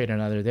rather trade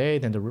another day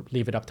than to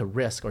leave it up to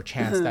risk or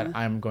chance that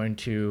I'm going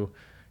to,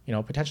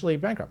 potentially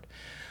bankrupt.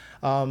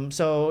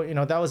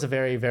 So, that was a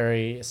very,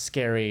 very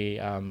scary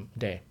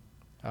day.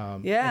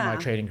 In my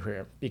trading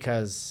career,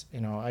 because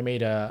I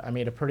made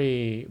a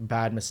pretty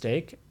bad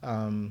mistake,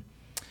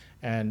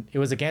 and it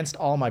was against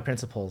all my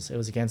principles. It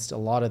was against a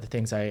lot of the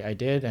things I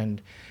did,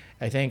 and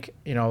I think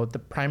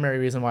the primary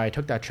reason why I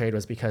took that trade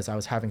was because I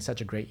was having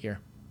such a great year.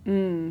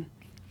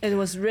 It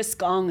was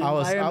risk on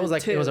environment. I was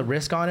like, too. It was a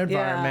risk on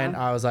environment.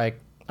 Yeah. I was like,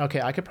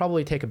 okay, I could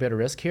probably take a bit of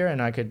risk here, and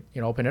I could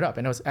open it up.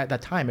 And it was, at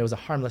that time, it was a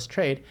harmless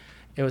trade.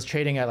 It was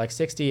trading at like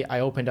 60.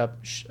 I wrote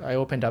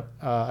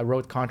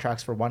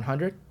contracts for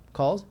 100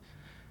 calls,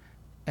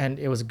 and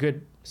it was a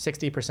good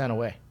 60%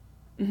 away.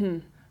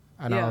 And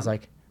I was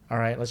like, all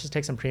right, let's just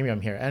take some premium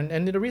here.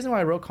 And the reason why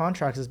I wrote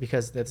contracts is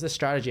because this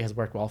strategy has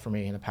worked well for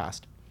me in the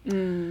past.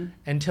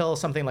 Until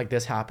something like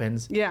this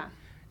happens. Yeah.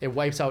 It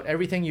wipes out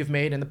everything you've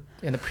made in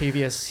the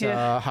previous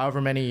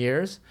however many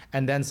years,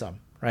 and then some,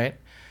 right?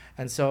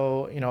 And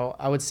so,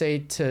 I would say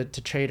to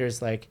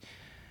traders, like,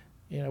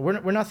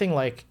 we're nothing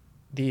like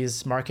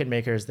these market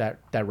makers that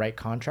write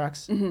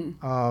contracts.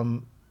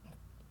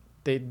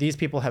 These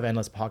people have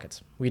endless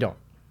pockets. We don't.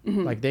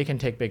 Like, they can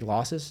take big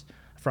losses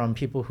from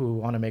people who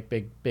want to make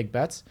big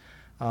bets.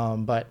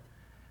 But,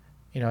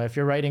 if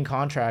you're writing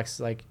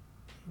contracts, like,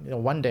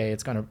 one day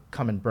it's going to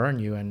come and burn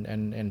you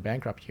and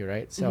bankrupt you,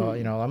 right? So,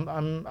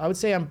 I would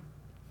say I'm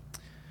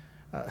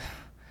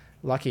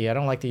lucky. I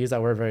don't like to use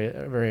that word very,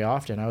 very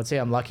often. I would say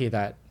I'm lucky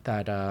that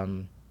I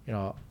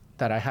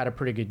had a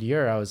pretty good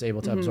year. I was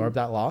able to absorb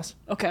that loss.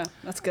 Okay,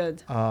 that's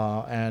good.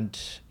 And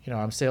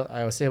I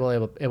was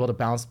able to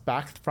bounce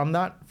back from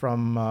that,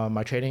 from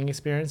my trading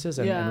experiences,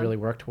 and really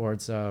work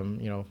towards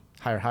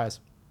higher highs.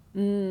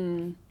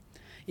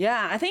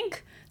 Yeah, I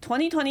think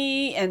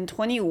 2020 and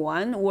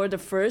 21 were the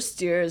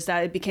first years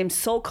that it became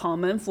so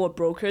common for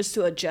brokers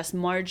to adjust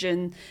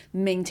margin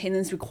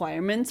maintenance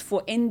requirements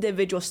for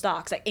individual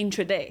stocks, like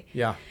intraday.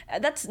 Yeah.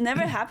 That's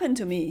never happened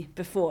to me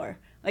before.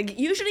 Like,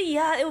 usually,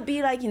 it would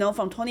be like,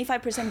 from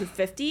 25% to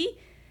 50,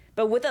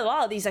 but with a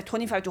lot of these, like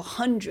 25 to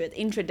 100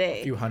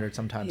 intraday. A few hundred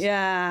sometimes.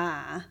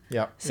 Yeah.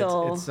 Yeah.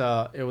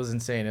 So it was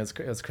insane. It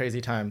was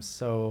crazy times.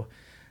 So,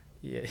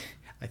 yeah,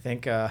 I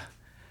think,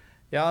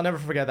 I'll never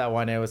forget that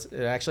one. I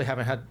actually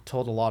haven't had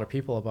told a lot of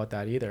people about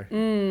that either.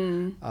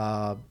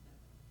 I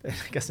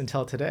guess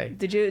until today.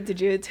 Did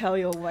you tell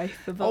your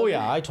wife about it? Oh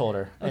yeah, I told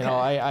her.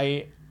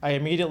 Okay. I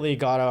immediately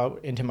got out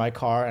into my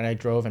car and I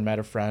drove and met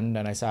a friend,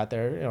 and I sat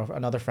there,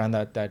 another friend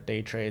that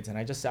day trades, and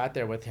I just sat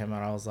there with him,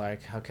 and I was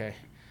like, okay,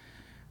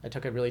 I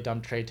took a really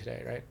dumb trade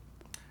today, right?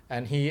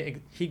 And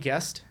he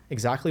guessed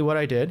exactly what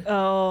I did.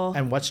 Oh.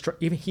 And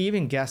he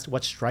even guessed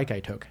what strike I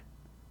took.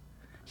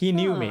 He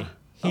knew me.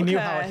 He knew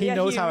how he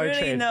knows how really I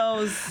trade.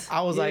 Knows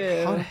I was like,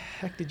 you. how the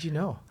heck did you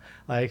know?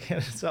 Like,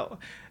 so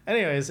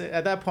anyways,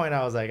 at that point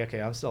I was like,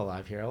 okay, I'm still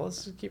alive here.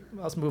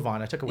 Let's move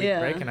on. I took a week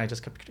break and I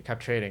just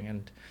kept trading,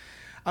 and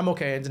I'm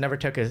okay. I never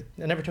took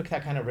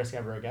that kind of risk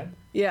ever again.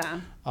 Yeah.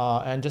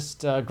 And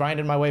just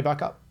grinded my way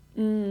back up.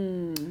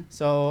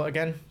 So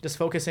again, just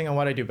focusing on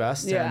what I do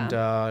best, and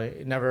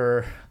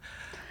never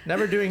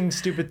doing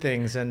stupid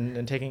things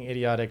and taking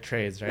idiotic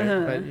trades,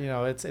 right? But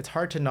it's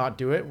hard to not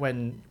do it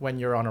when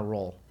you're on a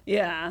roll.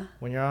 Yeah.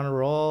 When you're on a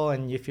roll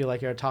and you feel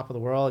like you're at top of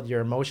the world,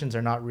 your emotions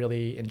are not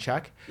really in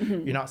check.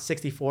 You're not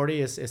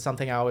 60-40 is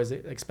something I always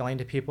explain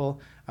to people,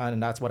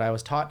 and that's what I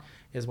was taught,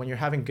 is when you're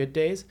having good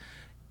days,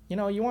 you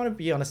want to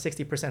be on a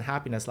 60%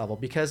 happiness level,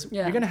 because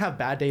you're going to have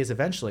bad days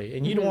eventually,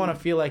 and you don't want to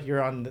feel like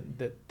you're on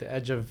the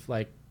edge of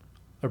like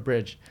a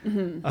bridge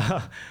and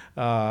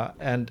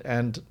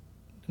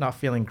not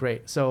feeling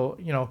great. So,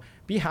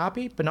 be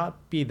happy, but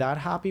not be that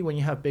happy when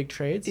you have big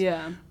trades.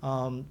 Yeah.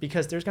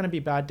 Because there's going to be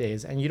bad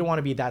days, and you don't want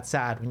to be that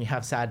sad when you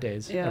have sad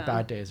days or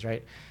bad days,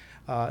 right?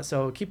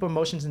 So keep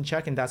emotions in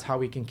check, and that's how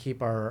we can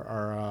keep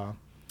our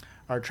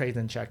trades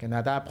in check. And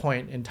at that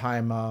point in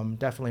time,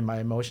 definitely my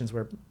emotions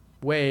were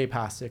way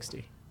past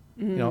 60.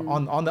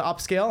 On the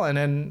upscale, and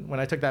then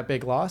when I took that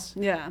big loss,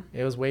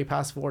 it was way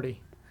past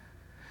 40.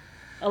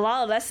 A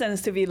lot of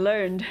lessons to be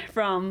learned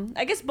from,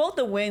 I guess, both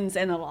the wins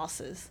and the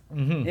losses.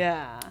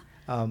 Yeah.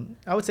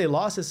 I would say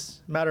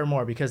losses matter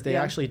more, because they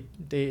actually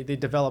they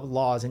develop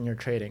laws in your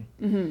trading.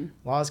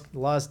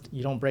 Laws,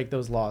 you don't break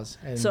those laws.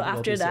 And so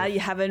after that, safe. you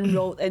haven't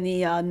wrote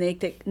any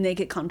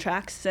naked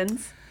contracts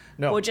since?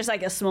 No. Or just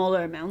like a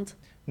smaller amount?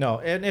 No,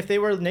 and if they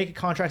were naked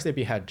contracts, they'd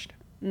be hedged.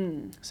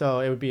 So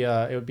it would be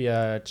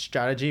a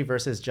strategy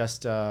versus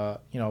just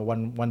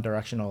one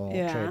directional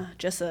trade. Yeah,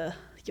 just a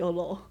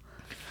YOLO.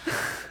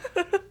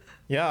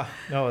 Yeah,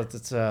 no,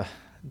 it's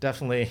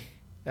definitely.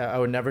 I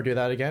would never do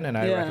that again, and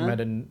I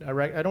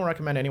don't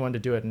recommend anyone to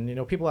do it.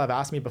 And people have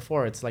asked me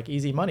before, it's like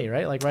easy money,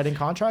 right? Like writing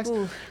contracts.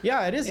 Ooh.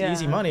 Yeah, it is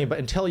easy money, but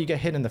until you get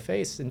hit in the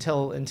face,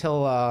 until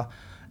that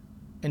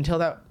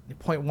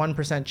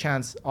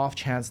 0.1% off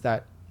chance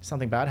that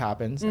something bad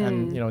happens,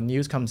 and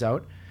news comes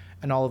out,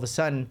 and all of a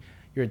sudden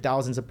you're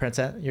thousands of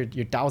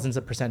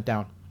percent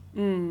down.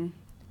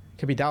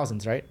 Could be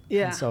thousands, right?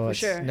 Yeah, and so for it's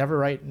sure. never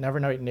write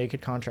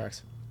naked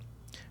contracts.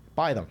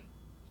 Buy them.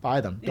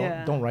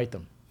 Don't write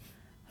them.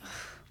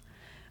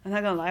 I'm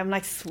not gonna lie, I'm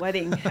like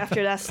sweating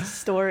after that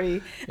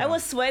story. I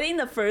was sweating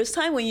the first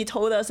time when you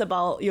told us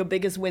about your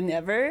biggest win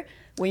ever,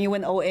 when you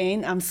went all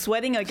in. I'm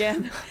sweating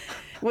again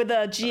with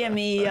the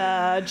GME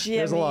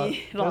There's a lot.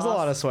 There's a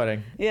lot of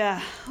sweating.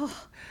 Yeah.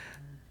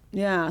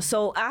 Yeah.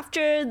 So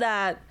after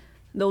that,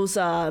 those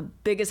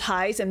biggest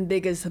highs and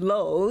biggest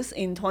lows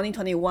in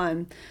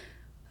 2021.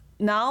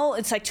 Now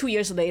it's like 2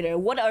 years later.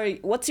 What are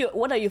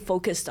you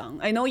focused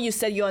on? I know you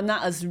said you're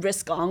not as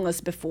risk on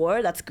as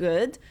before. That's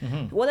good.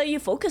 What are you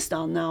focused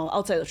on now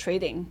outside of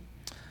trading?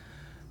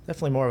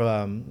 Definitely more of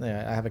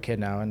I have a kid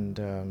now,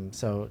 and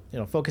so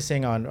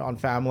focusing on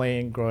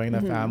family and growing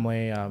the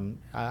family.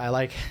 I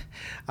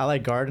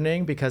like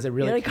gardening because it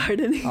really. You like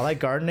gardening? I like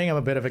gardening. I'm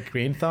a bit of a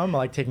green thumb. I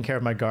like taking care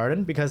of my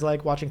garden because I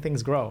like watching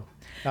things grow.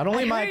 Not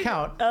only my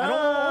account. I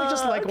don't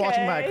just like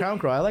watching my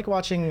account grow. I like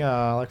watching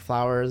like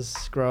flowers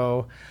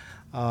grow.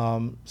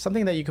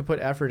 Something that you could put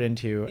effort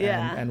into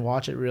and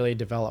watch it really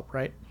develop,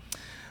 right?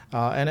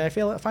 And I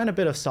find a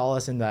bit of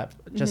solace in that,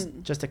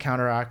 just to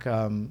counteract,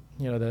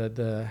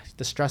 the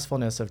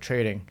stressfulness of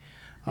trading.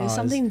 There's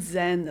something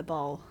zen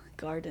about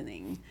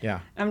gardening. Yeah.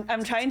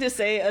 I'm trying to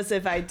say as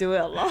if I do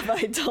it a lot,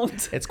 but I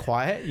don't. It's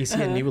quiet. You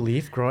see a new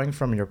leaf growing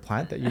from your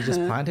plant that you just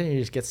planted, and you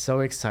just get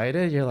so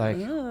excited. You're like,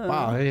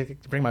 wow, I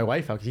bring my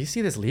wife out. Do you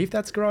see this leaf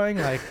that's growing?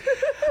 Like,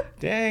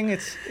 dang,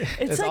 it's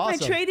like awesome. My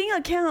trading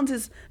account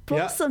is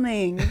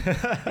blossoming.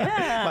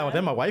 Yeah.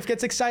 Then my wife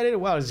gets excited.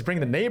 Wow, just bring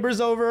the neighbors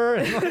over.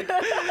 And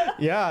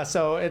yeah,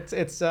 so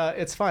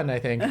it's fun, I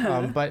think.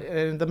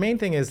 But the main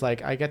thing is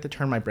like I get to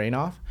turn my brain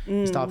off,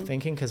 stop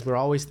thinking, because we're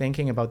always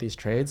thinking about these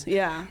trades.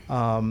 Yeah.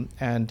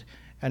 And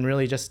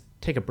really just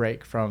take a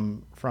break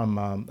from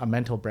a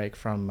mental break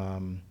from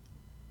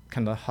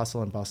kind of the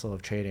hustle and bustle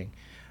of trading.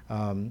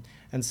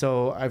 And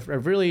so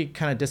I've really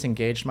kind of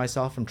disengaged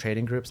myself from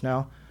trading groups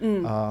now.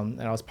 And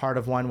I was part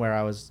of one where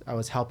I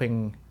was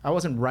helping. I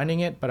wasn't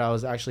running it, but I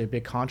was actually a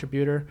big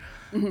contributor,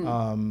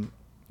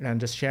 and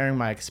just sharing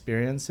my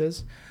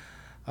experiences.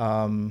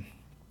 And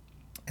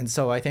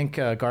so I think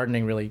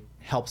gardening really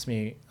helps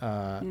me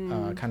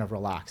kind of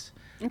relax.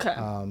 Okay.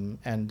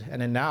 And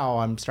then now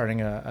I'm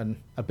starting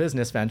a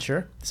business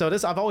venture. So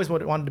I've always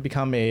wanted to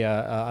become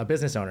a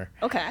business owner.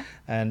 Okay.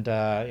 And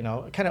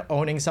kind of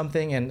owning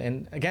something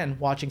and again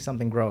watching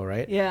something grow,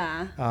 right?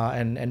 Yeah.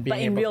 And being but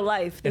in able, real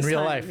life. In real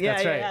time. life, yeah,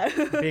 that's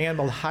yeah, right. Being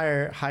able to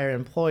hire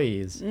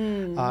employees,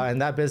 and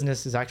that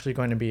business is actually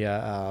going to be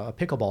a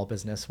pickleball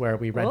business where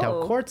we rent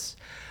out courts.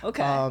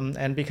 Okay.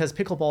 And because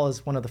pickleball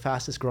is one of the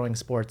fastest growing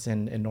sports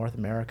in North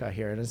America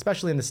here, and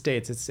especially in the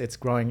States, it's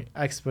growing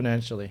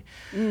exponentially.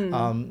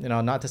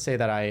 Not to say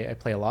that I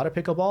play a lot of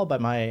pickleball,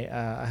 but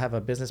I have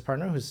a business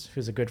partner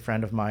who's a good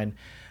friend of mine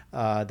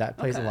that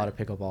plays a lot of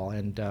pickleball.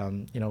 And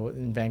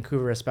in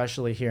Vancouver,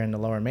 especially here in the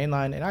Lower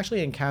Mainland, and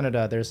actually in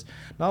Canada, there's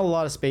not a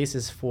lot of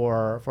spaces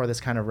for this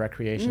kind of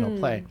recreational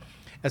play,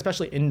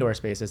 especially indoor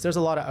spaces. There's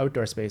a lot of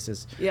outdoor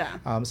spaces.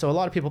 Yeah. So a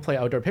lot of people play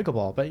outdoor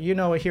pickleball, but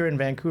here in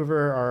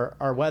Vancouver,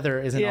 our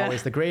weather isn't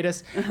always the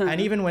greatest.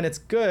 And even when it's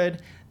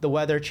good, the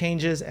weather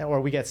changes,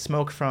 or we get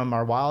smoke from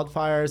our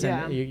wildfires,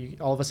 and you,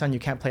 all of a sudden you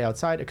can't play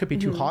outside. It could be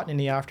too hot in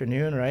the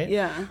afternoon, right?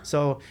 Yeah.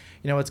 So,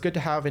 it's good to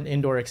have an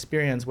indoor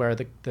experience where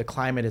the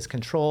climate is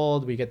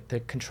controlled. We get to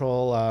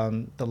control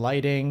the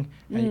lighting,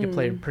 and you can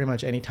play pretty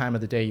much any time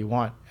of the day you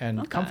want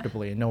and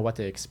comfortably and know what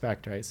to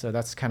expect, right? So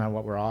that's kind of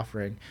what we're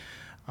offering.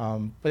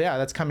 But yeah,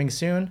 that's coming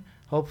soon,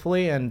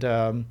 hopefully,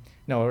 and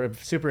we're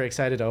super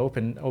excited to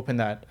open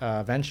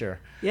that venture.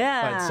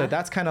 Yeah. But so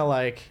that's kind of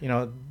like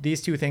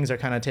these two things are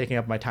kind of taking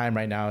up my time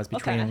right now, is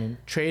between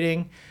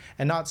trading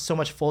and not so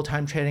much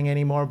full-time trading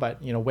anymore,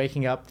 but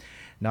waking up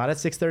not at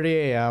 6:30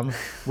 a.m.,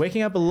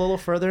 waking up a little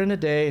further in the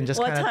day and just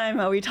what time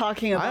are we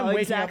talking about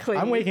exactly?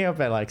 I'm waking up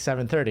at like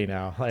 7:30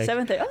 now. Like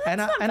 7:30. Oh, that's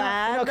not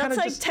bad. That's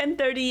like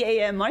 10:30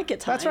 a.m.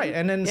 market time. That's right.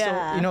 And then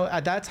so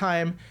at that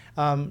time,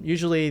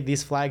 usually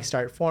these flags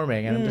start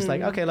forming, and I'm just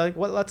like, okay, like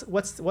what's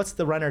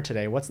the runner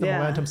today? What's the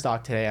momentum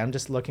stock today? I'm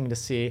just looking to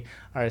see.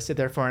 All right, sit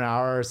there for an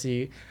hour or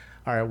see.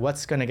 All right,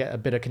 what's going to get a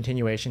bit of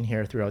continuation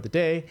here throughout the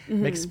day?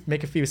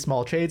 Make a few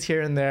small trades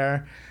here and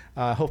there.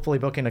 Hopefully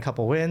book in a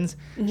couple wins,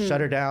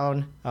 shut her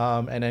down,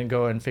 and then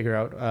go and figure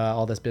out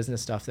all this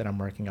business stuff that I'm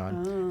working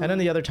on. And then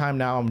the other time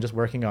now I'm just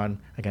working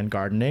on, again,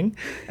 gardening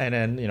and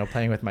then,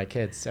 playing with my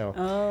kids.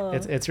 So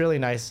it's really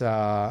nice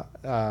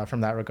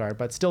from that regard,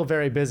 but still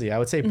very busy. I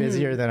would say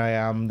busier than I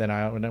am when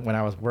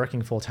I was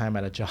working full time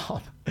at a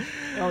job.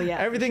 Oh yeah.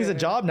 Everything's a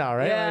job now,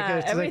 right?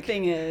 Yeah,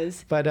 everything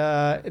is.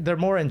 But they're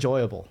more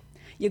enjoyable.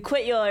 You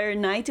quit your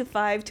 9 to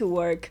 5 to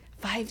work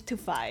 5 to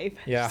 5.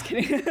 Yeah. Just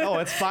kidding. Oh,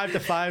 it's 5 to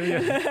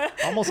 5,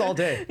 almost all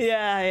day.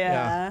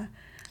 Yeah.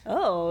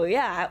 Oh,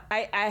 yeah.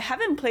 I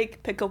haven't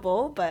played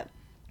pickleball, but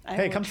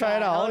Hey, come try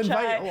it out.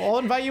 I'll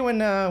invite you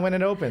when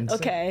it opens.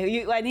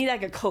 Okay, I need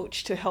like a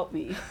coach to help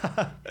me.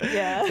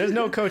 Yeah. There's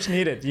no coach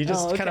needed. You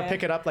just kind of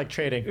pick it up like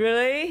trading.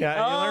 Really? Yeah,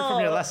 you learn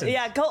from your lessons.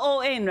 Yeah, go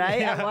all in,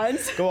 right? At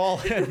once. Go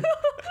all in.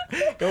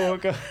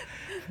 go.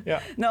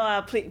 Yeah.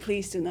 No,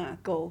 please do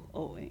not go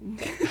all in.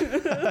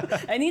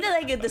 I need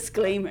like a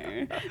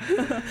disclaimer.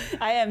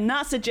 I am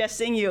not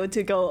suggesting you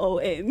to go all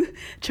in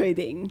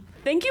trading.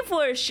 Thank you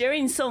for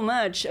sharing so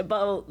much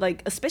about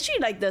especially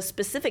the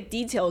specific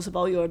details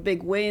about your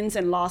big wins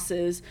and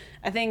losses.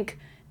 I think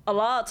a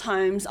lot of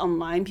times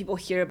online people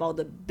hear about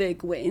the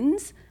big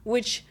wins,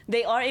 which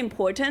they are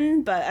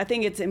important, but I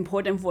think it's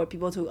important for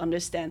people to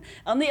understand.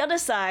 On the other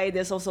side,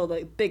 there's also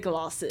the big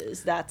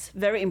losses. That's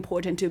very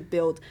important to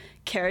build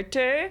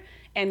character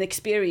and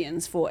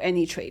experience for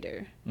any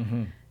trader.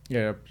 Mm-hmm.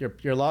 Yeah,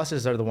 your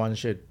losses are the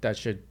ones that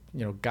should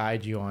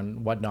guide you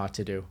on what not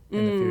to do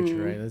in the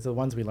future, right? It's the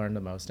ones we learn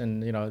the most,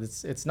 and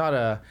it's not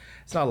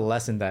a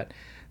lesson that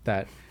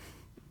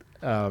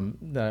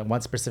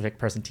one specific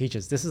person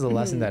teaches. This is a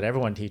lesson that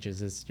everyone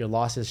teaches. Is your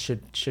losses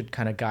should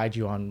kind of guide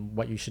you on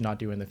what you should not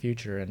do in the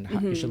future and how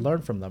you should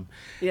learn from them.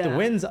 Yeah. The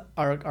wins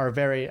are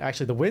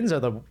the wins are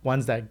the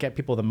ones that get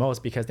people the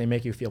most because they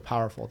make you feel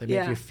powerful. They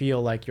make you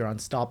feel like you're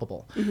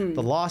unstoppable.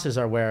 The losses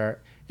are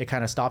where it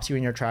kind of stops you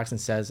in your tracks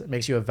and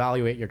makes you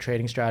evaluate your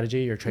trading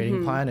strategy, your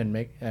trading plan,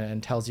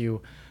 and tells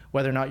you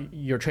whether or not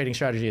your trading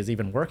strategy is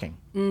even working,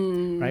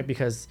 right?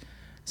 Because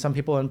some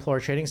people employ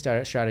trading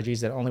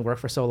strategies that only work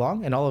for so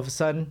long, and all of a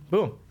sudden,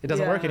 boom, it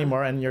doesn't work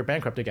anymore, and you're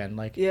bankrupt again.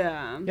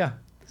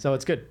 So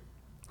it's good.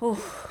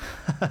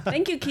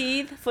 Thank you,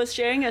 Keith, for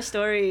sharing your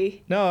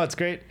story. No, it's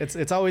great.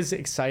 It's always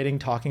exciting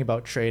talking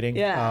about trading.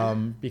 Yeah.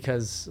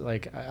 Because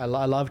I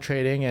love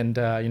trading and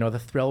the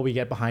thrill we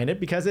get behind it,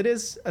 because it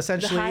is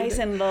essentially the highs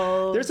and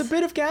lows. There's a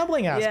bit of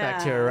gambling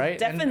aspect here, right?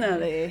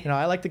 Definitely. And,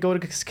 I like to go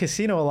to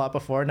casino a lot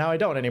before. Now I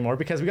don't anymore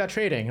because we got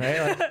trading,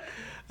 right?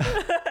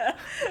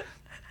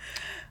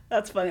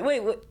 That's funny.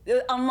 Wait,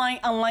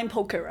 online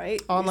poker, right?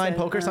 Online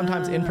poker,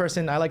 sometimes in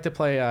person. I like to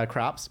play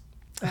craps.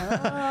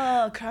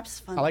 Oh, craps is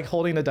fun. I like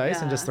holding the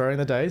dice and just throwing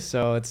the dice,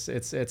 so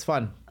it's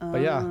fun.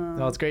 But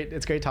it's great.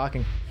 It's great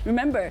talking.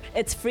 Remember,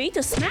 it's free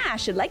to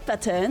smash the like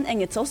button,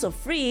 and it's also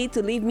free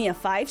to leave me a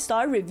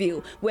 5-star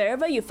review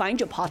wherever you find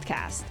your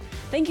podcast.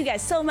 Thank you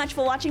guys so much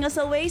for watching as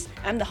always.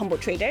 I'm the Humble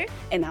Trader,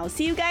 and I'll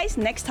see you guys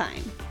next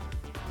time.